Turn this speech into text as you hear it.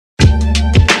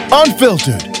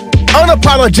unfiltered,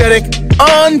 unapologetic,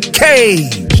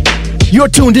 uncaged. You're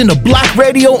tuned into Black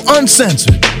Radio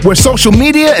Uncensored, where social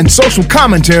media and social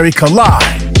commentary collide.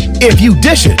 If you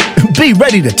dish it, be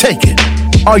ready to take it.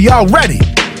 Are y'all ready?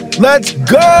 Let's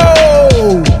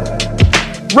go!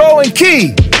 Ro and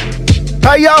Key,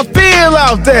 how y'all feel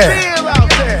out there?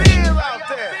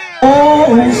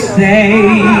 Oh,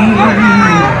 say,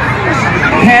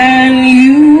 can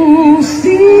you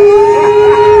see?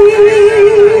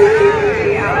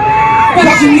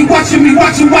 Watching me,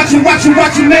 watching me. By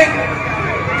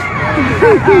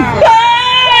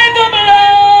the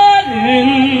blood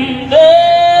in the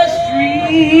street.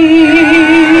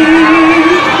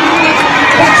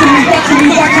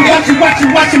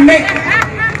 Watching me.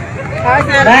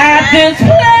 That this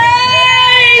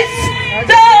place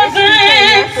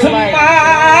doesn't smile.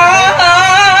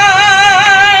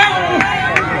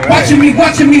 Watching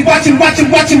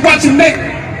me.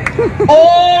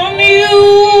 Oh,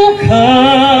 new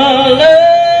color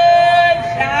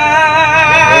child.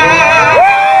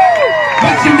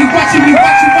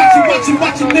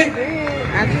 Watching me.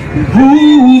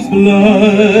 Whose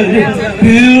blood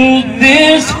built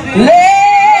this land?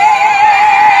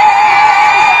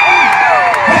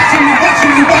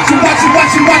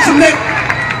 Watching me.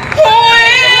 Who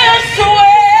is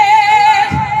sweat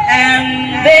and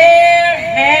their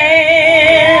hands?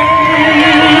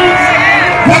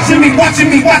 Watching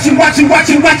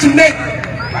me.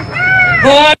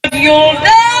 But you'll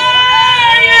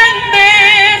die in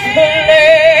this place,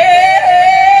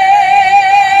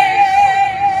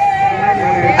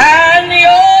 and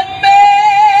your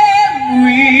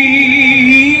memory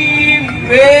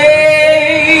fades.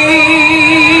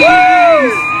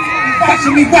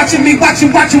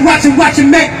 Watching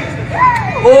me.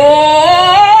 Oh,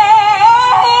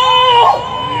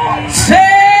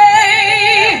 say,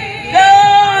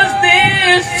 does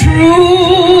this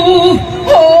true?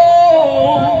 Oh,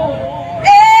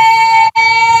 anyway.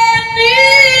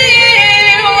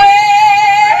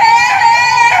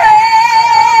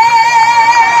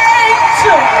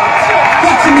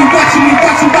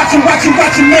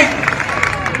 Watching me.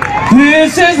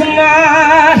 This is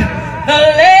not the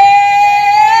land.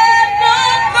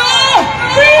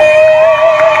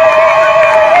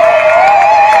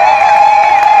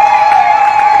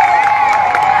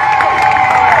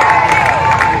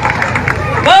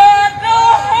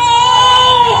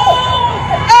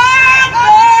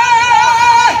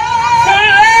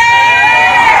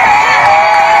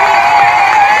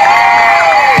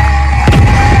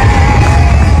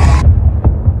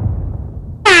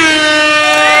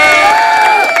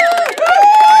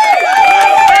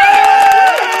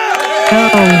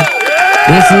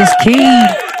 This is Key.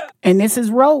 And this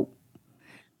is Ro.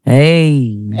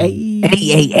 Hey.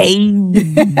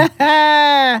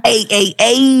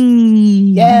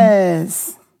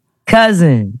 Yes.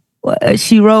 Cousin.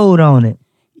 She rode on it.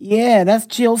 Yeah, that's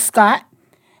Jill Scott.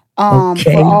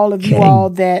 Okay, for all of you all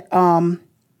that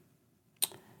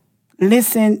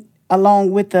listen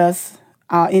along with us,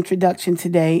 our introduction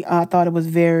today, I thought it was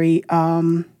very...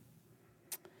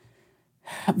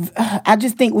 I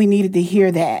just think we needed to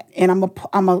hear that. And I'm going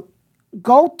to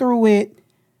go through it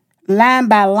line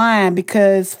by line,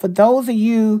 because for those of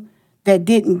you that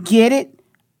didn't get it,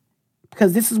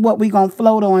 because this is what we're going to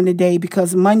float on today,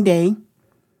 because Monday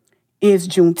is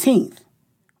Juneteenth.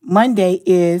 Monday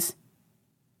is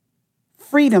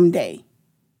Freedom Day,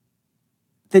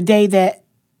 the day that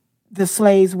the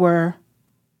slaves were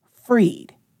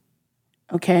freed.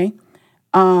 Okay?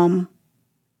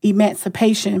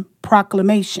 Emancipation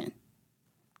Proclamation.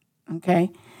 Okay.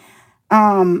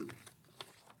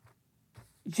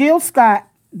 Jill Scott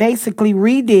basically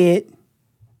redid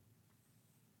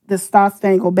the Star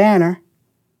Spangle Banner,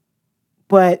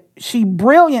 but she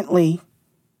brilliantly,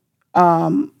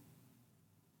 I'm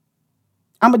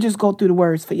gonna just go through the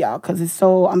words for y'all because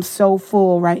I'm so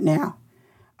full right now.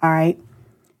 All right.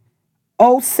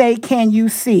 Oh, say, can you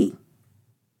see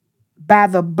by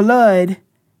the blood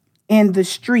in the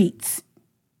streets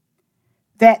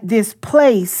that this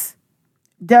place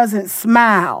doesn't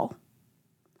smile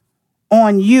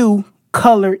on you,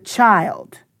 colored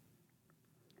child,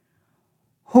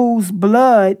 whose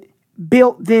blood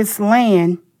built this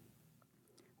land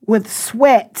with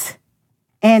sweat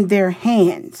and their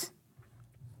hands.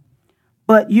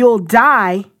 But you'll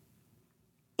die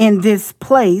in this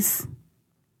place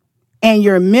and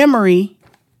your memory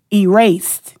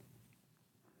erased.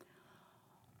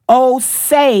 Oh,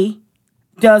 say,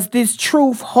 does this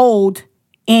truth hold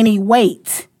any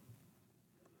weight?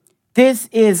 This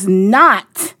is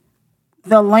not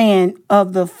the land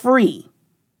of the free,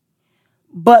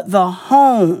 but the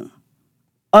home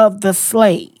of the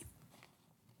slave.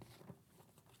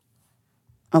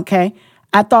 Okay?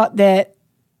 I thought that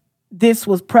this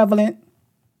was prevalent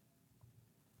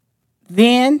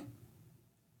then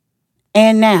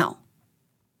and now.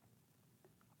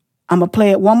 I'm going to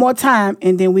play it one more time,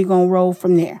 and then we're going to roll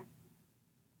from there.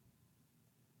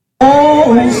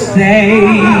 Oh, say,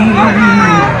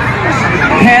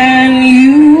 can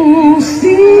you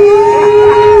see?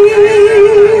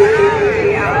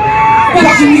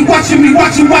 Watching me,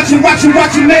 watching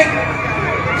me.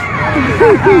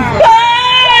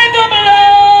 Find the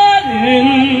blood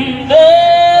in the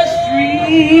street.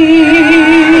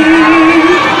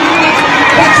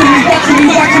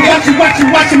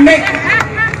 Watching me.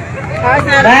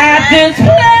 That this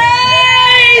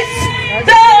place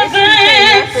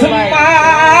doesn't smile.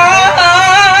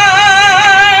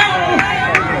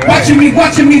 Watching me.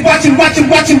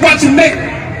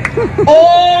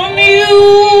 Oh,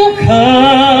 new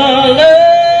colored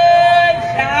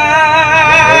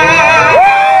child.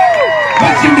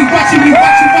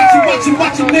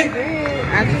 Watching me.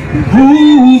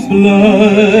 Whose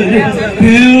blood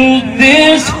built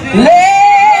this land?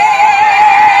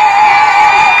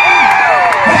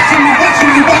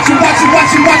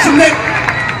 Watching me.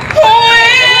 Who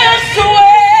is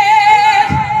sweat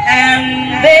and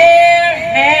their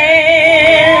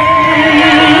hands?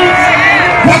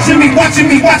 Watching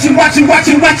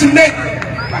me.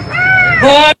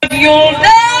 But you'll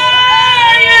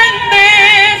die in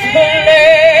this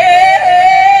place,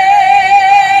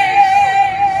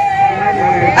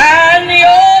 and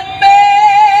your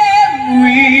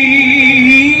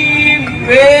memory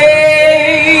fades.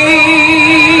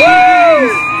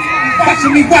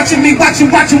 Watching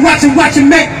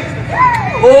me.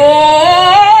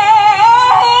 Oh,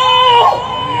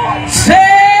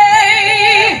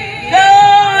 say,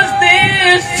 does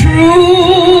this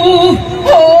true?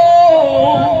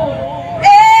 Oh, anyway.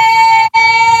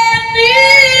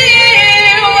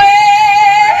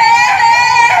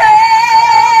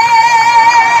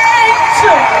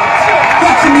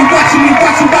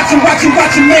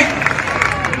 Watching me.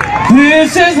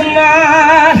 This is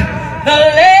not the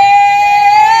land.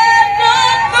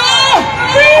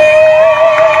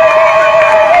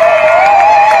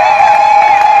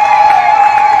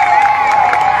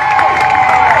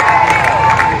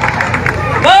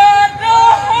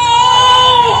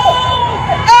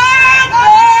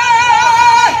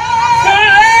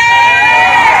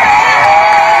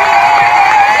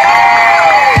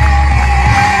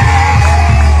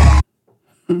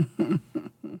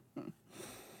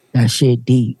 That shit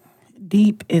deep.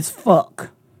 Deep as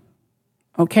fuck.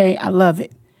 Okay, I love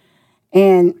it.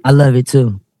 And I love it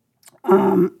too.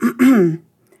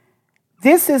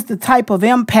 This is the type of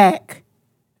impact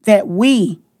that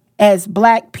we as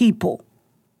Black people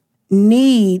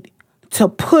need to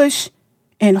push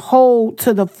and hold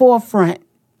to the forefront.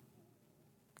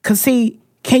 Because see,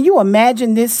 can you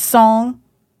imagine this song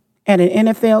at an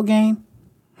NFL game?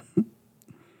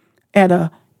 At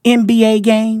a NBA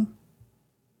game?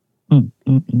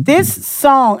 This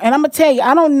song, and I'm going to tell you,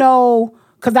 I don't know,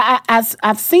 because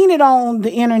I've seen it on the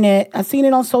internet, I've seen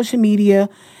it on social media,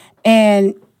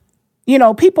 and, you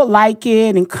know, people like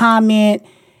it and comment.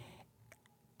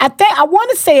 I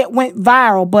want to say it went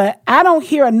viral, but I don't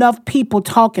hear enough people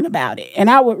talking about it. And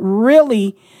I would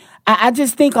really, I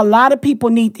just think a lot of people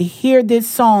need to hear this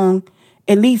song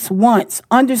at least once,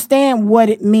 understand what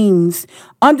it means,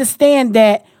 understand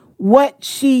that what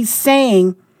she's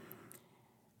saying,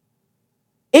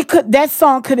 that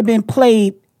song could have been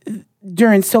played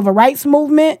during civil rights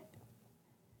movement.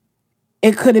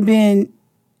 It could have been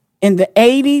in the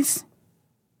 80s,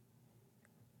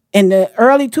 in the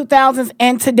early 2000s,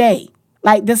 and today.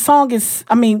 Like, this song is,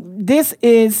 this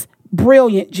is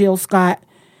brilliant, Jill Scott.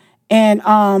 And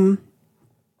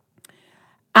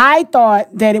I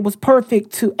thought that it was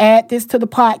perfect to add this to the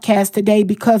podcast today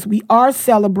because we are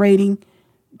celebrating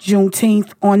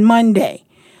Juneteenth on Monday.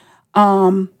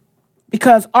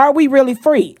 Because are we really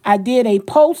free? I did a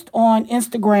post on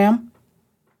Instagram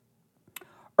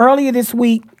earlier this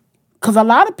week because a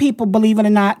lot of people, believe it or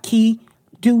not, Key,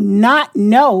 do not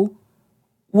know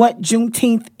what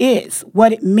Juneteenth is,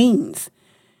 what it means.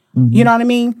 Mm-hmm. You know what I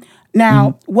mean?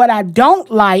 Now, what I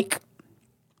don't like,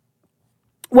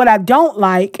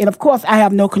 and of course I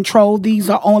have no control, these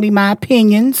are only my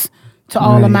opinions to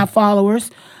all of my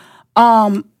followers.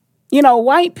 You know,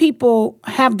 white people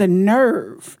have the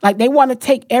nerve, like they want to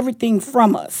take everything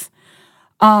from us.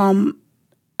 I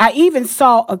even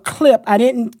saw a clip, I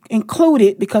didn't include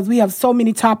it because we have so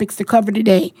many topics to cover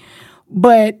today,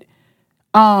 but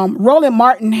Roland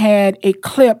Martin had a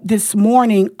clip this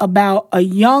morning about a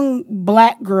young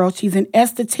black girl. She's in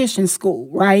esthetician school,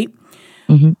 right?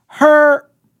 Mm-hmm.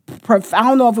 I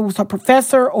don't know if it was a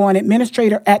professor or an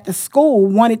administrator at the school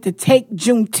wanted to take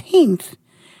Juneteenth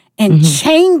and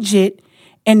change it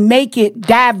and make it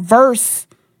diverse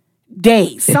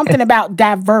days. Something about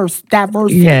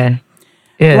diversity. Yeah.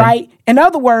 Right? In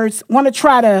other words, want to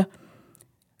try to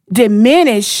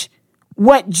diminish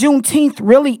what Juneteenth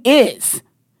really is.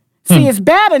 See, it's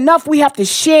bad enough we have to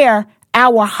share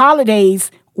our holidays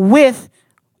with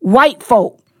white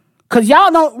folk because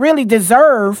y'all don't really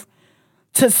deserve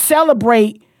to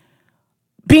celebrate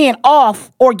being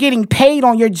off or getting paid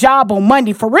on your job on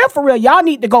Monday. For real, y'all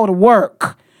need to go to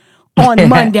work on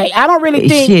Monday. I don't really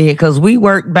think... Shit, because we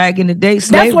worked back in the day.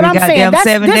 That's what I'm saying.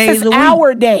 7 days this is a week.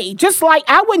 Our day. Just like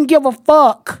I wouldn't give a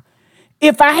fuck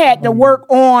if I had to work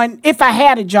on... If I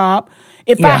had a job...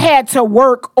 If I had to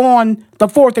work on the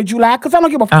 4th of July, because I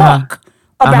don't give a fuck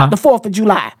about the 4th of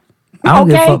July. I don't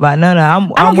give a fuck about none of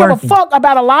that. I don't give a fuck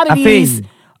about a lot of these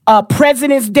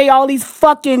President's Day, all these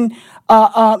fucking,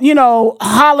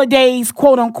 holidays,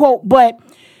 quote unquote. But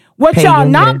what y'all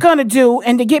not going to do,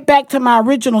 and to get back to my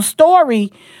original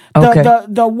story,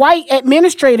 the white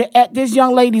administrator at this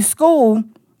young lady's school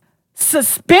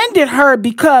suspended her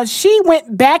because she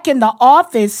went back in the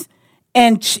office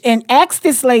and asked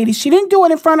this lady. She didn't do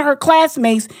it in front of her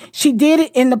classmates. She did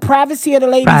it in the privacy of the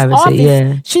lady's office.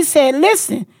 Yeah. She said,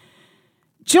 listen,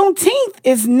 Juneteenth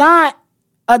is not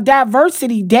a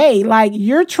diversity day. Like,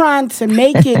 you're trying to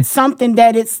make it something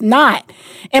that it's not.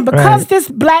 And because this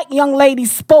black young lady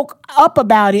spoke up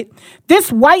about it,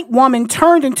 this white woman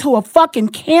turned into a fucking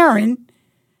Karen,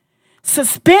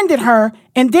 suspended her,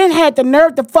 and then had the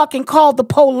nerve to fucking call the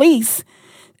police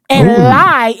and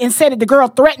lie and said that the girl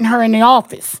threatened her in the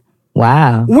office.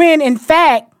 Wow. When, in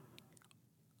fact,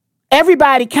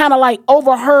 everybody kind of like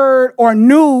overheard or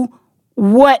knew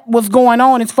what was going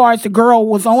on as far as the girl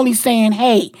was only saying,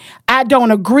 hey, I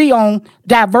don't agree on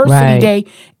Diversity Day.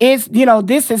 It's,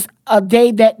 this is a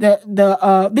day that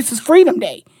this is Freedom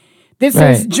Day. This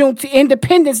is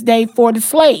Independence Day for the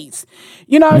slaves.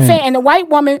 You know what I'm saying? And the white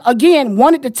woman, again,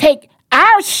 wanted to take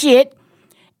our shit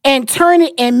and turn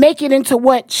it and make it into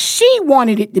what she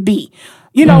wanted it to be,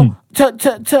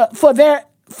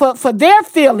 for their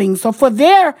feelings or for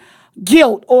their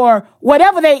guilt or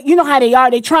whatever they, how they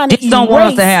are. They trying to just don't want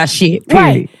us to have shit. Period.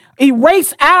 Right,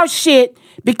 erase our shit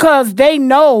because they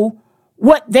know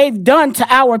what they've done to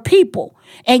our people.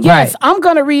 And yes, I'm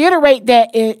going to reiterate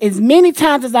that as many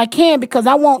times as I can because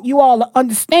I want you all to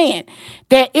understand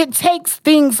that it takes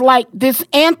things like this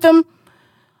anthem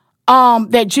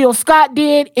that Jill Scott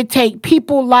did. It take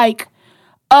people like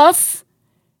us,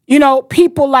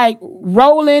 people like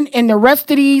Roland and the rest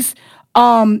of these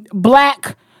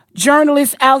black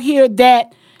journalists out here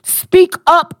that speak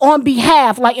up on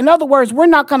behalf. Like, in other words, we're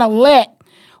not going to let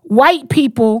white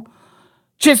people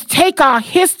just take our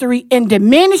history and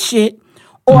diminish it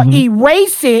or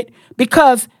erase it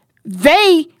because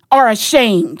they are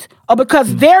ashamed or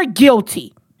because they're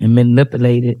guilty. And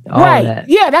manipulated, all that.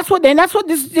 Yeah, that's what this and it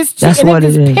just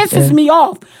pisses me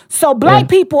off. So black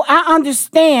people, I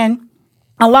understand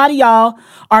a lot of y'all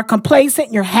are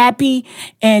complacent, you're happy,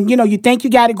 and you think you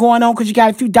got it going on because you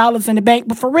got a few dollars in the bank.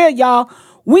 But for real, y'all,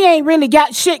 we ain't really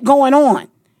got shit going on.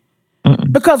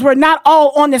 Because we're not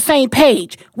all on the same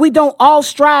page. We don't all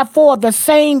strive for the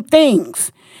same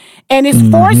things. And it's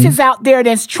forces out there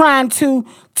that's trying to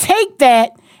take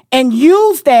that and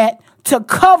use that to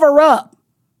cover up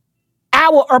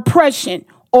our oppression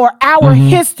or our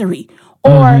history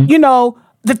or,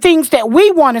 the things that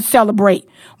we want to celebrate.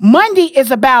 Monday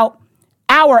is about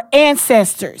our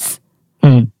ancestors.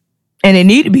 And it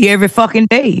need to be every fucking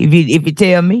day, if you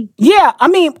tell me. Yeah, I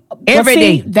mean, every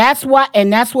day. That's why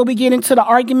we get into the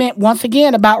argument once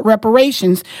again about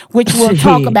reparations, which we'll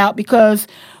talk about because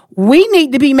we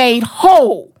need to be made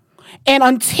whole. And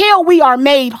until we are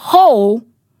made whole,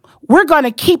 we're going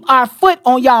to keep our foot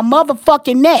on y'all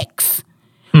motherfucking necks.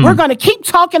 We're going to keep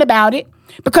talking about it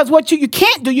because what you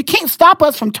can't do, you can't stop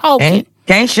us from talking.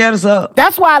 Can't shut us up.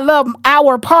 That's why I love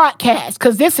our podcast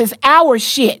because this is our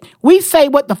shit. We say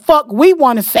what the fuck we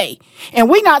want to say. And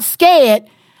we're not scared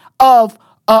of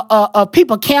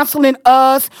people canceling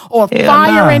us or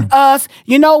firing us.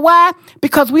 You know why?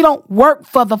 Because we don't work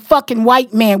for the fucking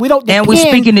white man. We don't depend we're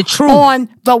speaking the truth on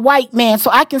the white man.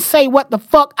 So I can say what the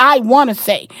fuck I want to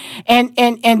say.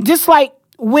 And just like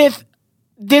with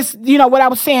this, what I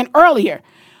was saying earlier,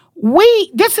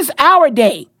 this is our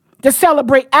day to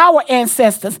celebrate our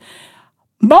ancestors.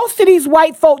 Most of these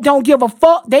white folk don't give a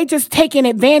fuck. They just taking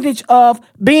advantage of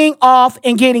being off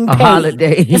and getting paid. A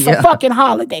holiday. It's a fucking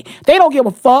holiday. They don't give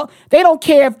a fuck. They don't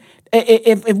care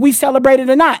if we celebrate it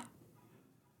or not.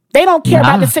 They don't care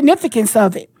about the significance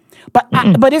of it. But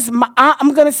I'm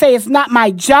going to say it's not my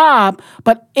job,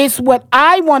 but it's what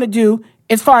I want to do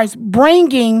as far as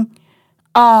bringing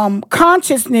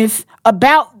consciousness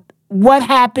about what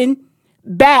happened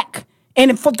back.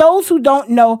 And for those who don't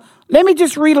know, let me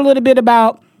just read a little bit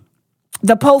about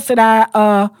the post that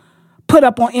I put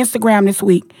up on Instagram this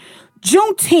week.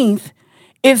 Juneteenth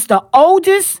is the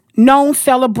oldest known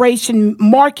celebration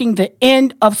marking the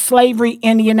end of slavery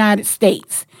in the United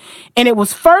States, and it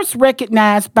was first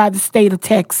recognized by the state of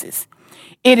Texas.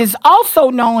 It is also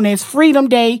known as Freedom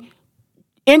Day,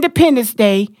 Independence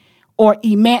Day, or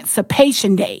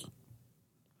Emancipation Day.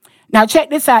 Now check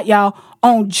this out, y'all.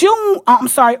 On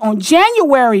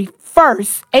January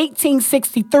 1st,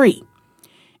 1863,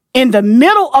 in the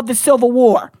middle of the Civil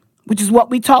War, which is what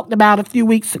we talked about a few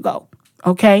weeks ago,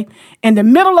 okay? In the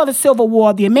middle of the Civil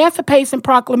War, the Emancipation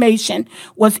Proclamation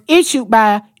was issued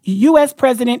by U.S.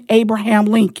 President Abraham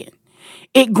Lincoln.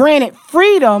 It granted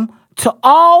freedom to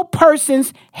all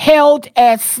persons held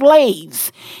as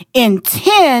slaves in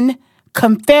 10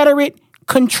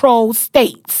 Confederate-controlled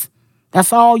states.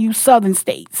 That's all you southern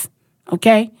states,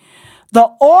 okay? The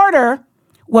order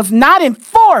was not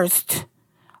enforced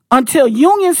until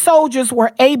Union soldiers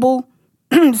were able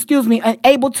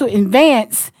to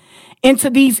advance into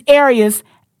these areas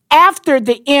after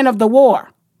the end of the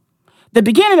war, the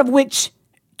beginning of which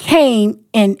came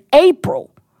in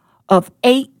April of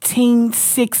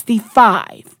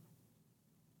 1865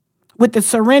 with the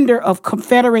surrender of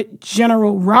Confederate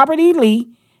General Robert E. Lee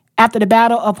after the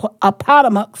Battle of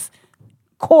Appomattox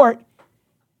Courthouse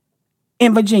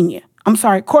in Virginia.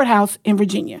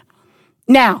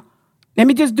 Now, let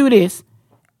me just do this.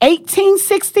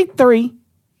 1863,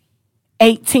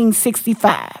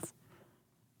 1865.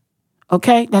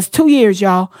 Okay, that's 2 years,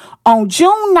 y'all. On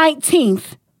June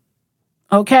 19th,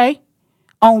 on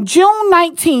June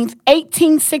 19th,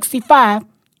 1865,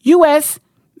 U.S.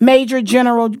 Major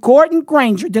General Gordon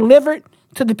Granger delivered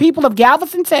to the people of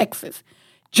Galveston, Texas,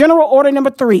 General Order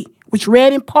Number 3, which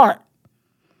read in part,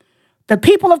 the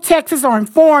people of Texas are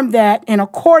informed that in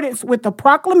accordance with the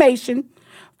proclamation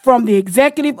from the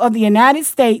Executive of the United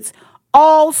States,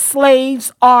 all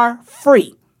slaves are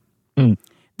free.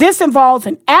 This involves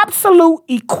an absolute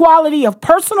equality of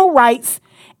personal rights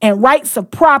and rights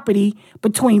of property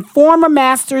between former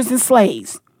masters and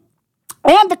slaves,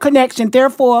 and the connection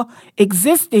therefore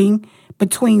existing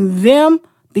between them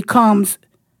becomes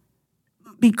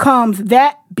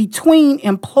that between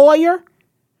employer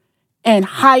and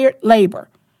hired labor.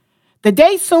 The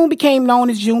day soon became known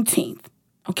as Juneteenth.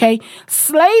 Okay,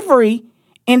 slavery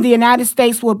in the United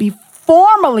States will be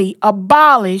formally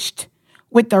abolished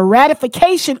with the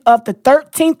ratification of the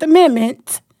 13th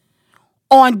Amendment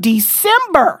on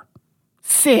December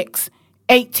 6,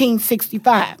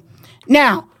 1865.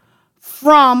 Now,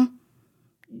 from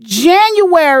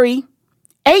January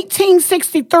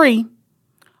 1863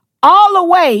 all the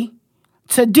way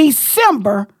to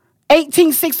December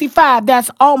 1865,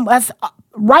 that's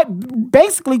right,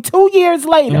 basically 2 years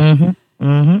later,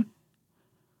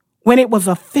 when it was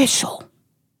official.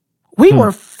 We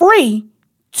were free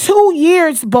 2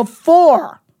 years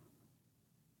before.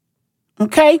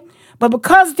 Okay? But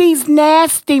because these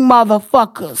nasty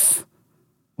motherfuckers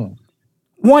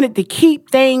wanted to keep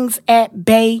things at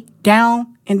bay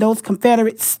down in those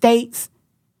Confederate states,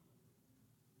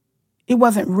 it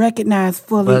wasn't recognized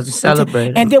fully. It wasn't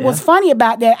celebrated. And what's funny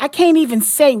about that, I can't even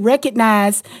say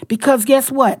recognized because guess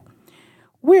what?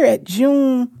 We're at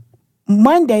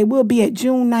Monday, we'll be at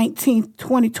June 19th,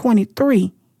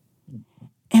 2023.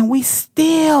 And we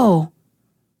still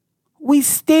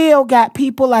got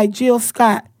people like Jill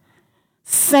Scott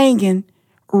singing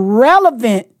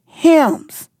relevant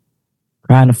hymns.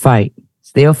 Trying to fight.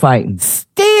 Still fighting.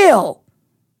 Still.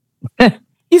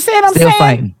 You see what I'm saying?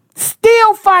 Fighting.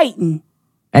 Still fighting.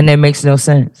 And that makes no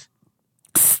sense.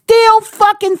 Still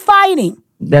fucking fighting.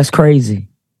 That's crazy.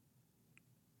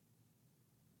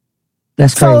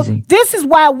 That's crazy. So this is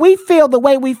why we feel the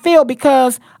way we feel,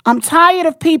 because I'm tired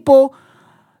of people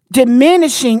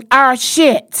diminishing our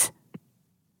shit.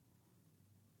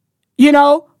 You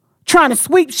know, trying to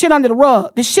sweep shit under the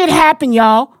rug. The shit happened,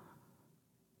 y'all.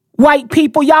 White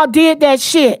people, y'all did that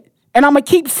shit. And I'm going to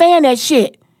keep saying that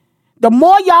shit. The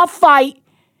more y'all fight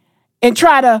and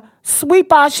try to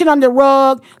sweep our shit under the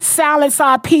rug, silence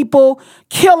our people,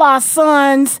 kill our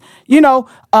sons,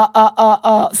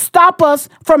 stop us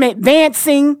from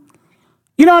advancing,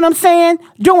 You know what I'm saying?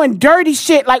 Doing dirty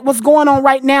shit like what's going on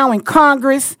right now in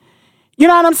Congress. You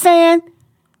know what I'm saying?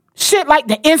 Shit like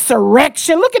the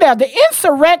insurrection. Look at that. The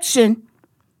insurrection,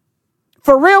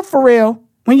 for real,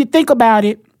 when you think about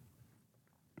it,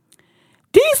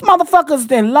 these motherfuckers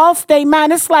that lost their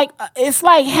mind, it's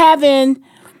like having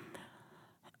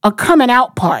a coming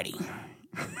out party.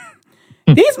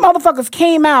 These motherfuckers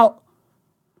came out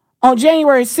on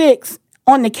January 6th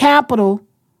on the Capitol.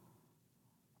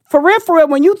 For real,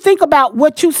 when you think about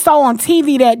what you saw on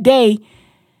TV that day,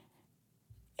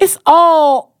 it's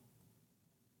all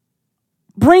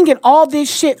bringing all this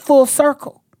shit full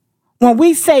circle. When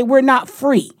we say we're not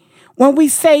free, when we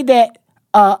say that,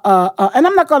 and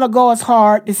I'm not going to go as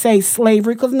hard to say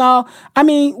slavery, because no, I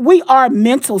mean, we are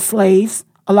mental slaves,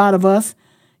 a lot of us.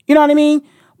 You know what I mean?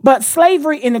 But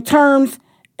slavery in the terms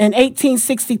in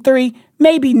 1863,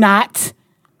 maybe not.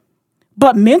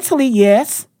 But mentally,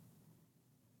 yes.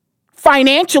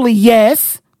 Financially,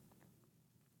 yes.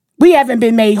 We haven't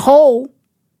been made whole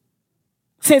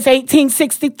since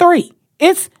 1863.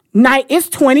 It's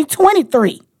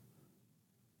 2023.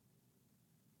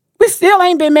 We still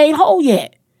ain't been made whole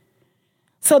yet.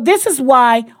 So this is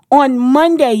why on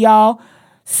Monday, y'all,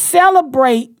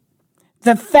 celebrate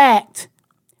the fact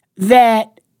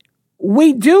that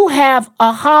we do have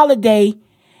a holiday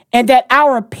and that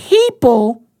our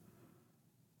people,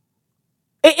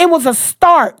 it was a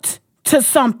start to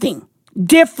something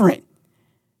different.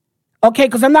 Okay,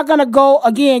 because I'm not going to go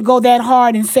that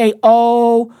hard and say,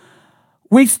 oh,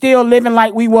 we still living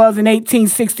like we was in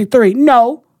 1863.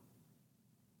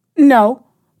 No,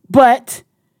 but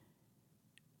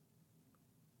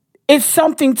it's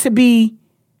something to be,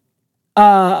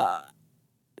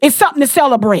 it's something to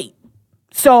celebrate.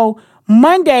 So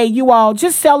Monday, you all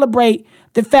just celebrate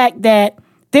the fact that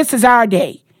this is our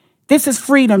day. This is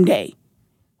Freedom Day.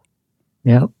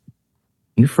 Yep.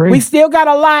 You free. We still got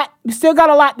a lot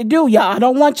to do, y'all. I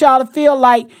don't want y'all to feel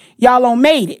like y'all don't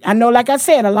made it. I know, like I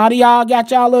said, a lot of y'all got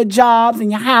y'all little jobs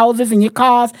and your houses and your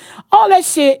cars. All that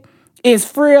shit is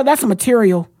free. That's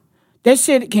material. That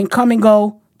shit can come and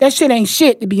go. That shit ain't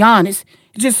shit, to be honest.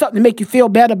 It's just something to make you feel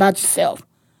better about yourself.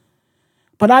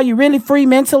 But are you really free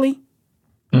mentally?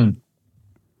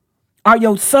 Are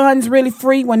your sons really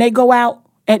free when they go out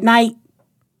at night?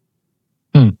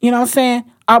 You know what I'm saying?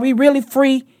 Are we really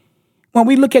free when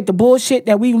we look at the bullshit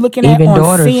that we looking at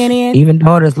on CNN? Even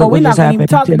daughters, look what just happened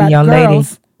to the young lady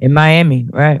in Miami,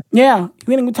 right? Yeah,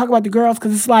 we didn't even talk about the girls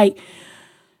because it's like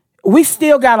we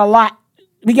still got a lot.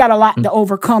 We got a lot to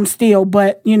overcome still,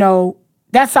 but, you know,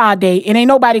 that's our day. And ain't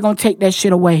nobody going to take that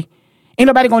shit away. Ain't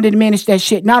nobody going to diminish that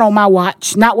shit. Not on my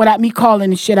watch. Not without me calling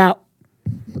the shit out.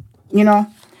 You know?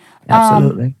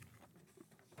 Absolutely.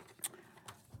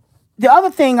 The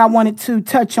other thing I wanted to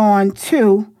touch on,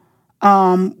 too,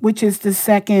 which is the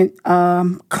second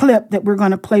clip that we're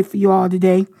going to play for you all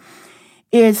today,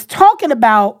 is talking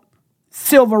about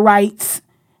civil rights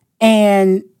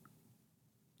and,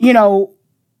 you know,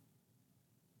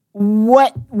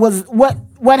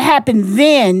 what happened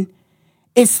then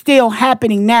is still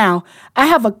happening now. I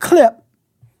have a clip.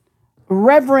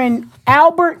 Reverend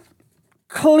Albert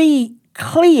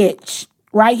Cleage,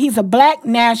 right? He's a black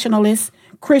nationalist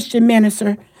Christian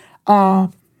minister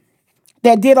that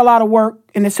did a lot of work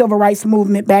in the civil rights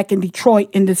movement back in Detroit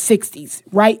in the 60s,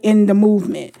 right in the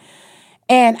movement.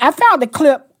 And I found the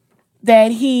clip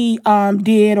that he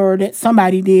did, or that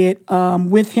somebody did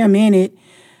with him in it,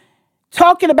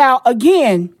 talking about,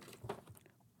 again,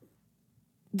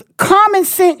 common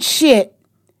sense shit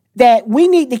that we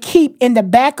need to keep in the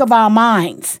back of our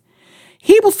minds.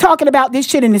 He was talking about this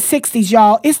shit in the 60s,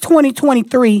 y'all. It's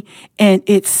 2023, and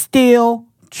it's still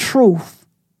truth.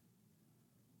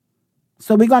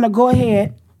 So we're going to go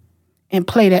ahead and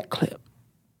play that clip.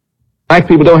 Black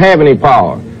people don't have any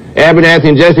power. Abernathy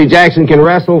and Jesse Jackson can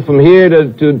wrestle from here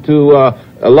to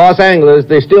Los Angeles.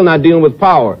 They're still not dealing with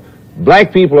power.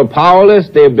 Black people are powerless.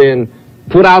 They've been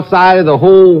put outside of the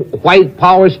whole white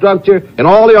power structure, and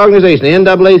all the organizations,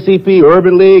 NAACP,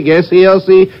 Urban League,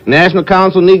 SCLC, National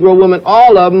Council, Negro Women,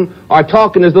 all of them are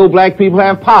talking as though black people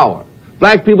have power.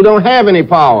 Black people don't have any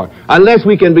power unless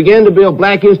we can begin to build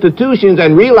black institutions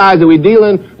and realize that we're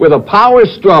dealing with a power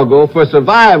struggle for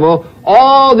survival.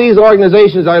 All these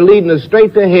organizations are leading us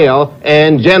straight to hell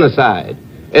and genocide.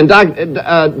 And Dr.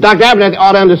 Abernathy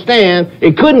ought to understand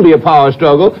it couldn't be a power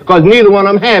struggle because neither one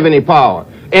of them have any power.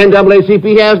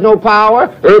 NAACP has no power.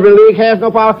 Urban League has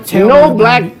no power. No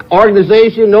black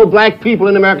organization, no black people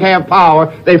in America have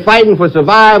power. They're fighting for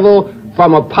survival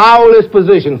from a powerless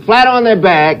position, flat on their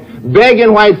back,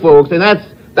 begging white folks, and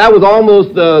that was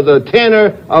almost the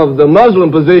tenor of the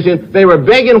Muslim position. They were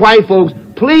begging white folks,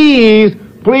 please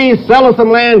Please sell us some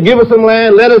land, give us some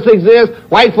land, let us exist.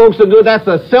 White folks are good. That's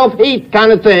a self-hate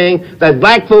kind of thing that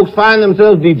black folks find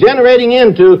themselves degenerating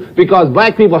into because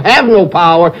black people have no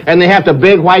power and they have to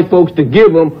beg white folks to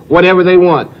give them whatever they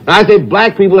want. And I say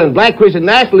black people and black Christian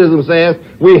nationalism says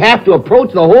we have to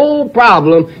approach the whole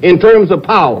problem in terms of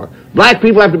power. Black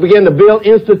people have to begin to build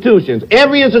institutions.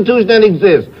 Every institution that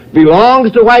exists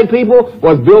belongs to white people,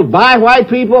 was built by white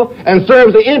people, and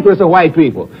serves the interests of white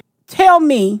people. Tell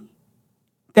me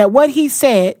that what he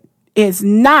said is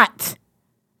not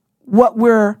what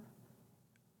we're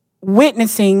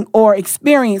witnessing or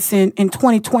experiencing in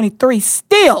 2023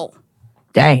 still.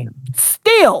 Damn.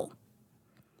 Still.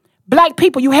 Black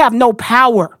people, you have no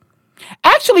power.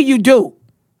 Actually, you do.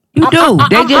 You do.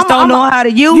 They just don't know how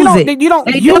to use it. You don't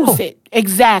use it.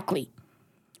 Exactly.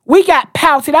 We got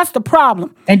power. See, that's the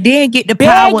problem. And then get the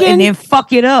power and then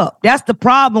fuck it up. That's the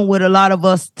problem with a lot of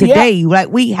us today. Yep. Like,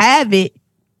 we have it,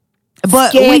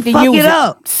 but we fuck it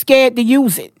up. Scared to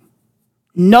use it.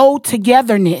 No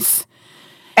togetherness.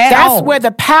 That's where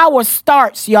the power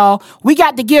starts, y'all. We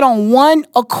got to get on one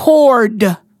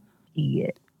accord.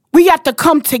 Yeah. We got to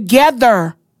come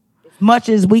together. As much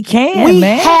as we can, we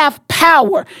man. have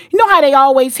power. You know how they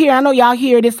always hear, I know y'all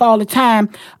hear this all the time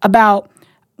about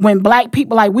when black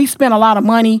people, like, we spend a lot of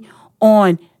money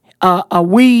on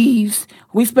weaves.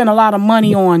 We spend a lot of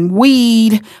money on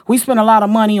weed. We spend a lot of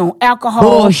money on alcohol,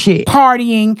 bullshit,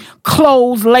 partying,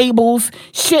 clothes, labels,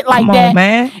 shit like Come that. On,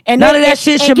 man. And none of that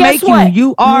shit should make you.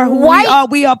 You are who we are.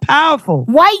 We are powerful.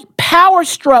 White power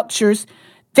structures.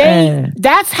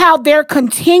 That's how they're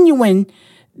continuing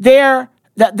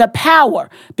the power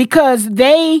because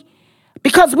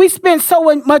we spend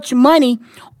so much money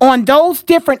on those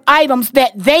different items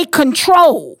that they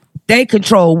control.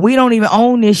 We don't even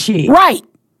own this shit. Right.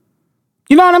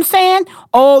 You know what I'm saying?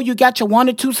 Oh, you got your one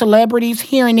or two celebrities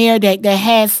here and there that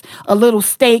has a little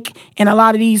stake in a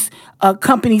lot of these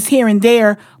companies here and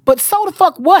there. But so the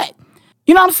fuck what?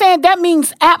 You know what I'm saying? That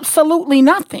means absolutely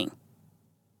nothing.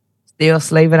 Still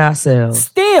slaving ourselves.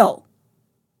 Still.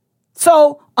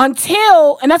 So and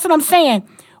that's what I'm saying,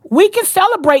 we can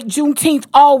celebrate Juneteenth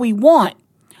all we want,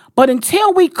 but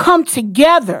until we come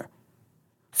together,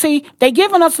 see, they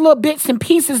giving us little bits and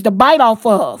pieces to bite off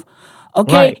of.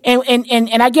 Okay, right.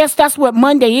 and I guess that's what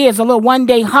Monday is, a little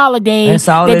one-day holiday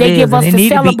that they give us to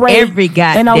celebrate. Every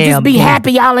goddamn just be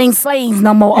happy y'all ain't slaves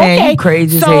no more. Man, okay, you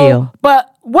crazy as hell.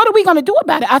 But what are we gonna do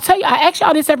about it? I'll tell you, I ask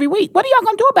y'all this every week. What are y'all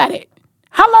gonna do about it?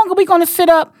 How long are we gonna sit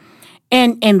up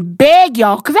and beg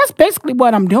y'all? Because that's basically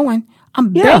what I'm doing.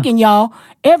 I'm begging y'all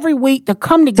every week to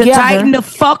come together. To tighten the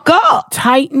fuck up.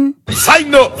 Tighten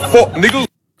up, fuck nigga.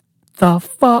 The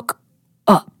fuck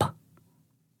up.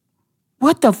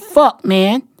 What the fuck,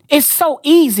 man? It's so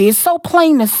easy. It's so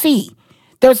plain to see.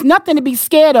 There's nothing to be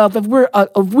scared of if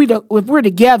we're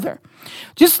together.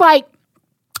 Just like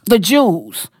the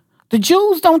Jews. The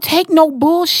Jews don't take no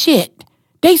bullshit.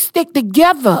 They stick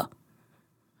together.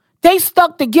 They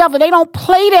stuck together. They don't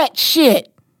play that shit.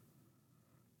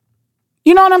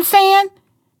 You know what I'm saying?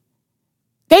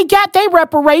 They got their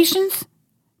reparations.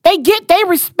 They get their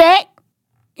respect.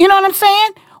 You know what I'm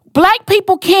saying? Black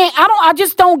people can't, I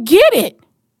just don't get it.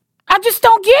 I just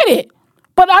don't get it.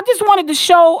 But I just wanted to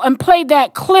show and play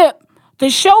that clip to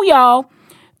show y'all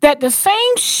that the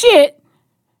same shit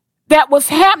that was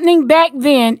happening back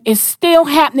then is still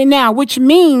happening now, which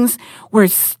means we're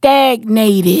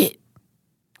stagnated.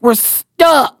 We're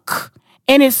stuck.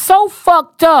 And it's so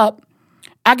fucked up.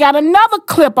 I got another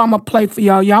clip I'm going to play for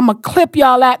y'all. I'm going to clip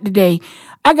y'all out today.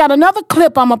 I got another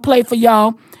clip I'm going to play for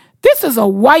y'all. This is a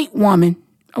white woman,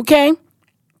 okay?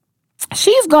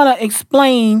 She's going to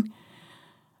explain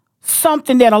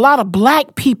something that a lot of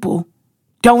black people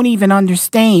don't even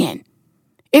understand.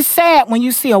 It's sad when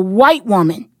you see a white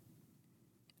woman,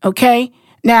 okay?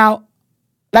 Now,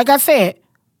 like I said,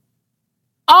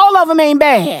 all of them ain't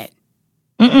bad.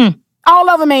 All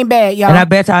of them ain't bad, y'all. And I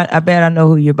bet I know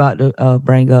who you're about to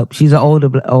bring up. She's an old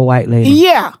white lady.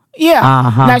 Yeah.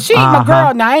 Now she ain't my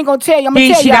girl. Now I ain't gonna tell you. I'm gonna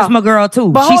tell you. She that's my girl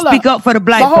too. She speak up for the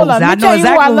black folks. I know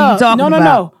exactly who you're talking about.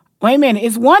 No. Wait a minute.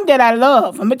 It's one that I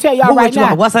love. I'm gonna tell y'all right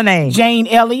now. What's her name? Jane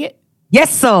Elliott.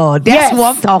 Yes, sir. That's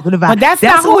what I'm talking about. But that's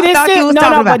not who this is.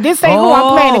 No, but this ain't who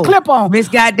I'm playing the clip on. Miss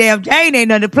Goddamn Jane ain't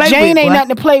nothing to play with. Jane ain't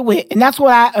nothing to play with, and that's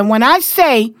what and when I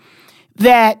say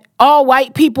that all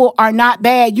white people are not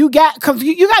bad, you got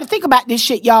to think about this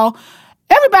shit, y'all.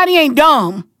 Everybody ain't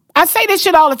dumb. I say this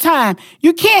shit all the time.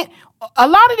 You can't. A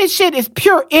lot of this shit is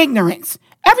pure ignorance.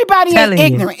 Everybody ain't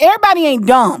ignorant. Everybody ain't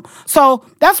dumb. So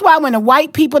that's why when the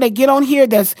white people that get on here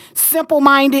that's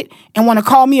simple-minded and want to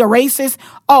call me a racist,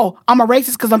 oh, I'm a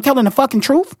racist because I'm telling the fucking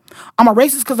truth? I'm a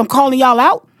racist because I'm calling y'all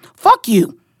out? Fuck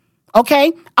you.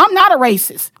 Okay? I'm not a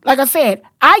racist. Like I said,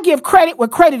 I give credit where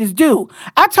credit is due.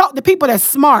 I talk to people that's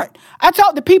smart. I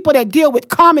talk to people that deal with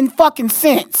common fucking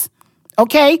sense.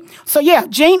 Okay? So yeah,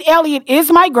 Jane Elliott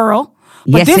is my girl.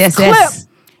 But this clip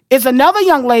is another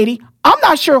young lady. I'm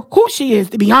not sure who she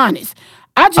is, to be honest.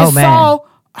 I just saw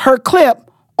her clip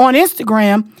on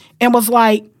Instagram and was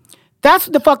like, that's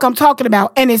what the fuck I'm talking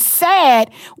about. And it's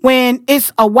sad when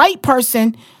it's a white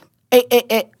person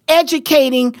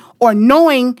educating or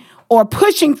knowing or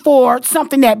pushing for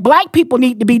something that black people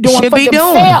need to be doing for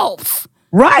themselves.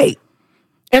 Right.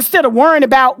 Instead of worrying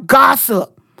about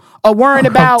gossip or worrying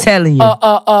about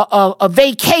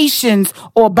vacations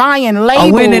or buying labels.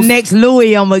 Or when the next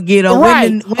Louis I'm going to get. Or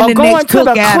when the next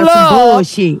cookout or some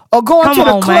bullshit. Or going to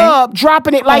the club,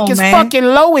 dropping it like it's fucking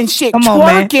low and shit.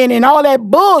 Twerking and all that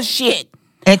bullshit.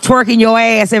 And twerking your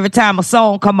ass every time a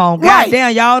song come on.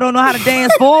 Goddamn, y'all don't know how to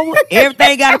dance forward?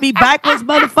 Everything got to be backwards,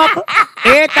 motherfucker.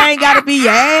 Everything got to be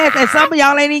your ass. And some of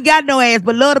y'all ain't even got no ass,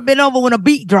 but love to bend over when a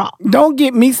beat drop. Don't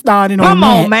get me started on that. Come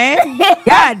on, man.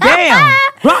 Goddamn.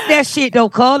 Drop that shit, though,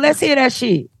 cuz. Let's hear that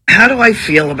shit. How do I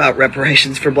feel about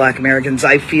reparations for black Americans?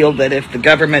 I feel that if the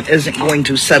government isn't going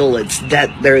to settle its debt,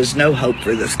 there is no hope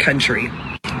for this country.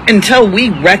 Until we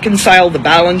reconcile the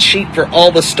balance sheet for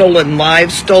all the stolen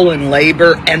lives, stolen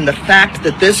labor, and the fact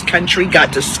that this country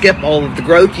got to skip all of the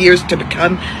growth years to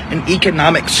become an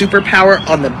economic superpower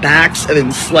on the backs of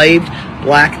enslaved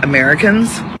black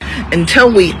Americans,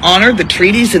 until we honor the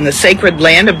treaties in the sacred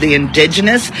land of the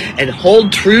indigenous and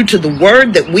hold true to the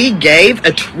word that we gave,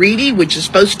 a treaty which is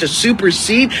supposed to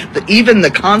supersede even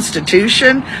the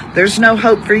Constitution, there's no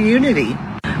hope for unity.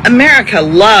 America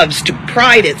loves to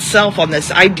pride itself on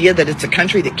this idea that it's a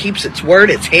country that keeps its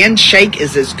word. Its handshake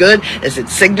is as good as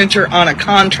its signature on a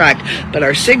contract, but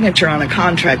our signature on a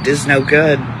contract is no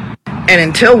good. And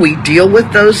until we deal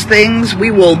with those things, we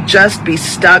will just be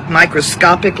stuck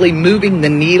microscopically moving the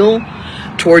needle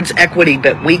towards equity,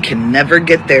 but we can never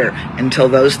get there until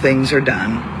those things are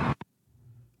done.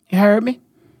 You heard me?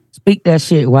 Speak that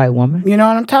shit, white woman. You know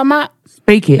what I'm talking about?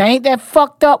 Speak it. Ain't that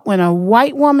fucked up when a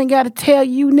white woman got to tell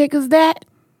you niggas that?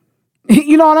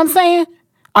 You know what I'm saying?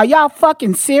 Are y'all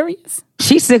fucking serious?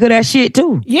 She's sick of that shit,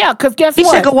 too. Yeah, because guess what?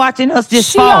 She's sick of watching us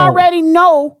just fall. She already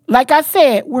know, like I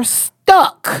said, we're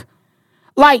stuck.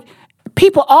 Like,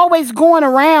 people always going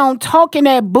around talking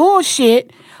that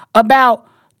bullshit about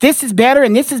this is better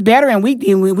and this is better and we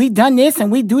done this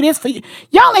and we do this for you.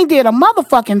 Y'all ain't did a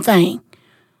motherfucking thing,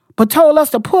 but told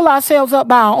us to pull ourselves up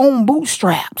by our own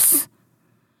bootstraps.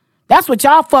 That's what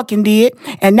y'all fucking did.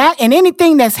 And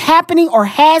anything that's happening or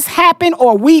has happened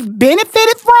or we've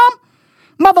benefited from,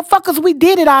 motherfuckers, we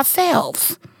did it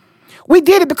ourselves. We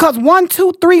did it because 1,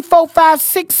 2, 3, 4, 5,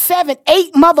 6, 7,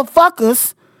 8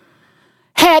 motherfuckers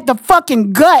had the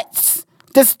fucking guts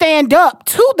to stand up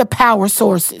to the power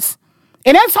sources.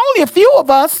 And that's only a few of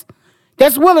us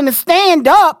that's willing to stand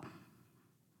up.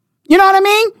 You know what I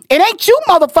mean? It ain't you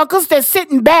motherfuckers that's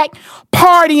sitting back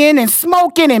partying and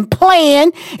smoking and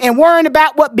playing and worrying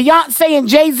about what Beyonce and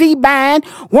Jay-Z buying,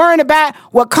 worrying about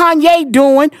what Kanye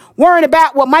doing, worrying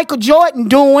about what Michael Jordan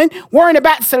doing, worrying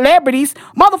about celebrities.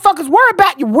 Motherfuckers, worry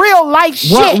about your real life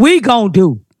shit. What we gonna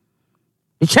do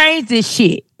to change this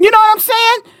shit? You know what I'm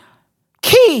saying?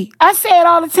 Key, I say it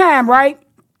all the time, right?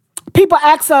 People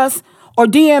ask us or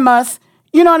DM us,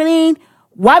 you know what I mean?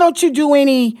 Why don't you do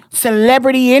any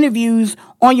celebrity interviews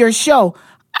on your show?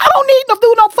 I don't need to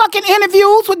do no fucking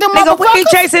interviews with them motherfuckers. We ain't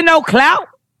chasing no clout.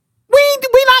 We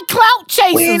not clout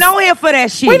chasers. We ain't on here for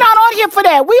that shit. We not on here for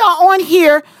that. We are on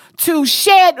here to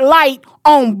shed light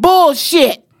on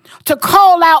bullshit, to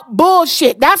call out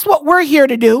bullshit. That's what we're here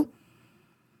to do.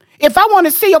 If I want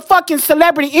to see a fucking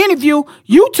celebrity interview,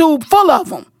 YouTube full of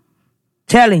them.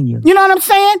 Telling you. You know what I'm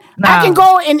saying? Nah. I can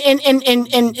go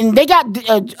and they got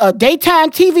daytime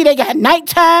TV, they got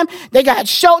nighttime, they got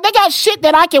shit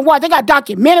that I can watch. They got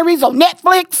documentaries on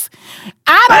Netflix.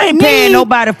 I ain't paying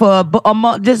nobody for a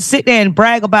month. Just sit there and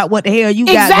brag about what the hell you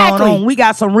got going on. We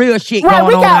got some real shit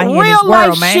going on out here in this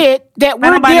world, man. Shit that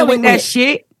we're dealing with. That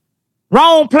shit.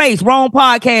 Wrong place, wrong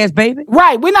podcast, baby.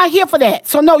 Right, we're not here for that.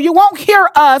 So no, you won't hear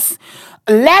us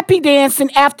lappy dancing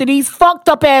after these fucked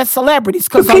up ass celebrities.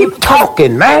 You keep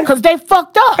talking, man. Because they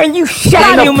fucked up. And you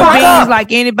shut the human beings up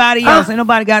like anybody else. Ain't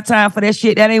nobody got time for that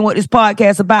shit. That ain't what this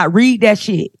podcast about. Read that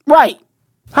shit. Right.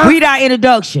 Read our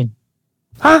introduction.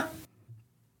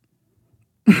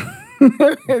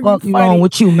 What's wrong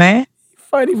with you, man?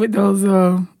 Funny with those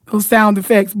sound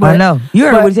effects. But I know. You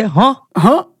heard what he said, huh?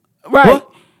 Huh? Right. What?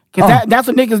 Cause that's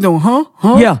what niggas doing, huh?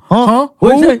 Huh? Yeah, huh?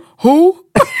 Who?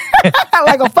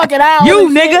 Like a fucking owl. You,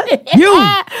 nigga.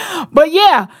 You. But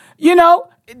yeah, you know,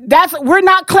 we're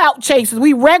not clout chasers.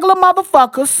 We regular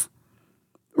motherfuckers,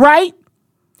 right?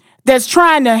 That's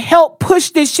trying to help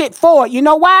push this shit forward. You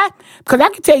know why? Because I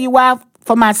can tell you why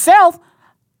for myself.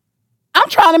 I'm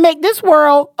trying to make this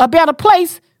world a better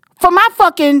place for my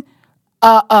fucking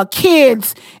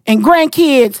kids and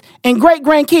grandkids and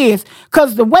great-grandkids.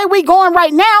 Because the way we going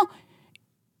right now,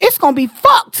 it's going to be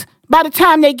fucked by the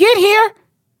time they get here.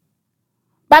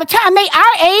 By the time they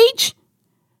our age,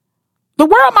 the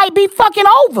world might be fucking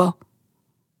over.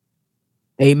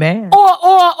 Amen.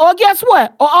 Or guess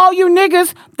what? Or all you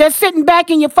niggas that's sitting back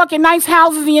in your fucking nice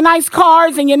houses and your nice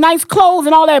cars and your nice clothes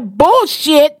and all that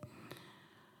bullshit,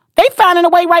 they finding a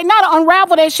way right now to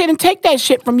unravel that shit and take that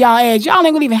shit from y'all ass. Y'all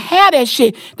ain't gonna even have that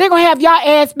shit. They're gonna have y'all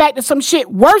ass back to some shit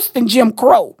worse than Jim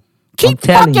Crow. Keep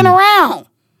fucking around.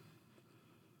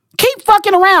 Keep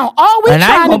fucking around. All we and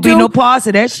trying to do, be no parts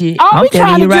of that shit. All we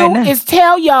trying to do is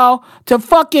tell y'all to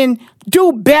fucking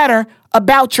do better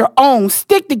about your own.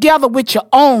 Stick together with your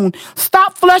own.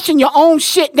 Stop flushing your own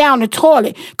shit down the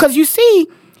toilet. Because you see,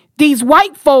 these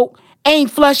white folk ain't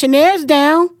flushing theirs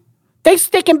down. They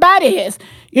sticking by theirs.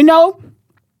 You know,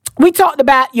 we talked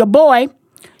about your boy.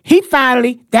 He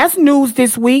finally, that's news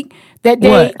this week, that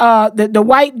they, the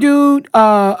white dude,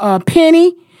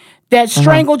 Penny, that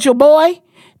strangled your boy,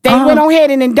 they went on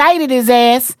ahead and indicted his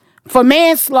ass for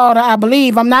manslaughter, I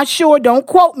believe. I'm not sure. Don't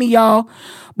quote me, y'all.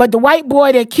 But the white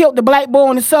boy that killed the black boy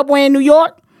on the subway in New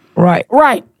York. Right.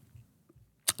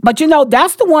 But you know,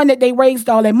 that's the one that they raised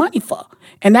all that money for.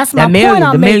 And that's my point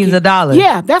I'm making. Millions of dollars.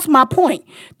 Yeah, that's my point.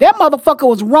 That motherfucker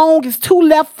was wrong as two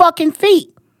left fucking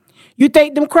feet. You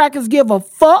think them crackers give a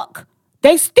fuck?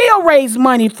 They still raise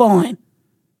money for him.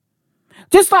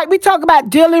 Just like we talk about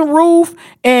Dylan Roof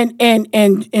and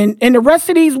the rest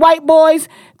of these white boys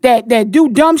that do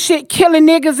dumb shit, killing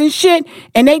niggas and shit,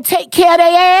 and they take care of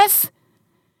their ass.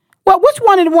 Well, which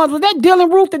one of the ones was that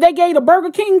Dylan Roof that they gave the Burger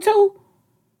King to?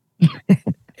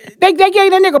 They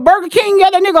gave that nigga Burger King,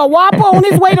 got that nigga a Whopper on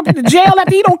his way to the jail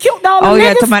after he done killed all them niggas. Oh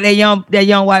yeah, talking about that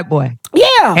young white boy.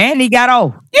 Yeah, and he got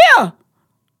off.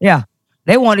 Yeah.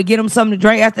 They wanted to get him something to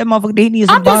drink after that motherfucker. He needs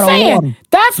some bottle of water.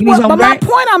 That's what. But my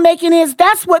point I'm making is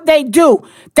that's what they do.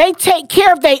 They take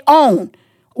care of their own.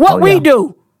 What we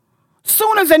do.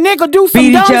 Soon as a nigga do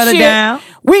some dumb shit, down.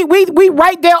 We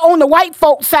right there on the white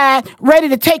folk side, ready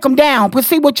to take them down. But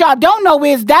see, what y'all don't know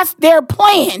is that's their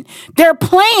plan. Their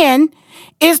plan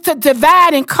is to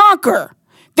divide and conquer.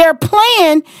 Their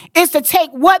plan is to take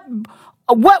what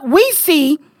we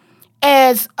see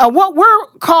as what we're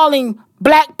calling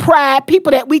black pride,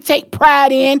 people that we take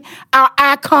pride in, our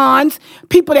icons,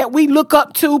 people that we look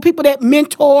up to, people that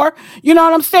mentor, you know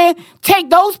what I'm saying? Take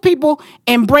those people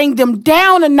and bring them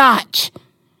down a notch.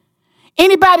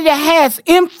 Anybody that has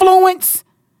influence,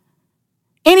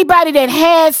 anybody that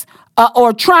has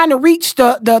or trying to reach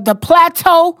the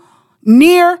plateau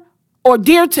near or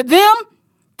dear to them,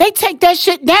 they take that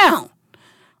shit down.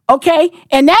 Okay?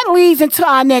 And that leads into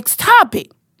our next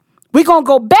topic. We're going to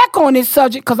go back on this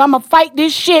subject because I'm going to fight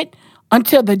this shit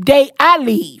until the day I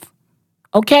leave.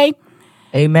 Okay?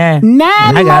 Amen.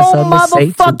 9 more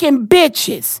motherfucking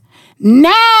bitches.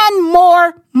 9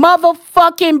 more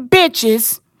motherfucking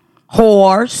bitches.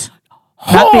 Whores.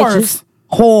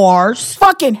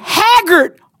 Fucking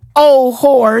haggard old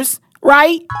whores,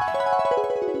 right?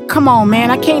 Come on,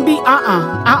 man. I can't be,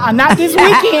 not this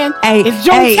weekend. It's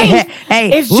Juneteenth.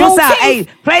 It's Juneteenth. Hey,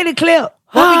 play the clip.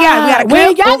 What we got? We got a clip? We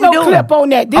ain't got no clip on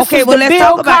that. This is the let's Bill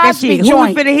talk about that shit. Cosby joint.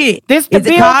 Who we finna hit? This the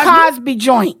Bill Cosby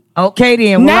joint. Okay,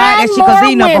 then. We'll ride that shit because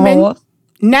he number whores.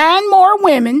 9 more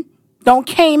women don't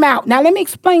came out. Now, let me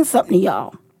explain something to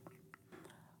y'all.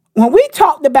 When we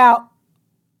talked about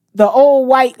the old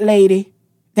white lady,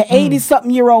 the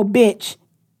 80-something-year-old bitch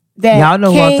that y'all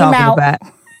know came what I'm talking out about.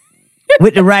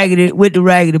 with the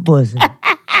raggedy pussy.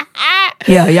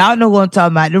 Yeah, y'all know what I'm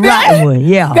talking about. The rotten one,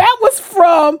 yeah. That was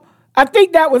from, I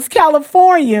think that was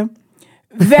California,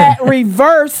 that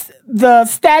reversed the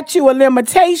statute of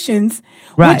limitations,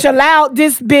 which allowed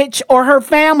this bitch or her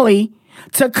family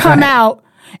to come out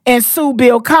and sue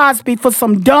Bill Cosby for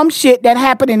some dumb shit that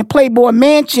happened in the Playboy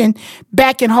Mansion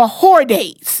back in her whore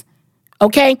days.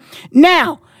 Okay?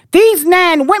 Now, these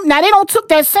 9 women, now they don't took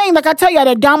that same, like I tell you,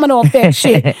 that domino effect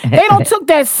shit. They don't took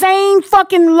that same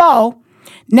fucking law.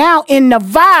 Now in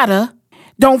Nevada,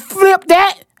 don't flip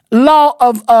that law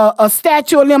of a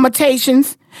statute of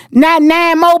limitations. Now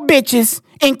 9 more bitches,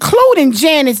 including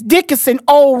Janice Dickinson,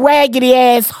 old raggedy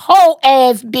ass, hoe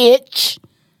ass bitch.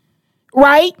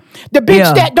 Right? The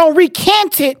bitch that don't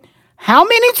recant it. How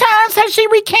many times has she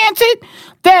recanted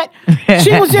that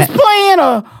she was just playing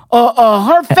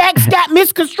her facts got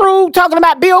misconstrued talking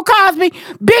about Bill Cosby?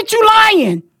 Bitch, you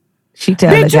lying. She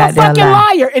telling Bitch, you a fucking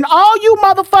liar. And all you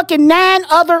motherfucking 9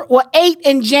 other or 8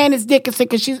 in Janice Dickinson,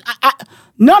 because she's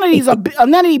none of these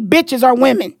bitches are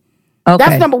women. Okay.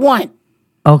 That's number one.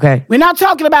 Okay. We're not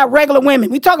talking about regular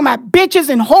women. We're talking about bitches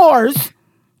and whores.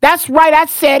 That's right. I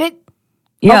said it.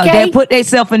 Yeah, okay? they put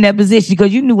themselves in that position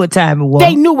because you knew what time it was.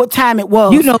 They knew what time it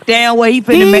was. You know damn well he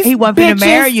wasn't finna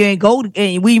marry you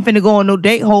and we ain't finna go on no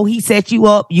date hole. He set you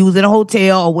up, you was in a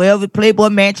hotel or wherever, Playboy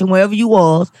Mansion, wherever you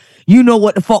was. You know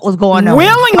what the fuck was going on.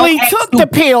 Willingly took the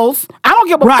pills. I don't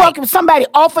give a fuck if somebody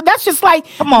offered. That's just like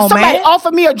somebody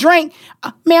offered me a drink.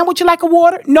 Man, would you like a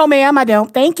water? No, ma'am, I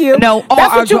don't. Thank you. No,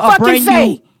 that's what you fucking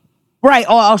say. Right,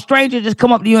 or a stranger just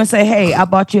come up to you and say, "Hey, I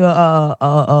bought you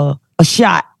a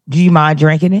shot. Do you mind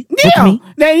drinking it with me?"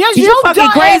 Now, you fucking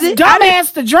crazy.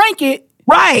 Dumbass to drink it.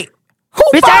 Right. Who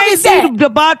bitch, I ain't that? see the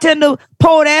bartender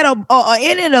pour that or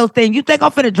any of those things. You think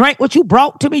I'm finna drink what you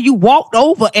brought to me? You walked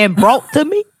over and brought to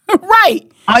me? Right.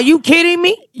 Are you kidding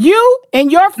me? You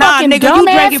and your fucking nigga,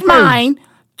 dumbass mind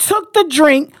took the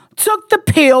drink, took the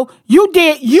pill. You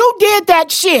did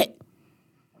that shit.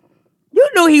 You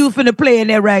knew he was finna play in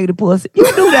that raggedy pussy. You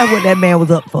knew that's what that man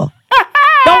was up for.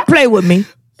 Don't play with me.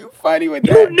 You funny with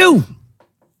that. You knew.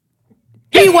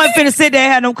 He wasn't finna sit there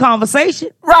and have no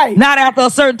conversation. Right. Not after a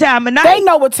certain time of night. They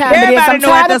know what time it is. I'm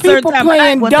tired of people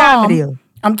playing dumb.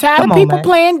 I'm tired of people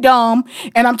playing dumb,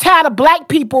 and I'm tired of black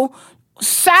people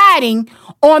siding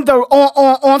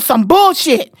on some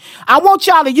bullshit. I want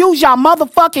y'all to use y'all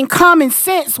motherfucking common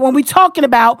sense when we talking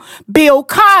about Bill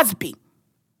Cosby.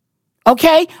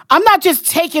 Okay? I'm not just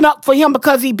taking up for him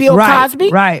because he Bill Cosby.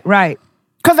 Right.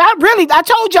 Because I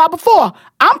told y'all before,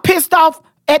 I'm pissed off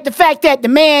at the fact that the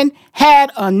man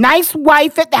had a nice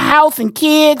wife at the house and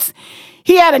kids.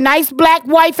 He had a nice black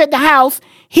wife at the house.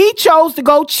 He chose to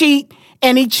go cheat,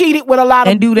 and he cheated with a lot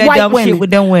of white women. And do that dumb shit with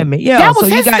them women. Yeah, that was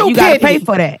his stupidity. You got to pay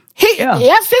for that.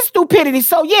 That's his stupidity.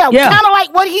 So, kind of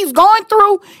like what he's going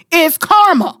through is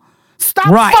karma. Stop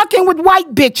fucking with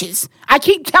white bitches. I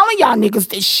keep telling y'all niggas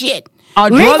this shit.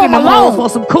 Leave them alone for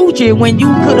some coochie when you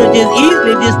could have just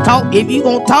easily just talked. If you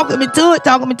gonna talk me to it,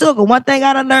 talk me to it. Cause one thing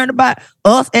I done learned about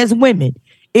us as women,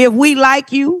 if we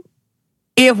like you,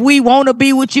 if we want to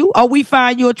be with you, or we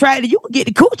find you attractive, you can get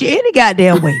the coochie any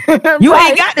goddamn way. You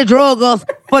ain't got to drug us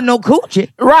for no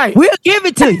coochie. Right. We'll give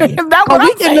it to you.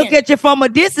 We can look at you from a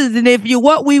distance, and if you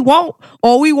what we want,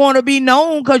 or we want to be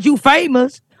known because you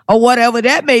famous, or whatever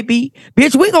that may be,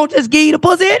 bitch, we gonna just give you the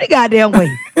pussy any goddamn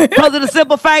way. Because of the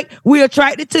simple fact we're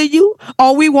attracted to you,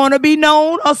 or we want to be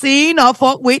known or seen or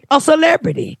fuck with a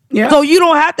celebrity. Yeah. So you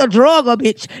don't have to drug a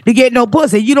bitch to get no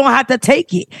pussy. You don't have to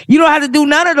take it. You don't have to do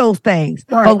none of those things.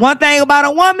 Because one thing about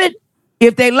a woman,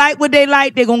 if they like what they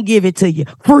like, they're gonna give it to you.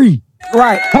 Free.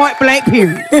 Right. Point blank,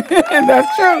 period. And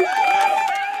that's true.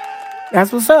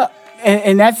 That's what's up.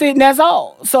 And that's it, and that's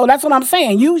all. So that's what I'm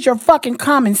saying. Use your fucking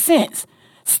common sense.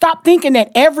 Stop thinking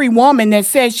that every woman that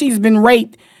says she's been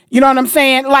raped, you know what I'm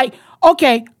saying? Like,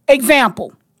 okay,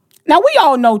 example. Now, we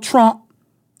all know Trump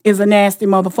is a nasty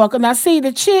motherfucker. Now, see,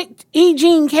 the chick, E.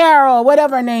 Jean Carroll, or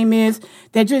whatever her name is,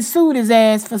 that just sued his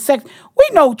ass for sex, we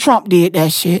know Trump did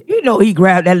that shit. You know he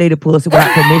grabbed that lady pussy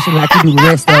without permission like he do the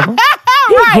rest of them.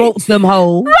 He broke some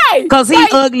hoes. Right. Because he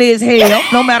ugly as hell,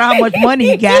 no matter how much money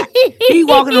he got. He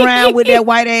walking around with that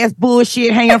white ass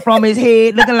bullshit hanging from his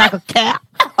head, looking like a cap,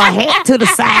 a hat to the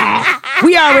side.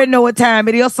 We already know what time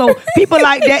it is. So people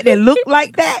like that look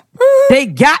like that, they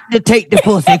got to take the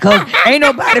pussy because ain't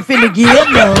nobody finna give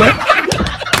none.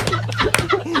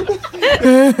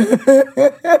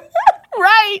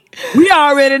 Right. We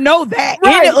already know that.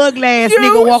 Right. Any ugly ass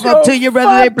nigga walk up to you,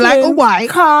 whether they black or white.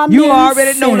 You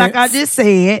already know, like I just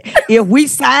said, if we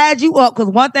size you up, because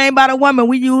one thing about a woman,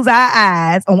 we use our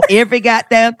eyes on every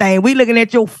goddamn thing. We looking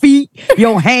at your feet,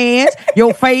 your hands,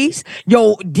 your face,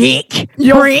 your dick,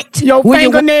 your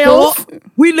fingernails.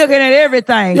 We looking at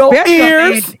everything. Your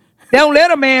ears. Don't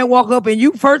let a man walk up and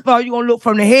you, first of all, you going to look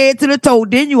from the head to the toe.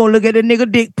 Then you going to look at the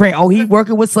nigga dick print. Oh, he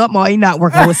working with something or he not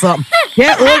working with something.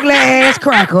 That ugly ass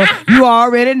cracker, you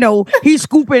already know. He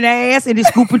scooping ass and he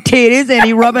scooping titties and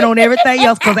he rubbing on everything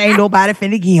else because ain't nobody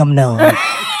finna give him none.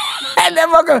 And that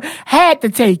motherfucker had to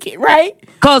take it, right?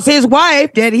 Because his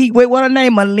wife, that he with what her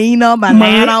name, Melina,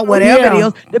 whatever it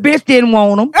is, the bitch didn't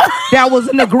want him. That was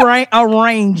an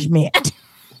arrangement.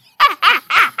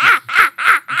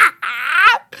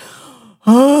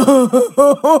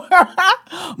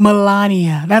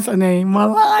 Melania, that's her name,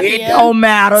 Melania. It don't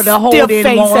matter. The whole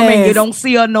didn't want him, and you don't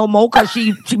see her no more because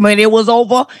she when it was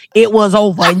over,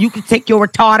 and you can take your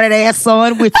retarded ass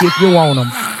son with you if you want him.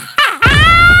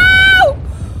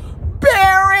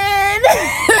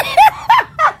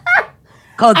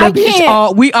 Cause the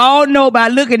bitch, we all know by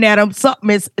looking at him, something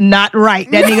is not right.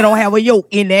 That nigga don't have a yolk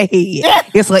in their head.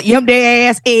 It's an empty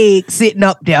ass egg sitting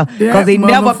up there. Cause he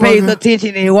never pays attention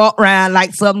and he walk around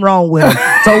like something wrong with him.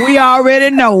 So we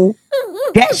already know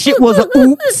that shit was a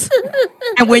oops.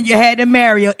 And when you had to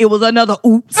marry her, it was another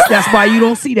oops. That's why you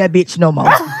don't see that bitch no more.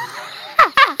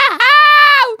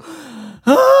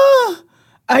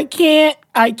 I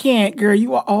can't, girl.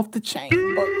 You are off the chain.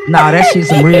 Nah, that shit's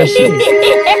some real shit.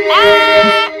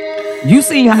 You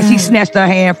see how she snatched her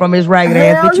hand from his ragged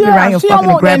ass. Bitch, you been right here fucking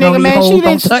and grabbing on these hoes.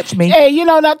 Don't touch me. Hey,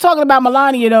 not talking about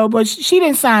Melania, though, but she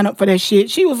didn't sign up for that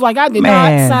shit. She was like, I did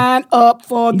not sign up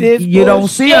for this. You don't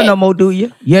see her no more, do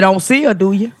you? You don't see her,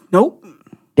 do you? Nope.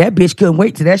 That bitch couldn't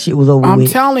wait till that shit was over with. I'm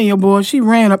telling you, boy, she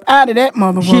ran up out of that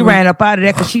motherfucker. She ran up out of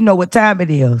that because she know what time it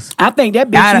is. I think that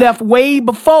bitch left way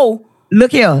before.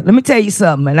 Look here, let me tell you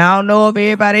something, and I don't know if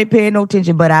everybody ain't paying no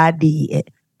attention, but I did.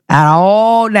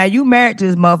 Now you married to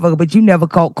this motherfucker, but you never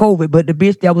caught COVID, but the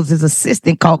bitch that was his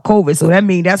assistant caught COVID, so that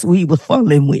means that's who he was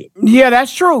fumbling with. Yeah,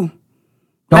 that's true.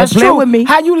 Don't play with me.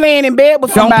 How you laying in bed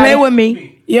with somebody? Don't play with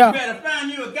me. Yeah. You better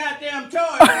find you a goddamn toy.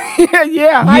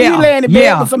 Yeah. How you laying in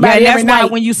bed with somebody every night? That's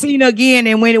why when you seen her again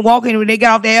and when they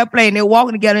got off the airplane, they were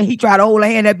walking together and he tried to hold her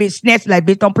hand, that bitch snatched like,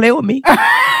 bitch, don't play with me.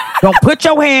 Don't put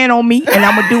your hand on me and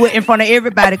I'm going to do it in front of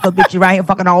everybody because, bitch, you right here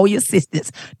fucking all your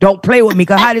assistants. Don't play with me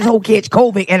because how this whole catch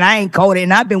COVID and I ain't caught it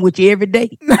and I've been with you every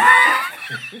day.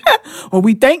 Well,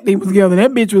 we think they was together.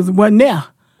 That bitch wasn't there.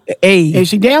 Hey. And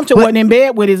she damn sure wasn't in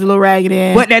bed with his little ragged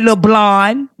ass. What that little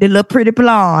blonde, the little pretty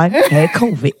blonde had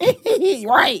COVID.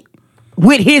 Right.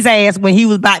 With his ass when he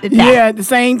was about to die. Yeah, at the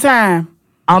same time.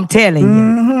 I'm telling you.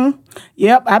 Mm-hmm.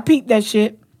 Yep, I peeped that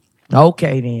shit.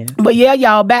 Okay, then. But yeah,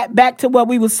 y'all, back to what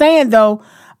we were saying, though.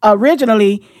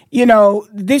 Originally,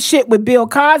 this shit with Bill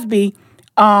Cosby,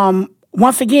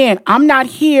 once again, I'm not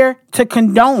here to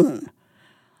condone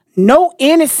no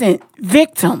innocent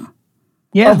victim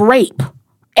of rape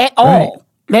at all.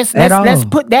 Let's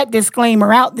put that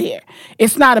disclaimer out there.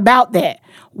 It's not about that.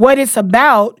 What it's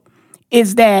about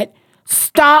is that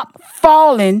stop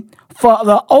falling for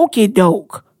the okie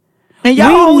doke. And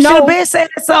y'all should have been saying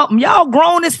something. Y'all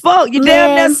grown as fuck. You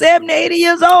damn near 70, 80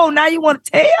 years old. Now you want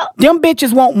to tell? Them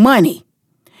bitches want money.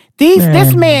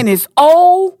 This man is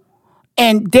old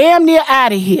and damn near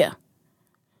out of here.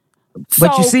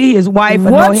 But you see, his wife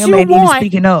and him ain't even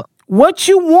speaking up. What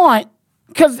you want,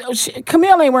 because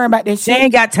Camille ain't worrying about that shit. They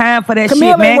ain't got time for that shit,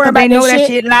 man, because they know that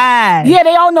shit lies. Yeah,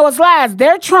 they all know it's lies.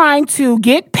 They're trying to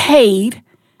get paid,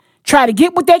 try to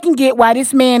get what they can get while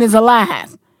this man is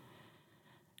alive.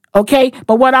 Okay?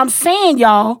 But what I'm saying,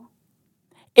 y'all,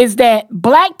 is that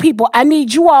black people, I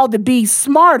need you all to be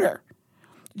smarter.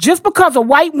 Just because a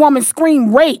white woman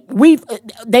scream rape,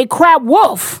 they cry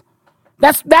wolf.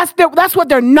 That's what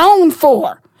they're known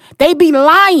for. They be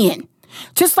lying.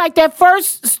 Just like that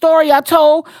first story I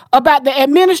told about the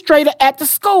administrator at the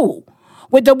school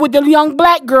with the young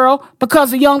black girl,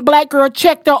 because the young black girl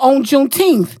checked her on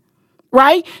Juneteenth,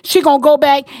 right? She gonna go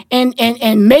back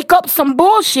and make up some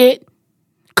bullshit,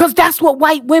 because that's what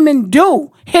white women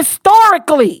do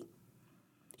historically.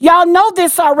 Y'all know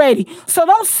this already. So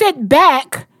don't sit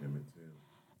back.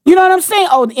 You know what I'm saying?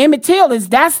 Oh, Emmett Till is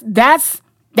that's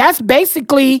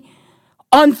basically,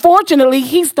 unfortunately,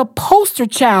 he's the poster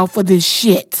child for this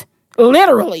shit.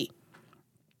 Literally.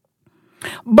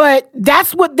 But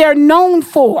that's what they're known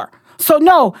for. So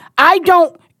no, I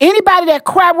don't, anybody that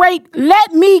cry rape,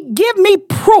 give me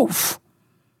proof.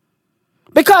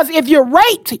 Because if you're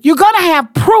raped, you're going to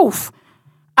have proof.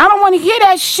 I don't want to hear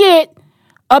that shit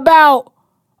about,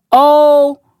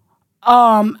 I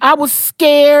was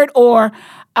scared, or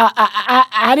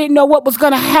I didn't know what was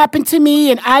going to happen to me,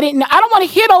 and I don't want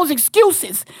to hear those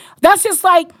excuses. That's just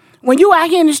like when you out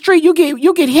here in the street, you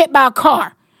get hit by a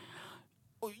car.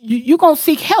 You're going to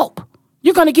seek help.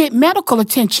 You're going to get medical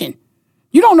attention.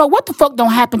 You don't know what the fuck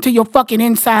don't happen to your fucking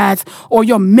insides or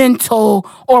your mental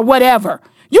or whatever.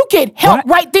 You get help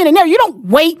right then and there. You don't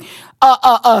wait.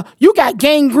 You got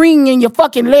gangrene in your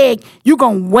fucking leg. You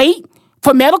gonna wait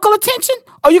for medical attention,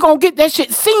 or you gonna get that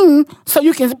shit seen so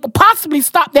you can possibly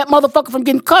stop that motherfucker from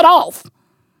getting cut off?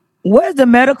 Where's the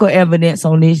medical evidence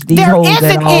on these there hoes isn't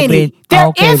that all any. been?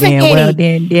 There isn't any. Well,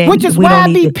 then which is why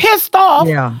I be pissed off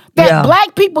that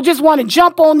black people just want to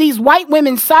jump on these white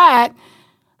women's side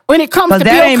when it comes to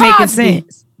Bill Cosby. That ain't making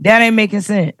sense. That ain't making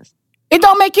sense. It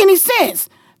don't make any sense.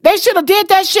 They should have did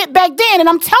that shit back then. And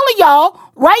I'm telling y'all,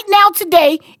 right now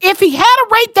today, if he had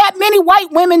raped that many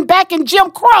white women back in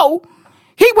Jim Crow,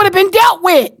 he would have been dealt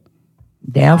with.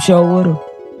 Damn sure would have.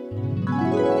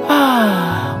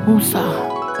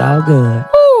 Woosah. It's all good.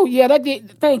 Ooh, yeah, that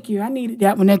did. Thank you. I needed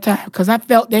that one that time because I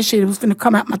felt that shit was finna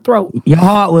come out my throat. Your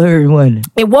heart was hurt, wasn't it?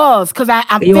 It was because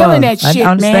I'm feeling that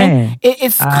shit, man.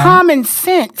 It's common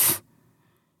sense.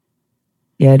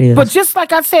 Yeah, it is. But just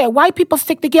like I said, white people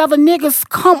stick together. Niggas,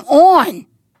 come on.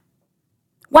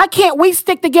 Why can't we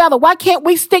stick together? Why can't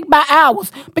we stick by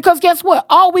ours? Because guess what?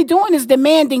 All we doing is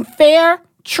demanding fair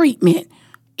treatment,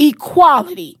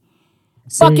 equality.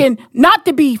 Fucking not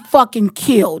to be fucking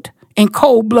killed in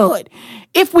cold blood.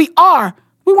 If we are,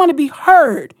 we want to be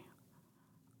heard.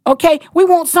 Okay? We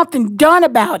want something done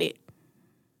about it.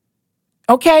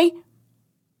 Okay?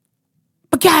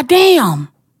 But goddamn.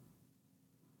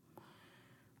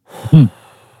 All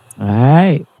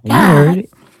right. You heard it.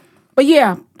 But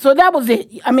yeah, so that was it.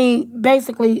 I mean,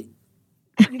 basically,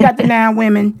 you got the 9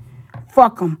 women.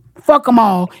 Fuck them. Fuck them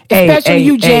all. Especially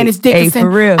you, Janice Dickinson. For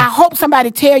real. I hope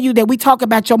somebody tell you that we talk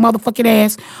about your motherfucking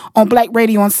ass on Black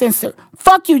Radio Uncensored.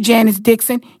 Fuck you, Janice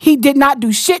Dixon. He did not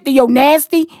do shit to your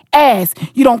nasty ass.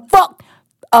 You don't fuck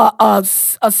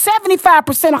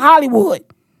 75% of Hollywood.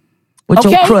 With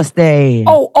your crust ass.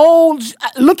 Oh, old,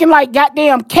 looking like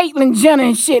goddamn Caitlyn Jenner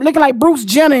and shit. Looking like Bruce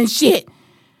Jenner and shit.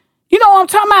 You know what I'm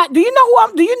talking about? Do you know who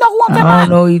I'm talking about? I don't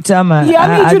know who you talking about. Yeah,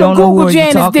 I need you to Google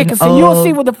Janice Dickinson. You'll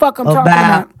see what the fuck I'm talking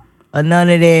about. None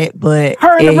of that, but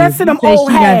her and the rest of them old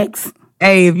hags.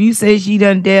 If you say she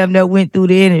done damn that went through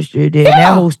the industry, then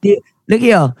that whole still, look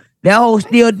here, that whole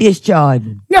still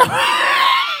discharging.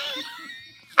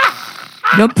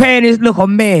 Them panties look a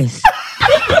mess.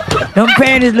 Them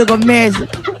panties look a mess,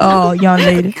 young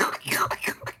lady.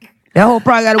 That whole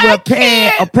probably got to wear a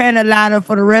panty liner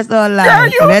for the rest of her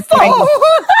life. Girl, that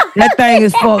thing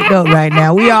is fucked up right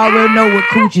now. We already know what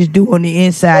coochies do on the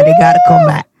inside. They got to come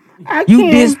out.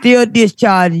 You still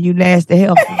discharging, you nasty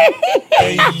help.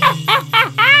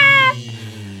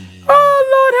 Oh,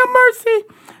 Lord have mercy.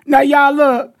 Now, y'all,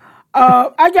 look.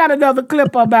 I got another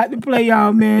clip I'm about to play,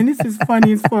 y'all, man. This is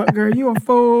funny as fuck, girl. You a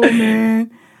fool,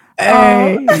 man.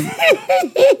 Hey. Oh,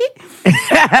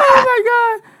 my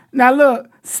God. Now, look.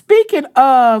 Speaking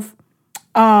of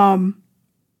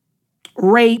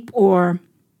rape or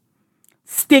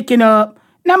sticking up,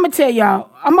 now I'm going to tell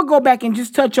y'all, I'm going to go back and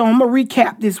just touch on, I'm going to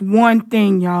recap this one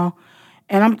thing, y'all.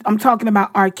 And I'm talking about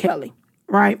R. Kelly,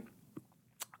 right?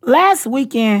 Last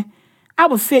weekend, I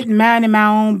was sitting minding my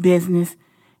own business,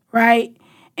 right?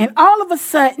 And all of a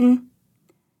sudden,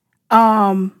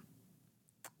 I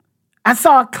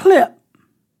saw a clip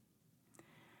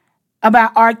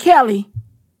about R. Kelly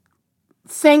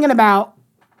singing about,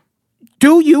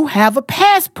 do you have a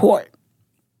passport?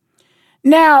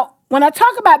 Now, when I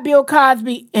talk about Bill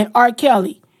Cosby and R.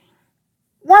 Kelly,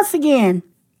 once again,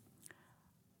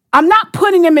 I'm not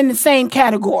putting them in the same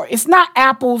category. It's not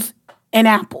apples and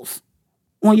apples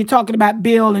when you're talking about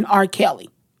Bill and R. Kelly,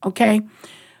 okay?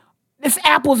 It's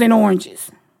apples and oranges.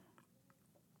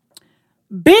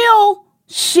 Bill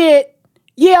shit.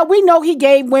 Yeah, we know he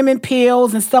gave women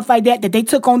pills and stuff like that they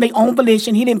took on their own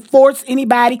volition. He didn't force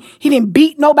anybody. He didn't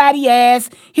beat nobody's ass.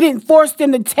 He didn't force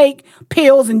them to take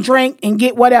pills and drink and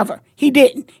get whatever. He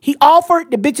didn't. He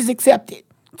offered, the bitches accepted.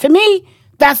 To me,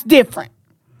 that's different.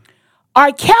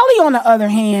 R. Kelly, on the other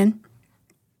hand,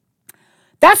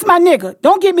 that's my nigga.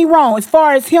 Don't get me wrong, as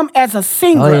far as him as a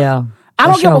singer. Oh, yeah. I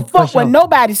don't give a fuck what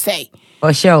nobody say.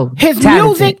 For sure. His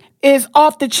music is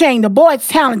off the chain. The boy's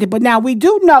talented. But now we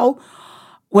do know,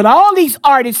 with all these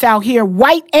artists out here,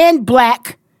 white and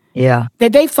black,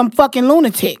 that they some fucking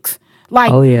lunatics.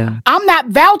 Like, I'm not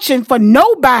vouching for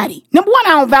nobody. Number one, I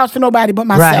don't vouch for nobody but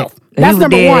myself. Right. That's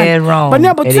number one. Wrong but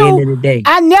number at two, the end of the day.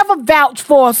 I never vouch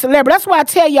for a celebrity. That's why I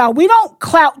tell y'all, we don't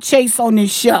clout chase on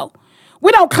this show.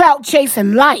 We don't clout chase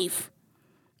in life.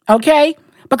 Okay?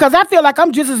 Because I feel like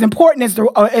I'm just as important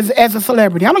as a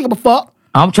celebrity. I don't give a fuck.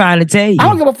 I'm trying to tell you. I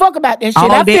don't give a fuck about that shit.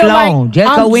 All day long. Just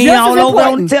because we ain't all over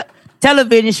on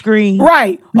television screen.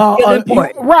 Right.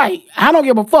 Right. I don't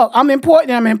give a fuck. I'm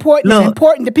important. I'm important. I'm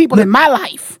important to people in my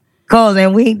life.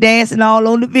 And we ain't dancing all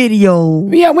on the video.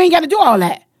 Yeah, we ain't got to do all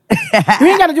that. We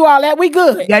ain't got to do all that. We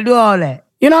good. Got to do all that.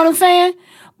 You know what I'm saying?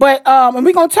 But, and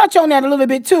we're going to touch on that a little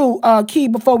bit too, Key,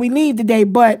 before we leave today.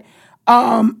 But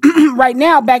right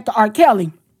now, back to R.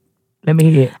 Kelly. Let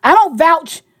me hear it. I don't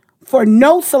vouch for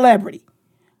no celebrity.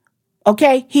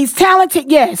 Okay? He's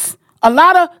talented, yes. A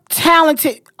lot of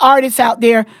talented artists out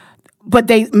there, but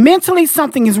they mentally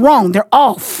something is wrong. They're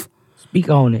off. Speak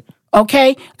on it.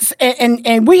 Okay?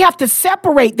 And we have to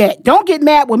separate that. Don't get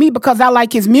mad with me because I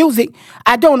like his music.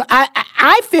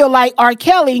 I feel like R.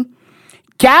 Kelly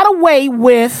got away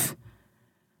with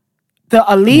the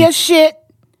Aaliyah shit.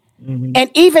 Mm-hmm. And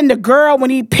even the girl,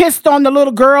 when he pissed on the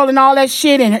little girl and all that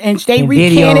shit, and they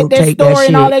recanted their story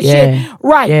and all that shit.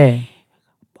 Right. Yeah.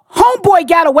 Homeboy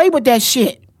got away with that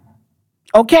shit.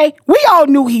 Okay? We all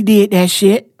knew he did that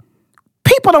shit.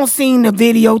 People don't seen the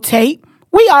videotape.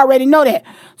 We already know that.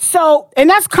 So, and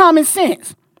that's common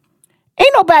sense.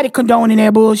 Ain't nobody condoning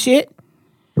that bullshit.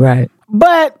 Right.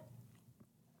 But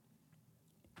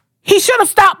he should have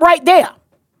stopped right there.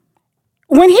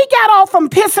 When he got off from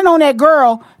pissing on that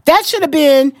girl, that should have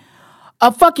been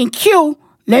a fucking cue.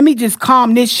 Let me just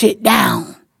calm this shit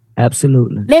down.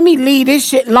 Absolutely. Let me leave this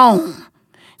shit alone.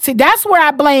 See, that's where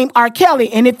I blame R.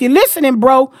 Kelly. And if you're listening,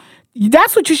 bro,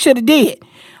 that's what you should have did.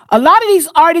 A lot of these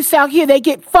artists out here, they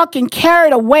get fucking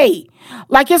carried away.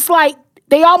 It's like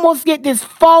they almost get this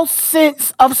false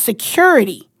sense of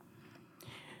security.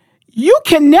 You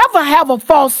can never have a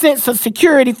false sense of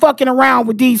security fucking around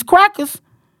with these crackers.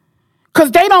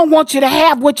 Because they don't want you to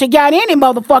have what you got any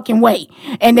motherfucking way.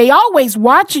 And they always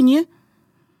watching you.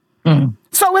 Mm.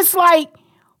 So it's like,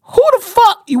 who the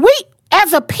fuck? We,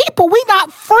 as a people, we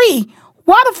not free.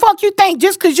 Why the fuck you think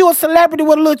just because you're a celebrity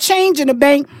with a little change in the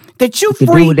bank that you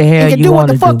free and can do what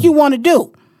the fuck you want to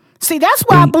do? See, that's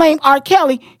why I blame R.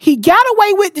 Kelly. He got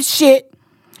away with the shit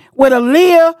with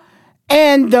Aaliyah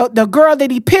and the girl that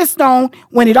he pissed on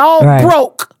when it all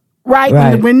broke,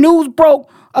 right? When news broke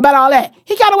about all that.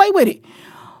 He got away with it.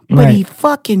 But he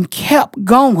fucking kept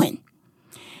going.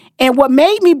 And what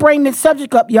made me bring this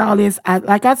subject up, y'all, is,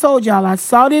 like I told y'all, I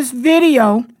saw this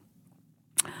video.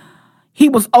 He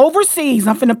was overseas.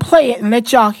 I'm finna play it and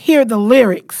let y'all hear the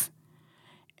lyrics.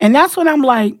 And that's when I'm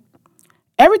like,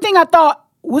 everything I thought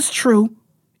was true.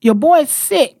 Your boy's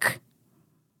sick.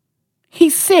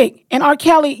 He's sick. And R.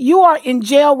 Kelly, you are in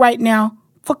jail right now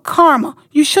for karma.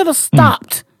 You should have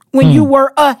stopped when you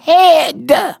were ahead.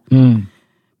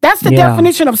 That's the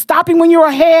definition of stopping when you're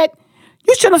ahead.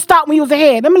 You should have stopped when you was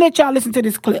ahead. Let me let y'all listen to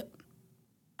this clip.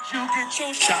 You get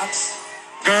your shots.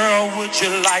 Girl, would you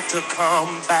like to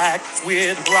come back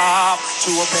with Rob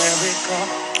to America?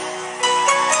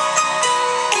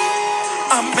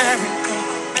 America.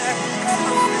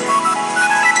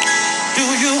 Do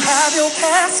you have your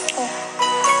passport?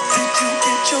 Did you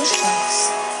get your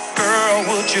shots? Girl,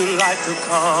 would you like to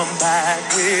come back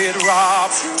with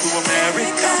Rob to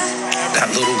America?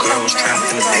 Got little girls trapped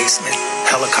in the basement,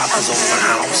 helicopters over my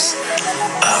house.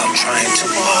 I'm trying to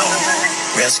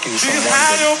rescue someone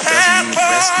that doesn't need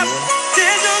rescuing.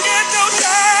 Did you get your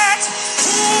shots?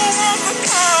 Who wants to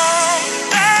come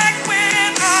back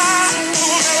with Rob to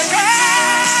America?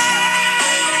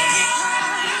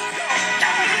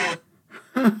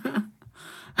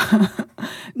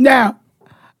 Now,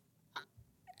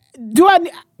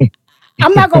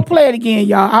 I'm not going to play it again,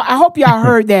 y'all. I hope y'all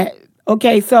heard that.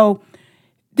 Okay, so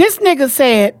this nigga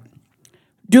said,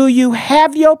 do you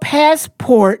have your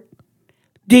passport?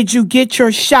 Did you get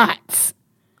your shots?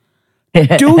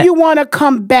 Do you want to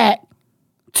come back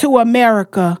to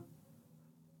America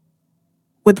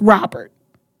with Robert?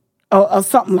 Or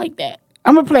something like that.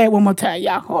 I'm going to play it one more time,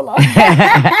 y'all. Hold on.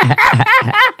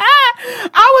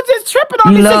 I was just tripping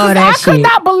on this because I could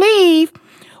not believe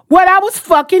what I was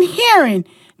fucking hearing.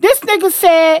 This nigga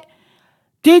said,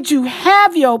 do you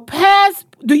have your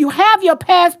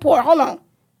passport? Hold on.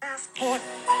 Passport.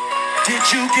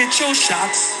 Did you get your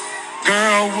shots?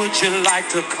 Girl, would you like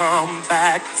to come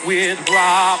back with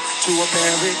Rob to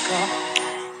America?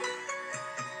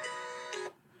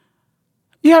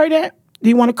 You heard that? Do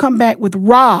you want to come back with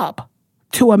Rob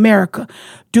to America?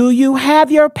 Do you have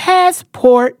your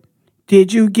passport?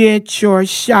 Did you get your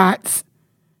shots?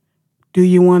 Do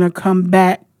you want to come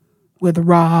back with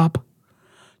Rob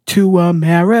to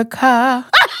America?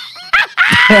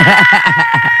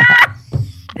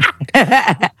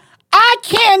 I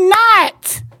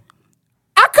cannot.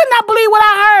 I could not believe what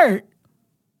I heard.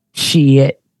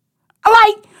 Shit.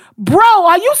 Like, bro,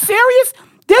 are you serious?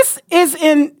 This is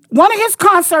in one of his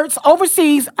concerts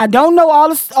overseas. I don't know all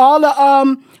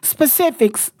the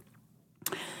specifics.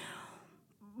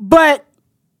 But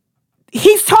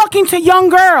he's talking to young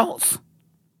girls.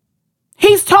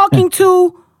 He's talking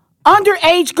to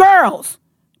underage girls.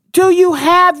 Do you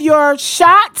have your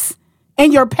shots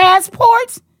and your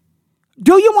passports?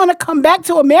 Do you want to come back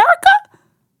to America?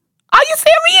 Are you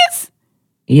serious?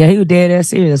 Yeah, he was dead ass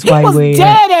serious. He was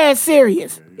dead ass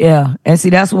serious. Yeah, and see,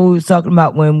 that's what we was talking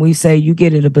about when we say you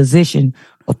get in a position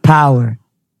of power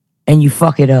and you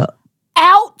fuck it up.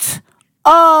 Out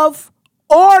of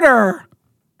order.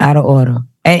 Out of order.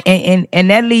 And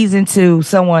that leads into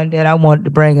someone that I wanted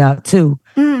to bring out too.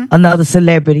 Another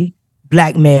celebrity,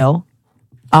 black male.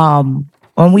 And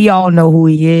we all know who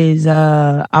he is.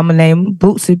 I'm gonna name him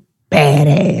Bootsy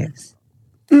Badass.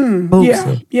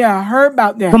 Bootsy. Yeah, I heard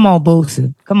about that. Come on,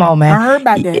 Bootsy. Come on, man. I heard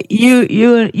about that.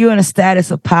 You're in a status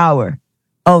of power.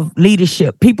 of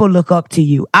leadership. People look up to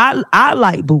you. I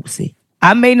like Boosie.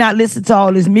 I may not listen to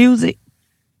all his music,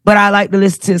 but I like to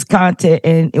listen to his content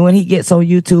and when he gets on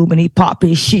YouTube and he pop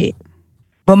his shit.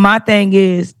 But my thing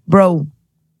is, bro,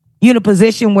 you're in a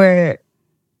position where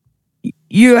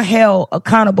you're held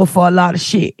accountable for a lot of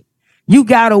shit. You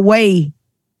got away,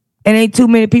 and ain't too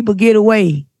many people get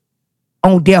away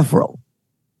on death row.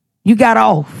 You got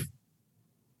off.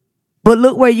 But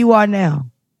look where you are now.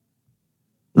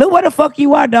 Look where the fuck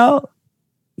you are, dog.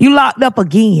 You locked up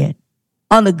again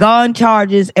on the gun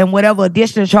charges and whatever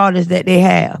additional charges that they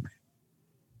have.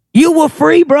 You were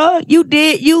free, bro.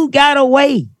 You got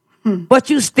away. But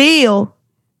you still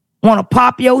want to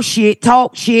pop your shit,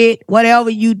 talk shit, whatever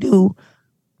you do,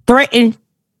 threaten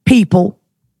people,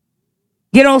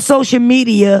 get on social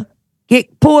media,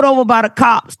 get pulled over by the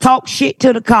cops, talk shit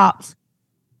to the cops,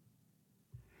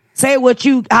 say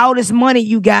how this money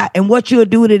you got and what you'll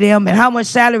do to them and how much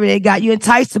salary they got. You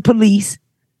entice the police.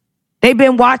 They've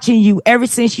been watching you ever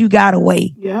since you got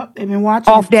away. Yep, they've been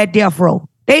watching. Off that death row.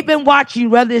 They've been watching you,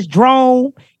 whether it's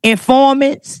drone,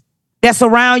 informants that's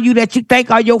around you that you think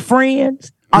are your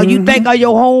friends or you think are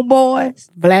your homeboys.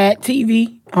 Vlad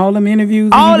TV, all them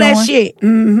interviews. All that shit.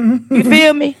 Mm-hmm. You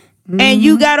feel me? Mm-hmm. And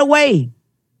you got away.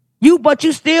 But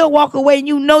you still walk away and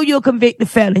you know you're a convicted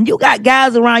felon. You got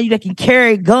guys around you that can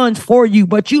carry guns for you,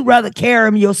 but you'd rather carry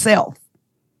them yourself.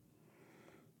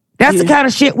 That's the kind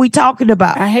of shit we talking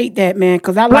about. I hate that, man,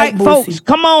 because I like Boosie. Folks,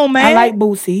 come on, man. I like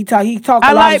Boosie. He talk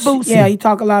a lot of Boosie. Yeah, he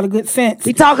talk a lot of good sense.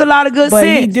 He talk a lot of good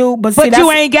sense. But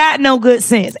you ain't got no good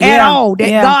sense at all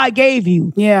that God gave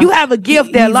you. Yeah. You have a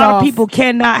gift that a lot of people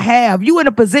cannot have. You in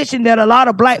a position that a lot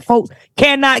of black folks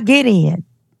cannot get in.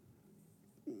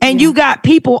 And you got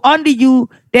people under you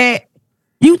that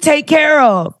you take care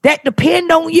of that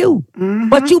depend on you. Mm-hmm.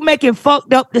 But you making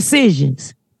fucked up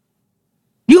decisions.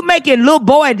 You making little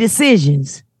boy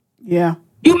decisions. Yeah.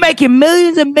 You making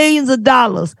millions and millions of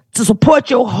dollars to support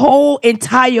your whole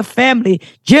entire family,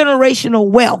 generational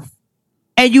wealth,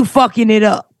 and you fucking it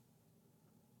up.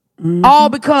 Mm-hmm. All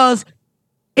because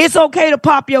it's okay to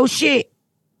pop your shit,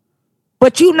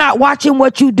 but you not watching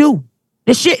what you do.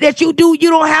 The shit that you do,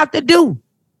 you don't have to do.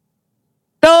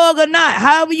 Thug or not,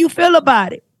 however you feel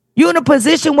about it. You're in a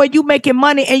position where you making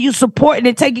money and you supporting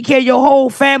and taking care of your whole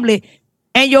family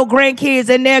and your grandkids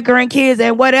and their grandkids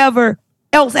and whatever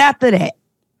else after that.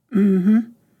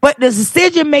 Mm-hmm. But the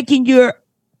decision making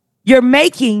you're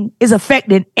making is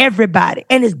affecting everybody.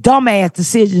 And it's dumbass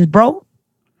decisions, bro.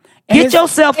 Get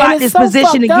yourself out this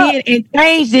position again and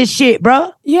change this shit,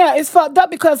 bro. Yeah, it's fucked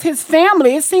up because his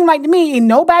family, it seemed like to me, ain't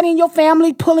nobody in your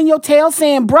family pulling your tail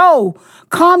saying, bro,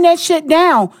 calm that shit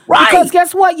down. Right. Because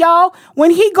guess what, y'all?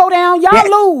 When he go down,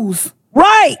 y'all lose.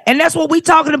 Right. And that's what we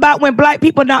talking about when black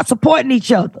people not supporting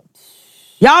each other.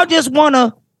 Y'all just want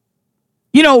to,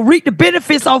 reap the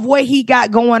benefits of what he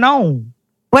got going on.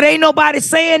 But ain't nobody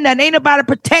saying that. Ain't nobody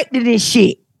protecting this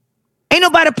shit. Ain't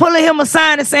nobody pulling him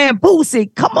aside and saying,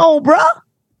 Boosie, come on, bro.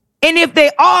 And if they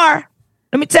are,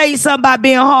 let me tell you something about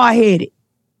being hard-headed.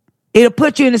 It'll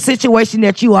put you in the situation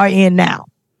that you are in now.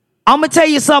 I'm going to tell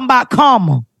you something about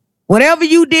karma. Whatever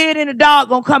you did in the dark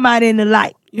gonna come out in the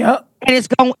light. Yep. And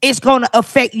it's gonna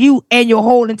affect you and your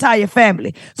whole entire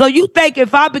family. So you think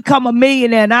if I become a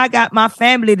millionaire and I got my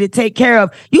family to take care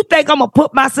of, you think I'm gonna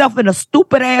put myself in a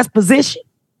stupid ass position?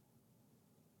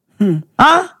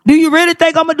 Huh? Do you really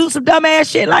think I'm gonna do some dumb ass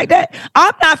shit like that?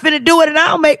 I'm not finna do it and I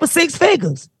don't make but 6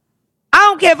 figures. I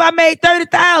don't care if I made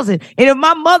 30,000. And if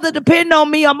my mother depend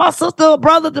on me or my sister or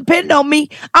brother depend on me,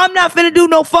 I'm not finna do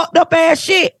no fucked up ass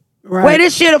shit. Right. Where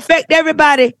this shit affect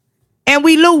everybody and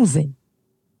we losing.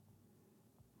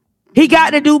 He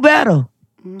got to do better.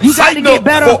 You got to get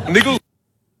better.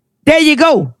 There you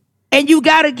go. And you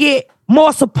got to get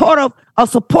more supportive, a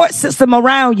support system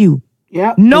around you.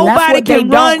 Yep. Nobody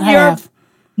can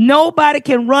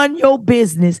run your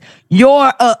business,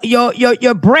 your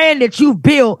brand that you've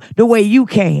built the way you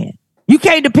can. You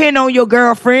can't depend on your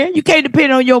girlfriend. You can't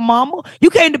depend on your mama. You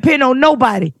can't depend on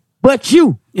nobody but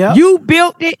you. Yep. You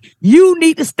built it. You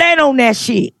need to stand on that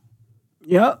shit.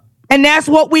 Yep. And that's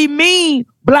what we mean,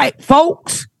 black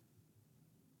folks.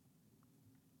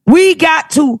 We got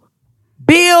to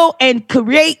build and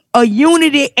create a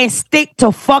unity and stick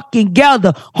to fucking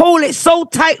together. Hold it so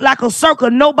tight like a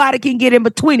circle, nobody can get in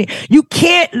between it. You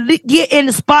can't get in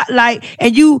the spotlight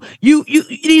and you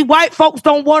these white folks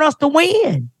don't want us to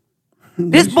win.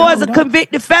 This boy's a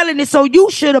convicted felony, so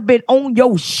you should have been on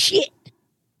your shit.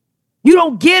 You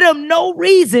don't give them no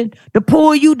reason to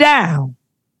pull you down.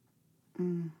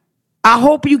 I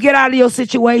hope you get out of your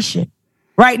situation.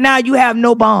 Right now, you have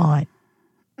no bond.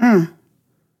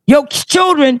 Your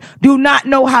children do not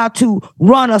know how to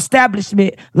run an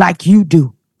establishment like you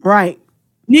do. Right.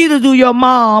 Neither do your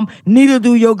mom, neither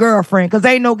do your girlfriend. Because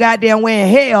ain't no goddamn way in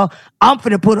hell I'm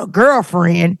finna put a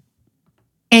girlfriend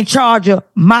in charge of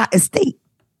my estate.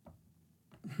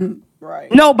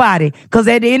 Right. Nobody. Because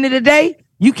at the end of the day,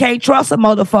 you can't trust a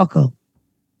motherfucker.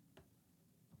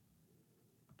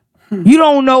 You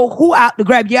don't know who out to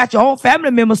grab. You got your own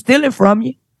family member stealing from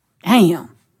you. Damn.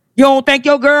 You don't think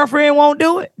your girlfriend won't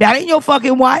do it? That ain't your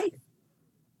fucking wife.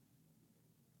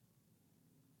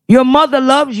 Your mother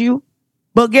loves you,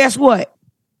 but guess what?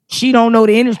 She don't know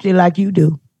the industry like you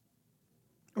do.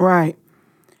 Right.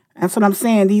 That's what I'm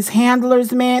saying. These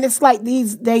handlers, man, it's like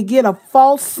they get a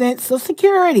false sense of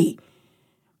security.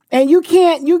 And you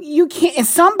can't, and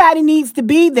somebody needs to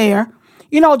be there.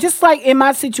 You know, just like in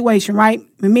my situation, right?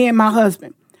 With me and my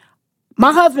husband.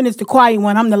 My husband is the quiet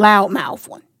one. I'm the loudmouth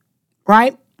one,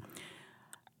 right?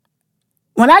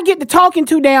 When I get to talking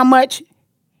too damn much,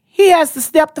 he has to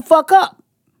step the fuck up.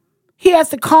 He has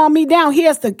to calm me down. He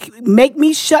has to make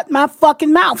me shut my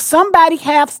fucking mouth. Somebody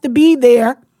has to be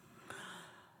there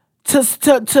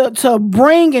to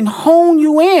bring and hone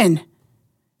you in.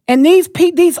 And these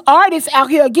artists out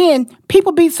here, again,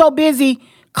 people be so busy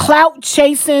clout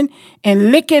chasing and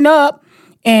licking up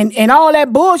and all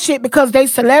that bullshit because they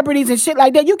celebrities and shit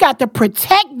like that. You got to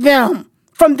protect them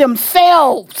from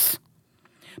themselves.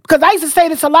 Because I used to say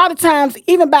this a lot of times,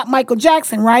 even about Michael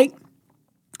Jackson, right?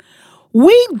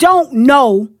 We don't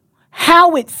know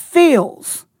how it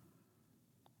feels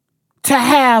to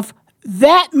have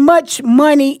that much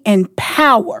money and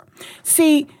power.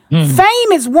 See,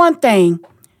 fame is one thing.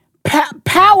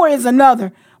 Power is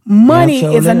another. Money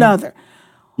is another.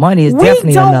 Money is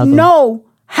definitely another. We don't know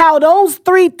how those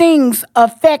three things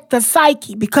affect the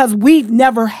psyche because we've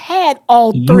never had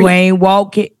all three. You ain't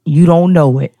walk it, you don't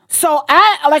know it. So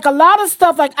I like a lot of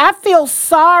stuff, like I feel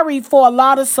sorry for a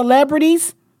lot of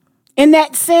celebrities in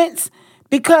that sense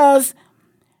because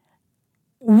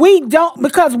we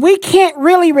can't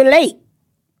really relate.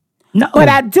 No. But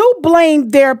I do blame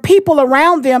their people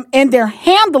around them and their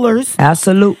handlers.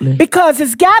 Absolutely. Because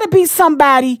it's got to be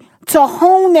somebody to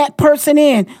hone that person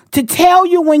in, to tell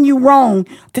you when you're wrong,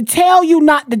 to tell you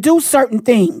not to do certain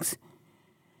things.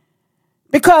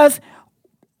 Because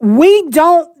they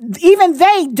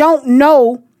don't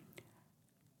know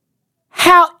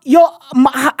how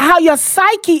your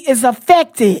psyche is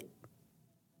affected.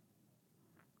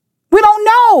 We don't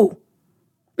know.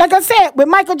 Like I said, with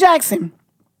Michael Jackson,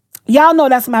 y'all know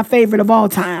that's my favorite of all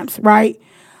times, right?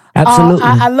 Absolutely.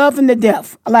 I love him to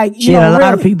death. Like, a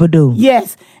lot of people do.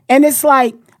 Yes. And it's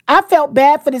like, I felt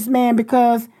bad for this man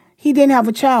because he didn't have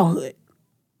a childhood.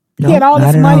 No, he had all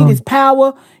this money, this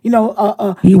power, he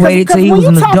waited till he was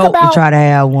an adult to try to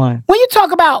have one. When you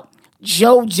talk about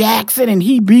Joe Jackson and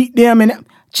he beat them, and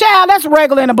child, that's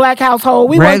regular in a black household.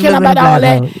 We weren't caring about all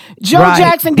that. Joe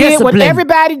Jackson did what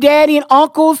everybody, daddy and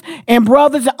uncles and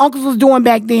brothers and uncles was doing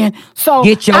back then. So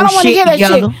I don't want to hear that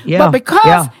shit. Yeah. But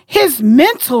because his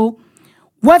mental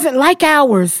wasn't like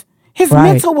ours, his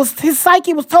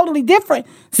psyche was totally different.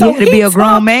 So he had to be a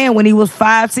grown man when he was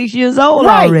 5-6 years old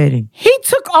already. He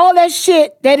took all that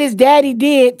shit that his daddy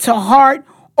did to heart,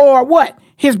 or what?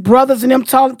 His brothers and them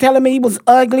telling me he was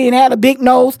ugly and had a big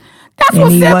nose. That's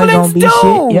what siblings do.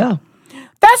 Shit. Yeah.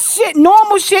 That's shit,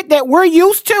 normal shit that we're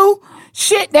used to,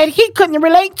 shit that he couldn't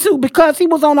relate to because he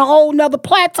was on a whole nother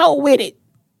plateau with it.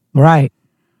 Right.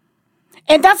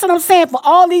 And that's what I'm saying. For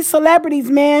all these celebrities,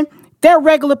 man, they're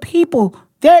regular people.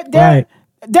 They're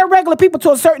regular people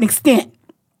to a certain extent.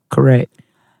 Correct.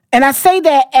 And I say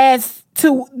that as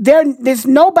to there's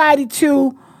nobody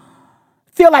to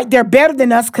feel like they're better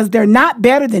than us because they're not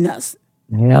better than us.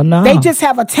 Hell no. They just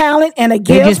have a talent and a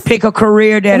gift. They just pick a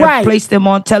career that place them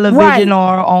on television or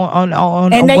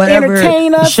on and they whatever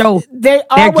entertain us. Show. They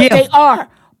are what they are.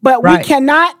 But we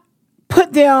cannot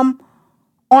put them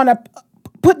on a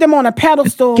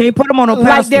pedestal. Can't put them on a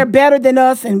pedestal. Like they're better than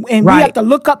us and we have to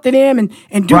look up to them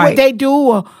and do what they do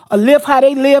or live how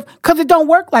they live. Because it don't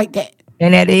work like that.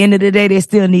 And at the end of the day, they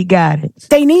still need guidance.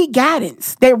 They need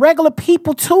guidance. They're regular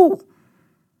people too.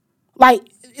 Like,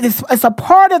 it's a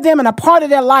part of them and a part of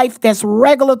their life that's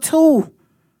regular too.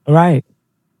 Right.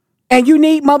 And you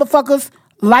need motherfuckers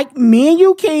like me and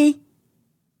you, Key.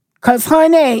 Because,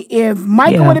 honey, if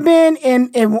Michael would have been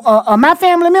my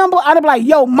family member, I'd have been like,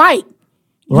 yo, Mike.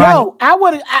 Right. Yo,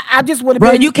 I just would have been.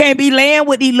 Bro, you can't be laying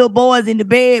with these little boys in the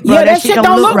bed, bro. Yeah, that shit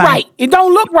don't look right. It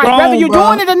don't look right, whether you're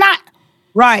doing it or not.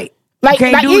 Right. Like,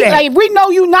 you can't do that. Like, we know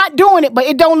you not doing it, but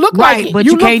it don't look like it. But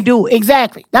you can't do it.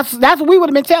 Exactly. That's what we would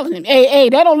have been telling him. Hey,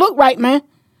 that don't look right, man.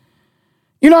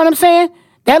 You know what I'm saying?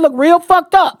 That look real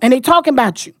fucked up, and they talking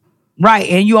about you. Right,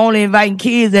 and you only inviting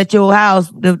kids at your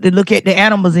house to look at the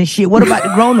animals and shit. What about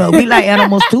the grown-up? We like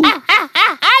animals too.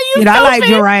 I like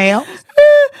giraffes.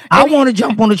 I want to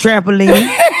jump on the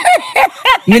trampoline.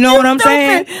 You know what I'm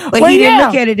saying? But he didn't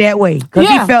look at it that way because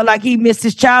he felt like he missed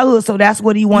his childhood, so that's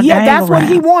what he wanted to hang that's around.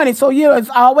 what he wanted. So, it's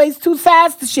always two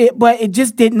sides to shit, but it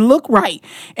just didn't look right.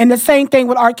 And the same thing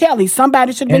with R. Kelly.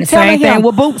 Somebody should have been telling him. And the same thing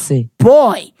with Bootsy.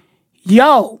 Boy,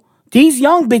 these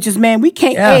young bitches, man, we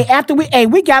can't. Hey, after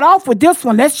we got off with this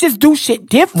one, let's just do shit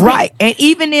different. Right. And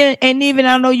even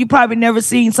I know you probably never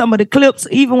seen some of the clips,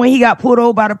 even when he got pulled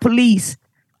over by the police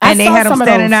and they had him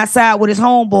standing outside with his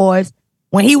homeboys.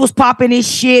 When he was popping his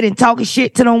shit and talking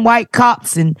shit to them white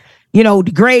cops and,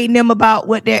 degrading them about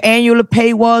what their annual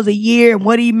pay was a year and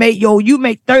what he made. You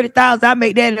make $30,000, I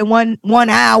make that in one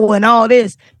hour and all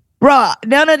this. Bruh,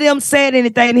 none of them said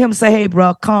anything to him. Say, hey,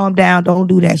 bruh, calm down. Don't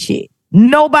do that shit.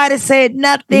 Nobody said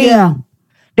nothing. Yeah.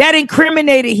 That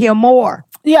incriminated him more.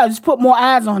 Yeah, just put more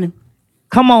eyes on him.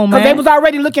 Come on, man. Because they was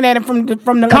already looking at him from the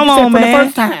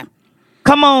first time.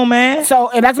 Come on, man.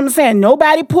 So, and that's what I'm saying.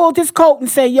 Nobody pulled his coat and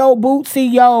said, yo,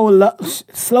 Bootsy,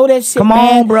 slow that shit, Come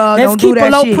on, bro. Let's Don't keep do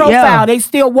that a low shit. profile. Yeah. They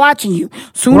still watching you.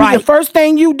 Soon as the first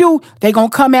thing you do, they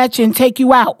going to come at you and take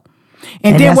you out.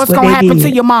 And then what's going to happen to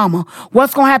your mama?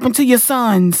 What's going to happen to your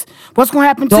sons? What's going to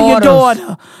happen to your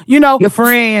daughter? Your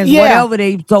friends, whatever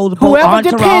they told the whoever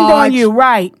depend on you,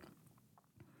 right.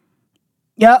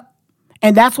 Yep.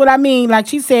 And that's what I mean, like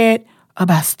she said,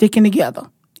 about sticking together.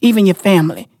 Even your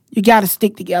family. You got to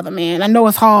stick together, man. I know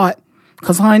it's hard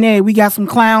because, honey, we got some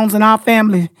clowns in our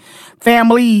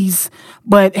families.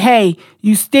 But, hey,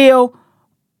 you still,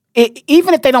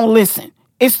 even if they don't listen,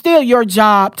 it's still your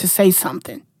job to say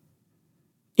something.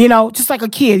 Just like a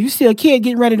kid. You see a kid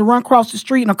getting ready to run across the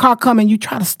street and a car coming, you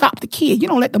try to stop the kid. You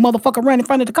don't let the motherfucker run in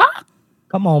front of the car.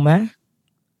 Come on, man.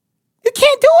 You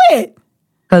can't do it.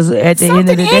 Because at the end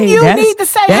of the day, you need to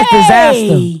say, that's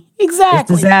disaster.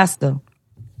 Exactly. It's disaster.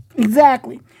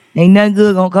 Exactly. Ain't nothing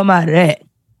good gonna come out of that.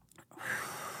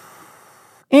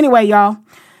 Anyway, y'all.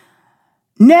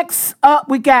 Next up,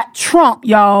 we got Trump,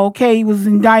 y'all. Okay, he was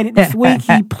indicted this week.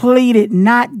 He pleaded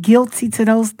not guilty to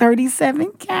those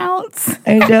 37 counts.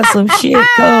 Ain't that some shit?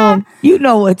 Come. You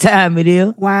know what time it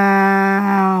is.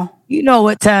 Wow. You know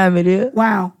what time it is.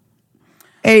 Wow.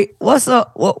 Hey, what's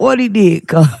up? What he did?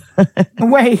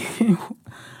 Wait.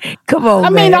 Come on,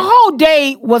 I mean, the whole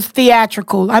day was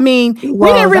theatrical. I mean, we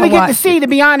didn't really get to see, to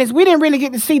be honest, we didn't really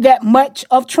get to see that much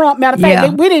of Trump. Matter of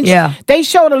fact, we didn't. They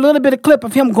showed a little bit of clip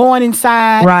of him going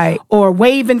inside, right, or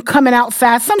waving, coming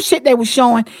outside. Some shit they were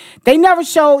showing. They never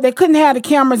showed. They couldn't have the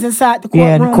cameras inside the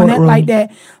courtroom and that like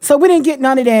that. So we didn't get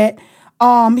none of that.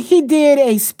 He did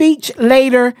a speech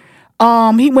later.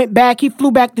 He went back. He flew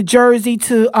back to Jersey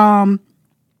to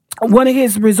one of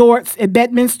his resorts at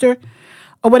Bedminster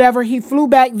or whatever. He flew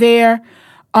back there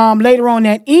later on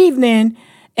that evening,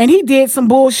 and he did some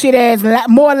bullshit ass,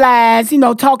 more lies,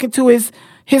 talking to his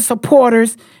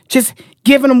supporters, just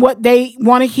giving them what they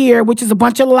want to hear, which is a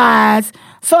bunch of lies.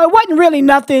 So it wasn't really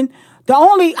nothing. The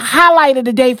only highlight of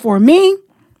the day for me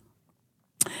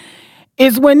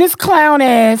is when this clown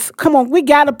ass, come on, we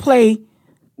got to play.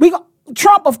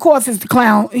 Trump, of course, is the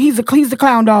clown. He's the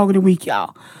clown dog of the week,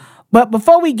 y'all. But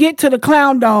before we get to the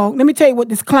clown dog, let me tell you what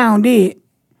this clown did.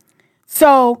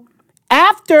 So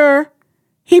after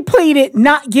he pleaded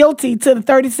not guilty to the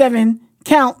 37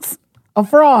 counts of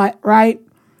fraud, right?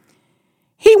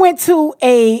 He went to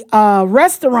a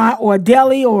restaurant or a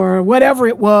deli or whatever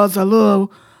it was, a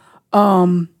little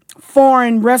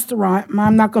foreign restaurant.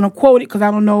 I'm not going to quote it because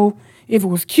I don't know if it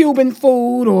was Cuban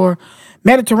food or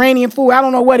Mediterranean food. I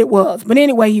don't know what it was. But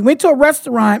anyway, he went to a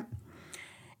restaurant,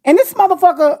 and this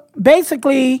motherfucker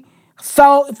basically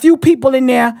saw a few people in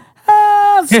there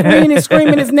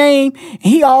screaming his name, and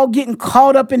he all getting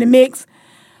caught up in the mix.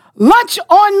 Lunch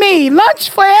on me, lunch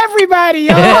for everybody,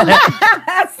 y'all.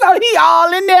 So he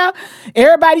all in there,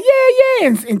 everybody,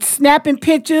 and snapping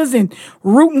pictures and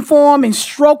rooting for him and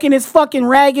stroking his fucking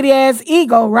raggedy ass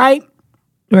ego, right?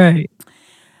 Right.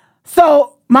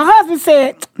 So my husband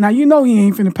said, now you know he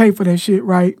ain't finna pay for that shit,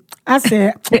 right? I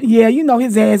said, yeah,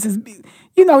 his ass is...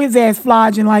 his ass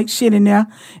flogging like shit in there.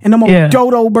 And them old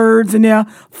dodo birds in there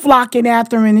flocking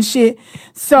after him and shit.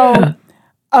 So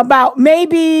about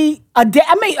maybe a day,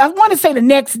 I want to say the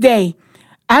next day,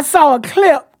 I saw a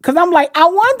clip because I'm like, I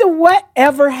wonder what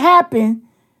ever happened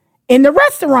in the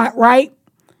restaurant, right?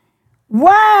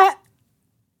 Why?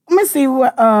 Let me see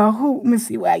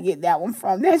where I get that one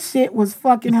from. That shit was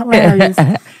fucking hilarious.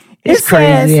 It's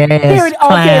crazy ass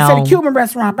okay, so the Cuban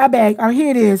restaurant, my bag. Oh,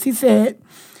 here it is. He said,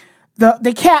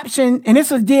 the caption, and this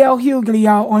was D.L. Hughley,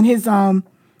 y'all, on his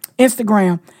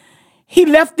Instagram. He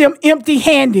left them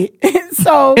empty-handed.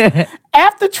 So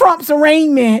after Trump's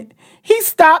arraignment, he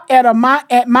stopped at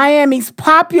Miami's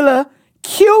popular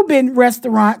Cuban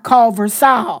restaurant called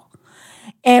Versailles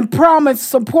and promised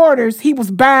supporters he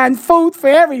was buying food for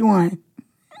everyone.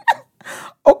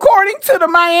 According to the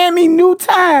Miami New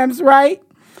Times, right?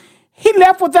 He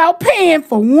left without paying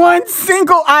for one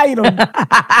single item.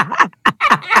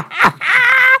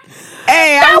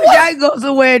 Hey, I wish I could go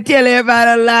somewhere and tell everybody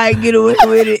I lie and get away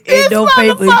with it and don't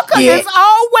pay for shit. Is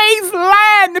always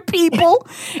lying to people,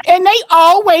 and they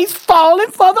always falling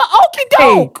for the okie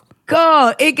doke. Hey,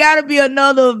 God, it got to be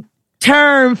another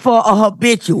term for a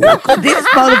habitual. Because this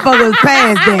motherfucker is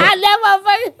past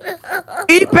that.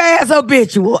 He passed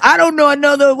habitual. I don't know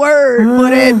another word for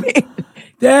that.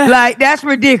 Like, that's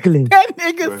ridiculous. That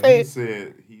nigga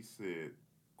said. He said,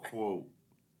 quote,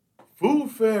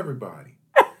 food for everybody.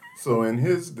 So in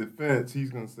his defense,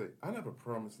 he's going to say, I never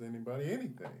promised anybody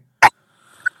anything.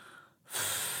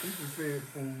 He just said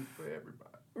food for everybody.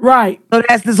 Right.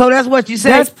 So that's what you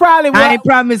said. That's probably what I ain't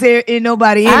promised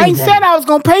nobody anything. I ain't said I was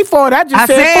going to pay for it. I just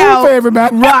said food for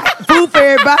everybody. Right. Food for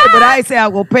everybody, but I ain't say I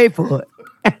was going to pay for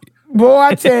it. Boy,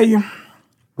 I tell you.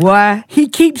 Why? He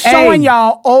keeps showing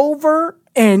y'all over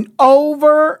and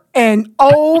over and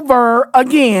over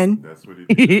again. That's what he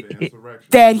did for the insurrection.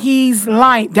 That he's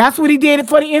lying. That's what he did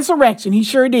for the insurrection. He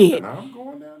sure did. And I'm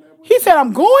going down there with he said,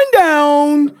 I'm going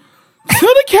down to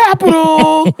the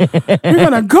Capitol. We're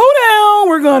going to go down.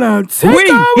 We're going to take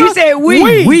over. He said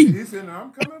we. He said, no,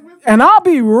 I'm coming with you. And I'll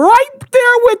be right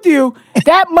there with you.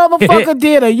 That motherfucker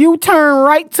did a U-turn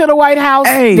right to the White House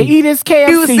to eat his KFC.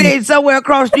 He was sitting somewhere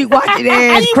across the street watching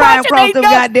ass crying across them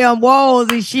goddamn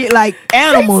walls and shit like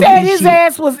animals. He said his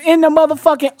ass was in the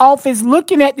motherfucking office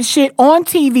looking at the shit on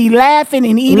TV, laughing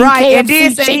and eating KFC and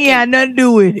then say he had nothing to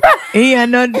do with it. He had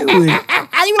nothing to do with it.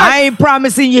 I ain't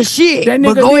promising you shit, that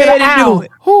but go ahead and do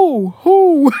it.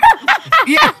 Who?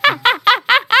 Yeah.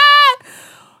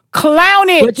 Clown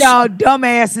it. But y'all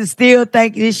dumbasses still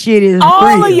think this shit is all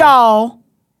real. Of y'all,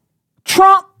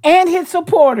 Trump and his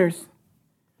supporters,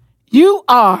 you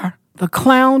are the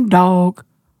clown dog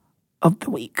of the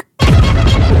week.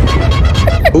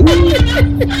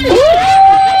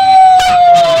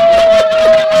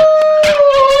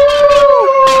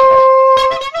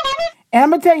 And I'm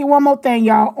gonna tell you one more thing,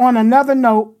 y'all. On another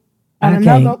note,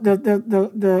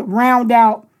 the round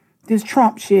out this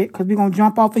Trump shit, because we're going to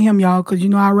jump off of him, y'all, because you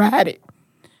know I ride it.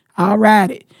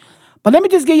 But let me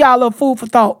just give y'all a little food for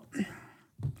thought.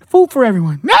 Food for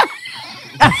everyone. Wait,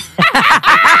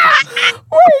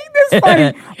 this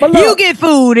funny. But look, you get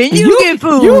food, and you get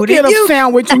food. You get a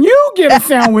sandwich, and you get a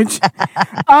sandwich.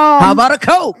 How about a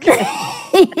Coke?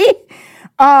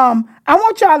 I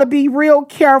want y'all to be real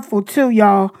careful, too,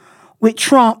 y'all, with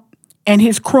Trump and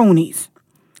his cronies.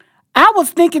 I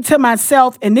was thinking to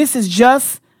myself, and this is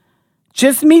just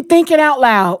me thinking out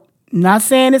loud. Not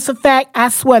saying it's a fact. I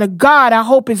swear to God, I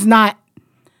hope it's not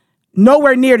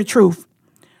nowhere near the truth.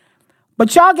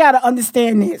 But y'all got to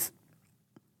understand this.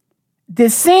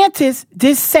 DeSantis,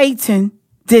 this Satan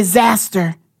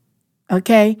disaster,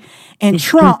 okay? And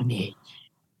Trump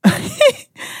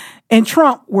and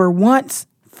Trump were once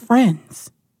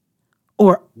friends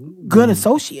or good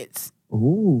associates.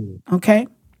 Ooh. Okay?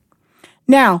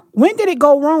 Now, when did it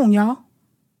go wrong, y'all?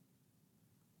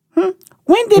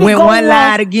 When did it go wrong?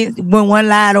 When one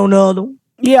lied on the other one?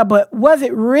 Yeah, but was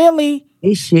it really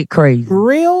this shit crazy?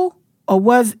 Real,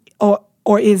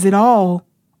 or is it all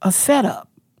a setup?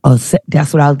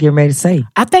 That's what I was getting ready to say.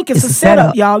 I think it's a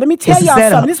setup, y'all. Let me tell y'all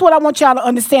something. This is what I want y'all to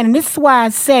understand, and this is why I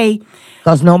say,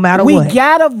 because no matter what, we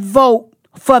gotta vote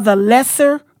for the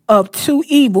lesser of two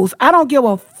evils. I don't give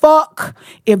a fuck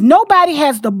if nobody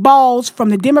has the balls from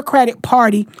the Democratic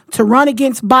Party to run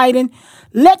against Biden.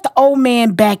 Let the old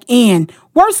man back in.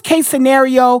 Worst case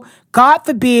scenario, God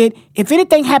forbid, if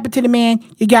anything happened to the man,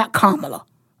 you got Kamala.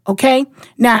 Okay?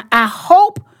 Now, I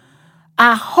hope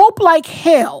like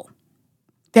hell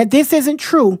that this isn't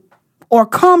true or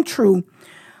come true.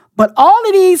 But all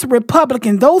of these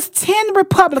Republicans, those 10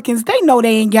 Republicans, they know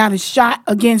they ain't got a shot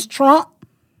against Trump.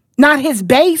 Not his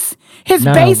base. His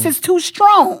base is too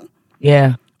strong.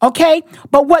 Yeah. Okay?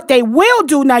 But what they will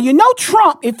do, now, you know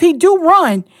Trump, if he do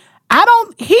run,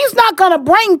 he's not going to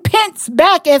bring Pence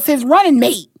back as his running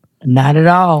mate. Not at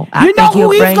all. You know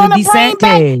who he's going to bring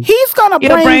back? He's going to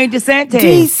bring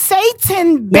DeSantis.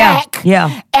 Satan back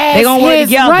as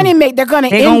his running mate. They're going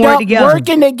to end up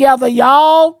working together,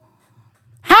 y'all.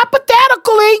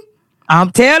 Hypothetically.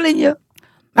 I'm telling you.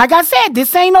 Like I said,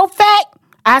 this ain't no fact.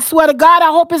 I swear to God, I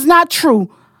hope it's not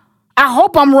true. I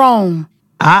hope I'm wrong.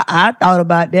 I thought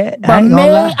about that. But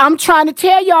man, I'm trying to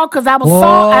tell y'all because I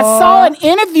saw an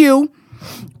interview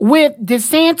with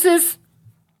DeSantis'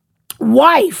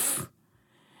 wife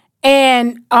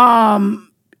and how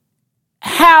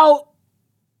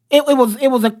it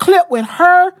was a clip with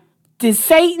her,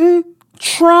 DeSatan,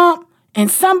 Trump, and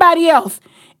somebody else.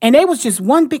 And they was just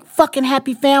one big fucking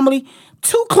happy family.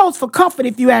 Too close for comfort,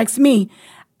 if you ask me.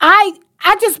 I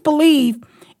just believe,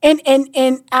 and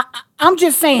I'm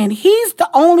just saying, he's the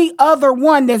only other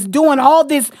one that's doing all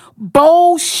this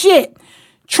bullshit,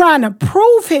 trying to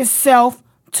prove himself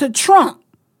to Trump.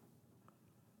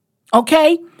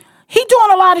 Okay? He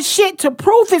doing a lot of shit to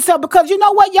prove himself because you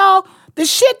know what, y'all? The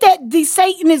shit that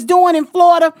DeSatan is doing in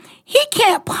Florida, he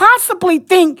can't possibly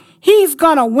think he's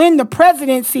gonna win the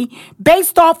presidency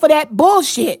based off of that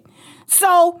bullshit.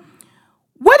 So,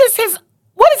 what is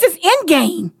his end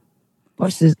game?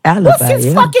 What's his alibi? What's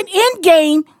his fucking end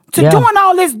game to doing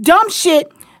all this dumb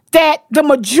shit that the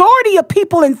majority of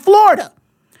people in Florida?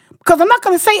 Because I'm not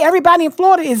going to say everybody in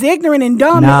Florida is ignorant and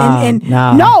dumb.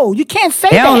 No, you can't say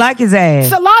that. They don't like his ass.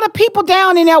 It's a lot of people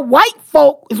down in there, white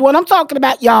folk is what I'm talking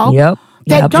about, y'all. Yep.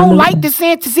 That don't like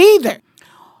DeSantis either.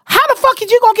 How the fuck is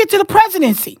you going to get to the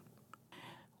presidency?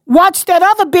 Watch that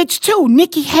other bitch too,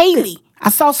 Nikki Haley.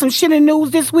 I saw some shit in the news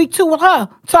this week too with her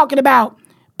talking about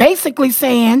basically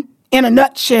saying, in a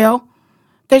nutshell,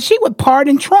 that she would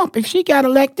pardon Trump if she got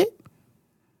elected.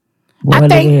 I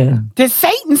think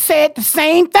DeSatan said the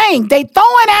same thing. They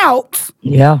throwing out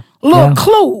little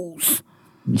clues.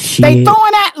 Shit. They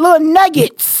throwing out little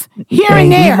nuggets here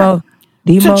and there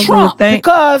to Trump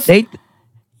because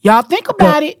y'all think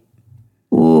about it.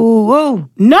 Ooh.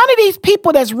 None of these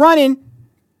people that's running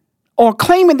or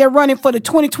claiming they're running for the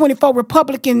 2024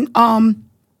 Republican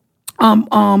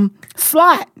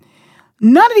slot,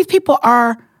 none of these people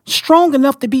are strong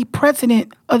enough to be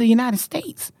president of the United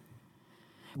States.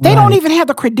 They don't even have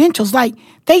the credentials. Like,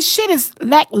 they shit is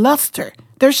lackluster.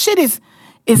 Their shit is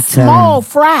small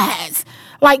fries.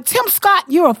 Like, Tim Scott,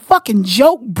 you're a fucking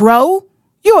joke, bro.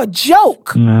 You're a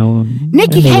joke. No,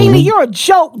 Nikki Haley, you're a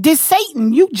joke.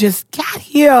 DeSatan, you just got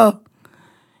here.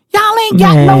 Y'all ain't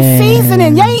got no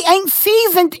seasoning. Y'all ain't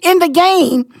seasoned in the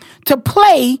game to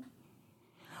play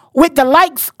with the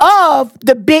likes of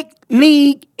the big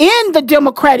league in the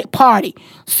Democratic Party.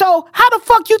 So how the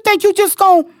fuck you think you just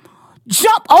gonna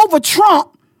jump over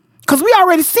Trump? Because we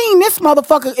already seen this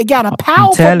motherfucker. It got a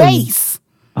powerful base.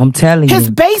 I'm telling you.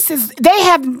 His base is, they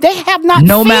have not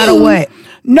no seen matter what.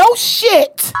 No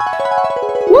shit.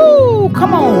 Woo,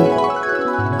 come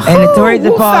on. And the crazy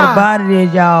part about it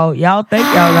is, y'all think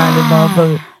y'all around this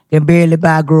motherfucker can barely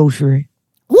buy grocery.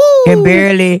 Woo. Can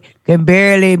barely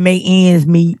make ends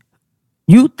meet.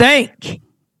 You think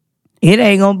it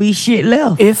ain't gonna be shit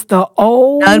left. It's the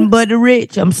old nothing but the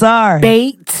rich. I'm sorry.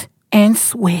 Bait and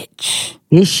switch.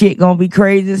 This shit gonna be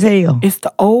crazy as hell. It's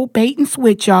the old bait and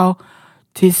switch, y'all.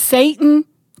 DeSatan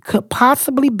could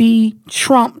possibly be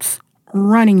Trump's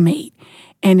running mate.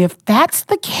 And if that's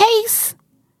the case,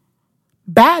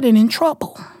 Biden in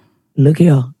trouble. Look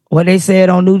here. What they said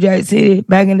on New Jack City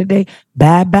back in the day,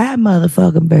 bye-bye,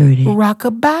 motherfucking birdie.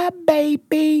 Rock-a-bye,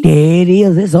 baby. There it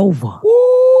is. It's over.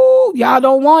 Woo! Y'all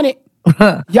don't want it.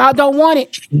 Y'all don't want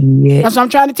it. Yeah. That's what I'm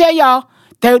trying to tell y'all.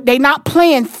 They not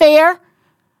playing fair.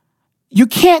 You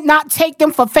can't not take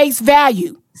them for face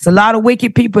value. It's a lot of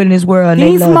wicked people in this world. And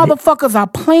these motherfuckers are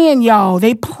playing, y'all.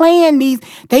 They playing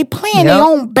their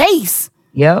own base.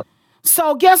 Yep.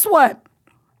 So guess what?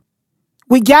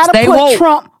 We gotta put woke.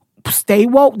 Trump. Stay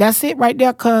woke. That's it right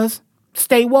there, cuz.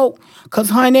 Stay woke.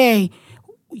 Cuz, honey,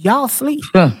 y'all sleep.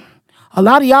 A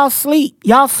lot of y'all sleep.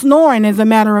 Y'all snoring, as a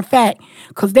matter of fact.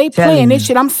 Cuz they playing this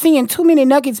shit. I'm seeing too many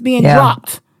nuggets being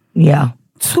dropped. Yeah.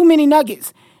 Too many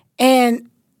nuggets. And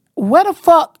where the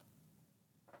fuck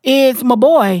is my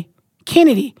boy,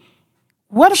 Kennedy?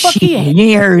 Where the fuck he at? You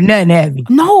ain't heard nothing, have you?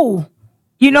 No.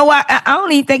 You know what? I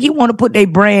don't even think he want to put their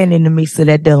brand in the mix of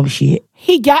that dumb shit.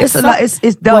 He got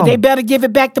it's dumb. Well, they better give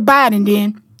it back to Biden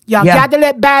then. Y'all got to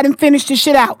let Biden finish this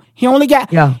shit out. He only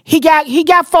got he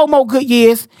got 4 more good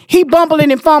years. He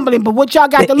bumbling and fumbling, but what y'all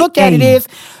got to look at it is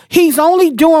he's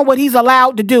only doing what he's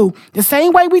allowed to do. The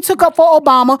same way we took up for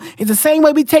Obama is the same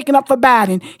way we taking up for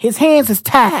Biden. His hands is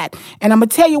tied. And I'm going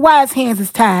to tell you why his hands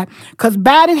is tied. Because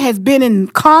Biden has been in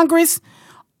Congress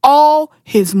all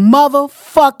his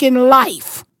motherfucking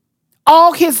life.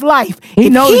 All his life. He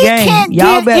if knows he the game. Can't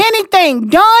get anything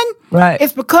done,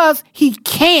 it's because he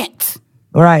can't.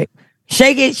 Right.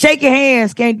 Shaking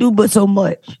hands can't do but so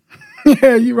much.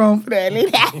 Yeah, you wrong for that.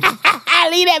 Leave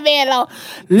that man alone.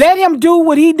 Let him do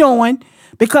what he doing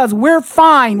because we're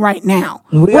fine right now.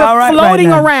 We're all right floating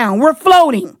right now. around. We're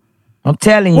floating. I'm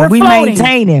telling you, we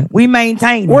maintaining.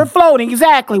 We're floating,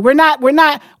 exactly. We're not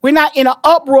in an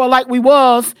uproar like we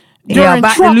was during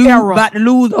Trump era. About to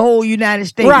lose the whole United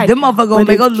States. Right. Them motherfuckers gonna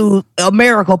make us lose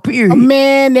America, period.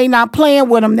 Man, they not playing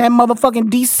with them. That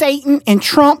motherfucking D. Satan and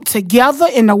Trump together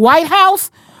in the White House.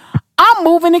 I'm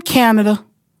moving to Canada.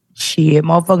 Shit,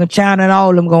 motherfucking China and all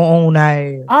of them gonna own our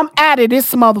ass. I'm out of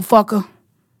this motherfucker.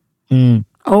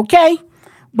 Okay?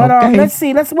 But let's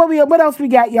see. What else we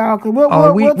got, y'all? Cause we'll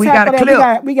tackle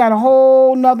that. We got a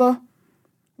whole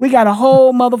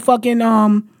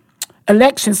motherfucking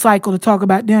election cycle to talk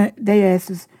about their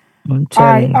asses. All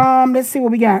right, let's see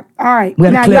what we got. All right,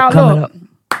 now y'all look. Up.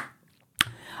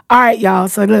 All right, y'all.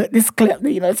 So look, this clip,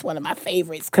 it's one of my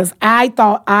favorites because I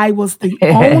thought I was the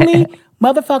only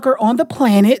motherfucker on the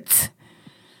planet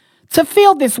to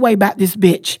feel this way about this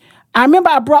bitch. I remember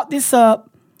I brought this up.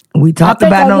 We talked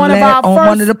about it on one of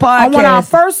the podcasts. On one of our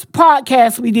first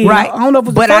podcasts we did. Right. I don't know if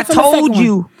it was the first first or the second one. But I told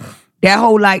you that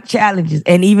whole challenges,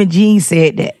 and even Gene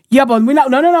said that. Yeah, but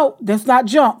no. Let's not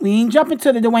jump. We ain't jumping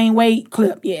to the Dwayne Wade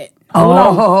clip yet.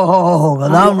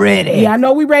 I'm ready. Yeah, I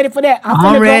know we ready for that.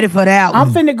 I'm ready for that one.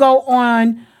 I'm finna go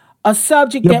on a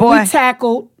subject we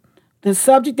tackled. The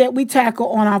subject that we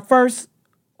tackled on our first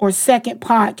or second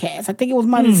podcast. I think it was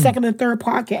the second or third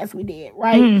podcast we did,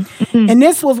 right? And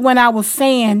this was when I was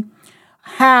saying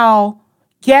how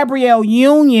Gabrielle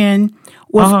Union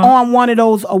was on one of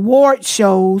those award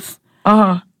shows,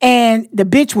 and the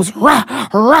bitch was all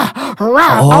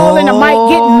in the mic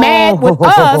getting mad with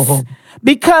us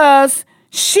because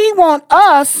she want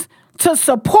us to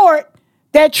support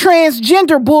that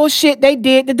transgender bullshit they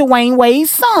did to Dwayne Wade's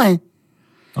son.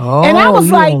 And I was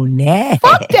like,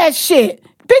 fuck that shit.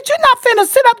 Bitch, you're not finna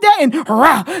sit up there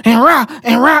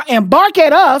and bark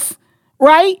at us,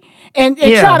 right? And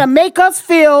try to make us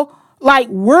feel like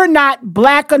we're not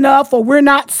black enough or we're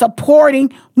not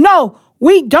supporting. No,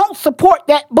 we don't support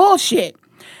that bullshit.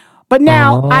 But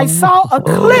now I saw a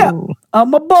clip of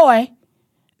my boy.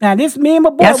 Now this me and my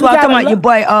boy. That's what I'm talking about. Your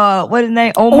boy, what his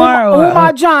name?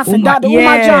 Umar Johnson. Dr.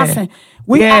 Umar Johnson.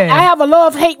 I have a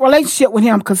love-hate relationship with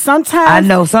him because sometimes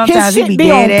his shit he be be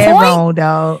dead on point, wrong,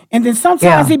 dog. And then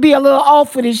sometimes he be a little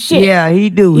off with his shit. Yeah, he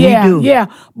do. Yeah.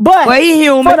 But he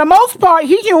human. For the most part,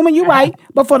 he human, you right.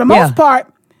 But for the most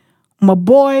part, my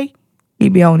boy, he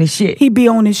be on his shit. He be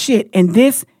on his shit. And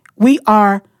this, we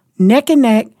are neck and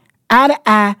neck, eye to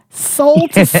eye, soul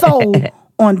to soul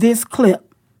on this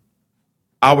clip.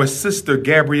 Our sister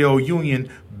Gabrielle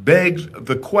Union begged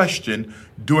the question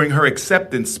during her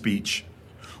acceptance speech,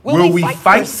 will we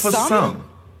fight for some?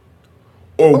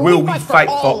 Or will we fight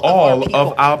for all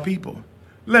of our people?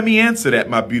 Let me answer that,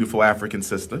 my beautiful African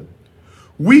sister.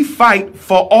 We fight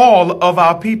for all of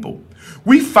our people.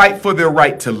 We fight for their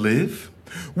right to live.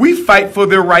 We fight for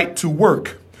their right to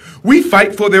work. We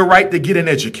fight for their right to get an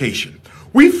education.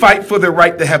 We fight for their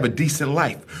right to have a decent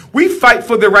life. We fight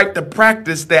for their right to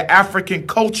practice their African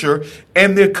culture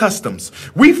and their customs.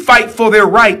 We fight for their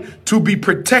right to be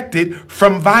protected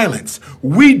from violence.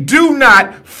 We do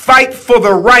not fight for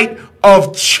the right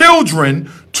of children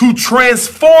to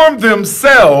transform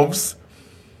themselves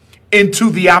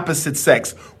into the opposite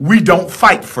sex. We don't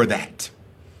fight for that.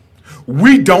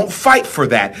 We don't fight for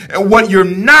that. And what you're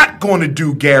not going to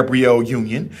do, Gabrielle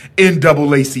Union,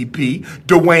 NAACP,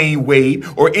 Dwayne Wade,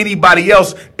 or anybody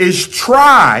else, is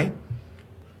try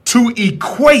to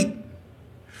equate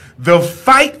the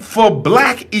fight for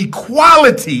black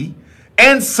equality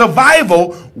and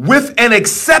survival with an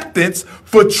acceptance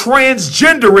for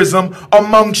transgenderism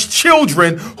amongst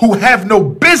children who have no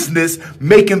business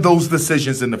making those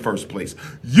decisions in the first place.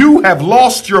 You have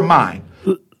lost your mind.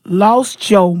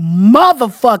 Lost your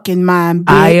motherfucking mind,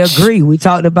 bitch. I agree. We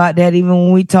talked about that even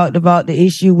when we talked about the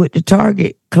issue with the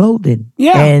Target clothing.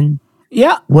 Yeah. And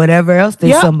whatever else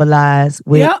they symbolize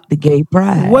with the gay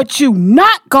pride. What you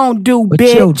not gonna do, with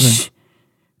bitch. Children.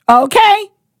 Okay?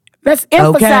 Let's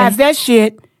emphasize that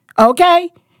shit.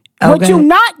 Okay? What you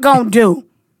not gonna do.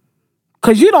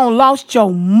 Cause you done lost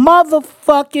your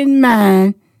motherfucking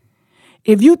mind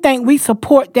if you think we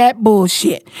support that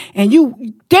bullshit. And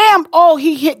you,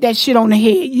 he hit that shit on the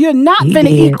head. You're not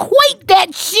finna equate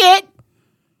that shit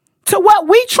to what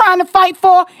we trying to fight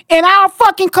for in our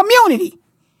fucking community.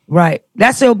 Right.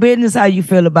 That's your business how you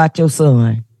feel about your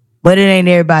son. But it ain't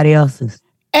everybody else's.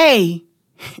 Hey,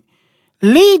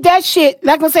 leave that shit.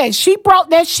 Like I said, she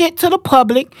brought that shit to the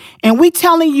public, and we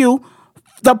telling you,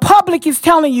 the public is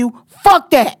telling you, fuck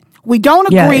that. We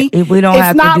don't agree. If we don't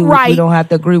right. We don't have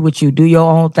to agree with you. Do your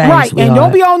own thing. Right. Sweetheart. And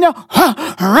don't be on there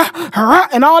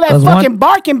and all that fucking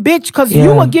barking, bitch, because you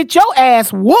will get your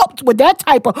ass whooped with that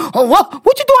type of, what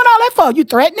you doing all that for? You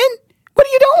threatening? What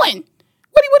are you doing?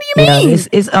 What do you mean? Yeah,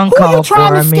 it's uncalled Who are you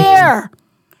trying to scare?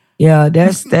 Yeah,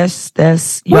 that's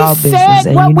y'all business. We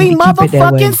said what we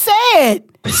motherfucking said.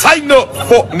 Tighten up,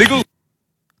 fuck nigga.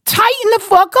 Tighten the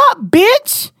fuck up,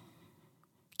 bitch.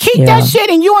 Keep that shit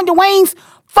in you and Dwayne's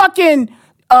fucking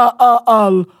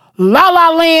La La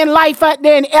Land life out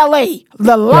there in L.A.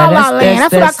 The La La Land.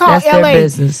 That's what I call L.A.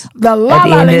 The La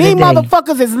La Land. These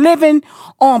motherfuckers is living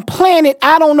on planet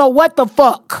I don't know what the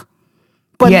fuck.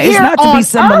 But it's not to be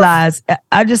symbolized.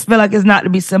 I just feel like it's not to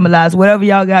be symbolized. Whatever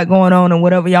y'all got going on and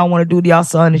whatever y'all want to do to y'all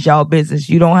son is y'all business.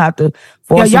 You don't have to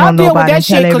force it on nobody and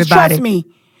tell everybody. Trust me.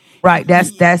 Right,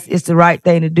 it's the right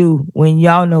thing to do when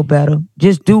y'all know better.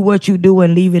 Just do what you do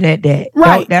and leave it at that.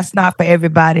 Right, that's not for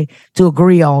everybody to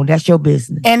agree on. That's your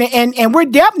business. And we're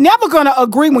never gonna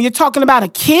agree when you're talking about a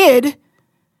kid.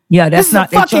 Yeah, that's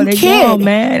not a fucking kid, young,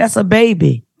 man. That's a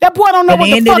baby. That boy don't know what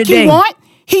the fuck he want.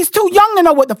 He's too young to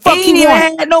know what the fuck he want. He ain't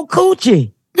even had no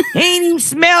coochie. He ain't even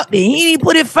smelt it. He ain't even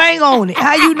put his finger on it.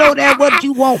 How you know that what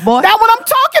you want, boy? That's what I'm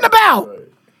talking about.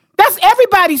 That's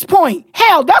everybody's point.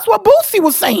 Hell, that's what Boosie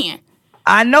was saying.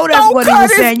 I know that's what he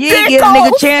was saying. You ain't get a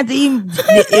nigga chance to even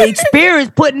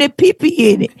experience putting that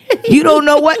pee-pee in it. You don't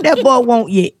know what that boy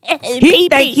want yet. He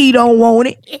think he don't want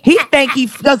it. He think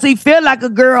because he feel like a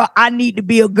girl, I need to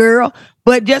be a girl.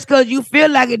 But just because you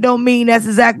feel like it don't mean that's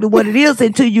exactly what it is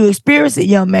until you experience it,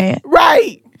 young man.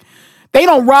 Right. They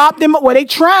don't rob them. Well, they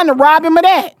trying to rob him of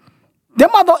that.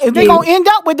 Them mother, if they gonna end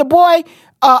up with the boy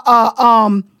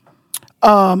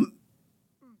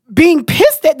being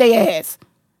pissed at their ass.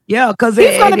 Yeah, because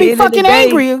he's gonna be fucking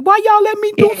angry. Why y'all let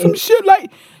me do some shit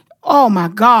like? Oh my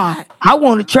God! I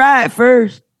want to try it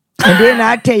first, and then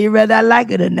I tell you whether I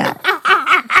like it or not.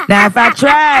 Now, if I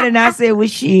tried and I said, "Well,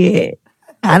 shit,"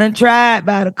 I done tried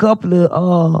about a couple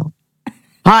of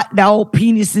hot dog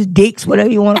penises, dicks, whatever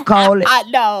you want to call it. I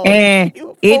know, and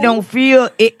it don't feel.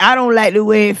 I don't like the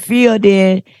way it feel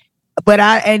then. But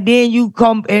then you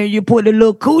come and you put a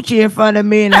little coochie in front of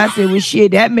me and I said, well,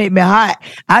 shit, that made me hot.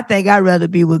 I think I'd rather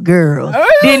be with girls.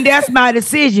 Then that's my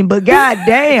decision. But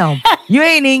goddamn, you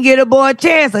ain't even get a boy a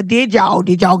chance. Or did y'all?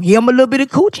 Did y'all give him a little bit of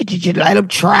coochie? Did you let him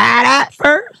try it out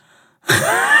first?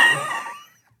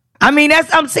 I mean,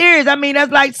 I'm serious. I mean,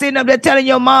 that's like sitting up there telling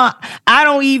your mom, I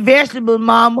don't eat vegetables,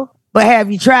 mama, but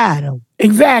have you tried them?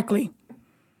 Exactly.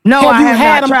 No, I have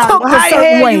had not them tried. cooked Well, how a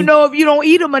certain way? You know if you don't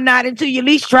eat them or not until you at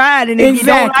least try it. And if you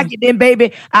don't like it, then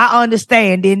baby, I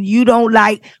understand. Then you don't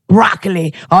like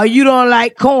broccoli or you don't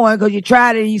like corn because you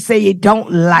tried it and you say you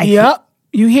don't like it. Yep,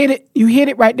 you hit it. You hit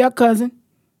it right there, cousin.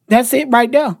 That's it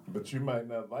right there. But you might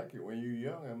not like it when you're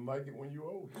young and like it when you're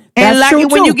old. And like it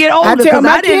when you get older. I tell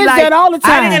my kids that all the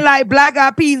time. I didn't like black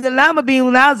eyed peas and lima beans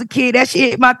when I was a kid. That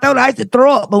shit hit my throat. I used to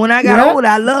throw up. But when I got older,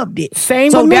 I loved it.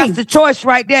 Same so with me. that's the choice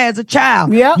right there as a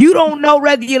child. Yep. You don't know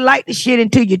whether you like the shit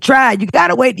until you try. You got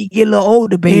to wait till you get a little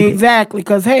older, baby. Exactly.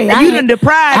 Because, hey, you done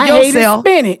deprived yourself. I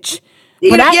hated spinach.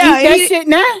 But I eat that shit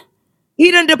now.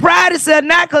 He done deprived himself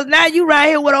now because now you right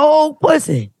here with a whole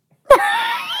pussy.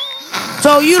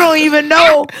 So you don't even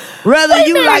know whether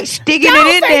you like sticking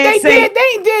it in there. They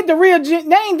ain't did the real.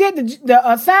 They ain't did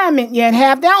the assignment yet.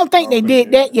 They don't think they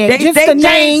did that yet. Just the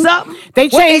name. They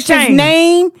changed his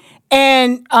name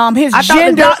and his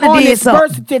gender on his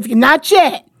birth certificate. Not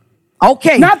yet.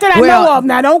 Okay. Not that I know of.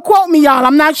 Now don't quote me, y'all.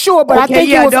 I'm not sure, but I think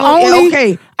it was only.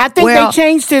 Okay. I think they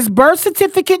changed his birth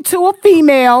certificate to a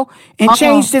female and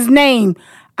changed his name.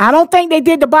 I don't think they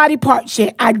did the body part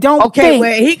shit. I don't think. Okay,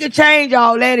 well, he could change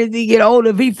all that as he get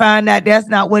older if he find out that's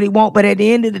not what he want. But at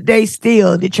the end of the day,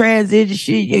 still, the transition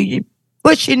shit, you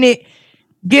pushing it.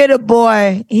 Get a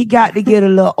boy. He got to get a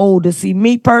little older. See,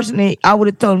 me personally, I would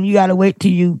have told him, you got to wait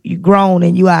till you grown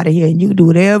and you out of here and you can do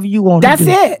whatever you want to do.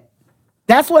 That's it.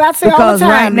 That's what I say all the time.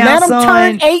 Right now, let them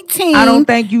turn 18 I don't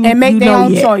think and make their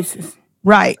own choices.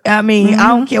 Right. I mean, I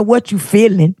don't care what you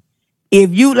feeling.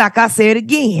 If you, like I said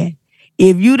again,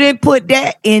 if you didn't put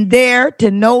that in there to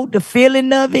know the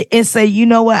feeling of it and say, you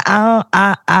know what,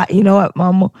 you know what,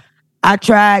 mama, I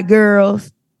tried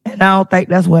girls and I don't think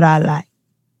that's what I like.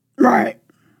 Right.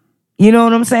 You know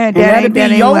what I'm saying? That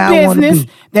ain't your business.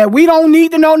 That we don't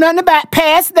need to know nothing about.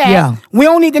 Past that, yeah. We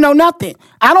don't need to know nothing.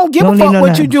 I don't give a fuck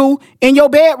what you do in your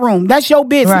bedroom. That's your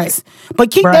business. Right. But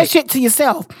keep that shit to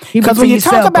yourself. Because when you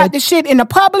talk about this shit in the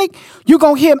public, you're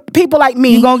going to hear people like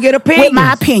me. You're going to get opinions. With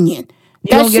my opinion.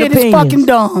 That shit is fucking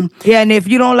dumb. Yeah, and if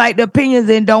you don't like the opinions,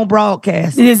 then don't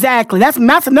broadcast. Exactly. That's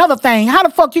another thing. How the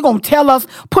fuck you gonna tell us,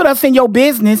 put us in your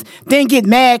business, then get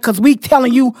mad because we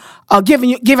telling you,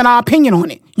 giving our opinion on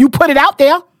it? You put it out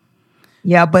there.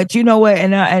 Yeah, but you know what?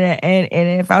 And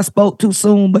if I spoke too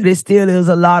soon, but it still is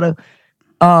a lot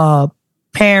of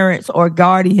parents or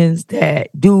guardians that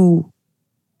do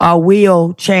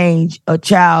will change a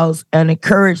child's and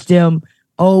encourage them.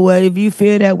 Oh, well, if you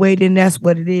feel that way, then that's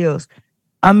what it is.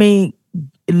 I mean,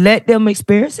 let them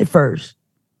experience it first.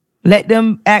 Let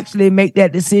them actually make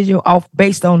that decision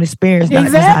based on experience.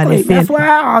 Exactly. That's what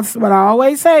I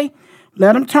always say.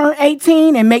 Let them turn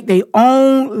 18 and make their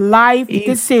own life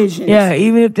decisions. Yeah,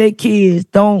 even if they're kids,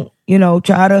 don't,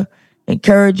 try to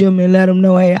encourage them and let them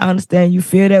know, hey, I understand you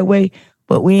feel that way,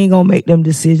 but we ain't going to make them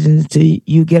decisions until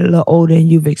you get a little older and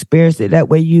you've experienced it. That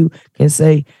way you can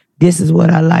say, this is what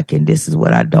I like and this is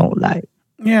what I don't like.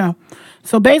 Yeah.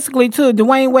 So basically, too,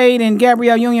 Dwayne Wade and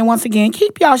Gabrielle Union, once again,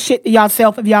 keep y'all shit to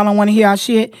yourself if y'all don't want to hear our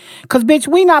shit. Because, bitch,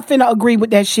 we not finna agree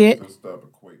with that shit. Stop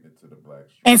equating it to the black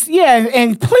struggle.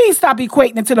 And please stop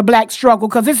equating it to the black struggle,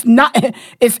 because it's not.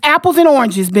 It's apples and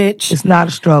oranges, bitch. It's not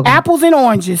a struggle. Apples and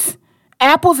oranges.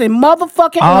 Apples and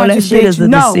motherfucking all oranges, that shit bitch. Is a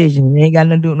decision. It ain't got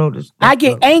nothing to do with no. I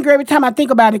get angry every time I think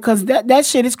about it, because that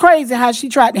shit is crazy how she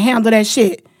tried to handle that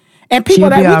shit. And people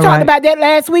we talked about that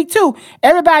last week too.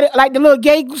 Everybody, like the little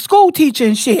gay school teacher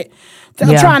and shit,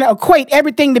 trying to equate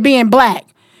everything to being black.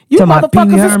 You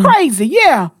motherfuckers is crazy.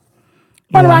 Yeah.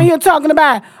 What am I here talking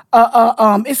about?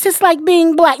 It's just like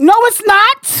being black. No, it's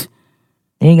not.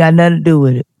 Ain't got nothing to do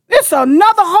with it. It's whole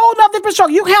nother different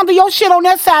struggle. You handle your shit on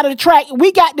that side of the track.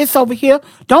 We got this over here.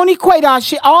 Don't equate our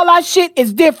shit. All our shit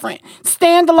is different.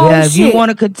 Standalone shit. If you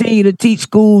want to continue to teach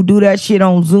school, do that shit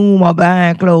on Zoom or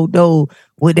behind closed doors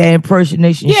with that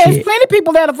impersonation shit. Yeah, there's plenty of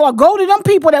people that'll go to them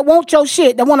people that want your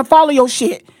shit, that want to follow your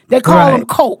shit. They call them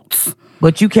cults.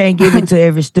 But you can't give it to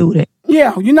every student.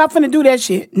 Yeah, you're not finna do that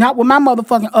shit. Not with my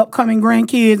motherfucking upcoming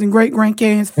grandkids and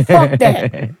great-grandkids. Fuck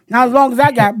that. Not as long as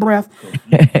I got breath.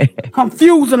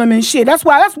 Confusing them and shit. That's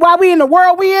why we in the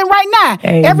world we in right now.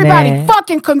 Hey, everybody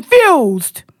fucking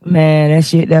confused. Man, that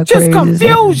shit, just crazy.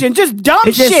 Confusion, just dumb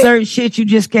it's shit. Just certain shit you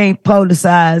just can't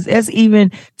publicize. That's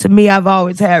even, to me, I've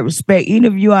always had respect.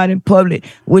 Even if you out in public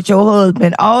with your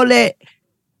husband, all that,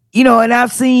 and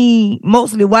I've seen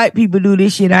mostly white people do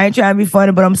this shit. I ain't trying to be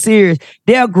funny, but I'm serious.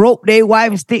 They'll grope their wife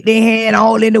and stick their hand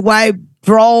all in the wife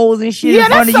drawers and shit in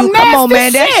front of you. Come on,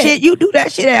 man. That shit, you do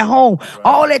that shit at home.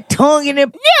 All that tongue in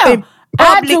it. Yeah.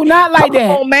 I do not like that.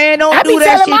 Come on, man. Don't I do that shit.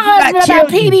 I be telling my husband about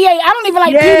PDA. I don't even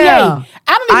like PDA.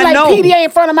 I don't even like PDA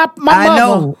in front of my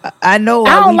mother. I know.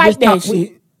 I don't like that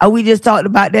shit. We just talked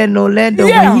about that in Orlando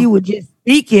when he was just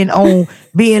speaking on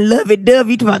being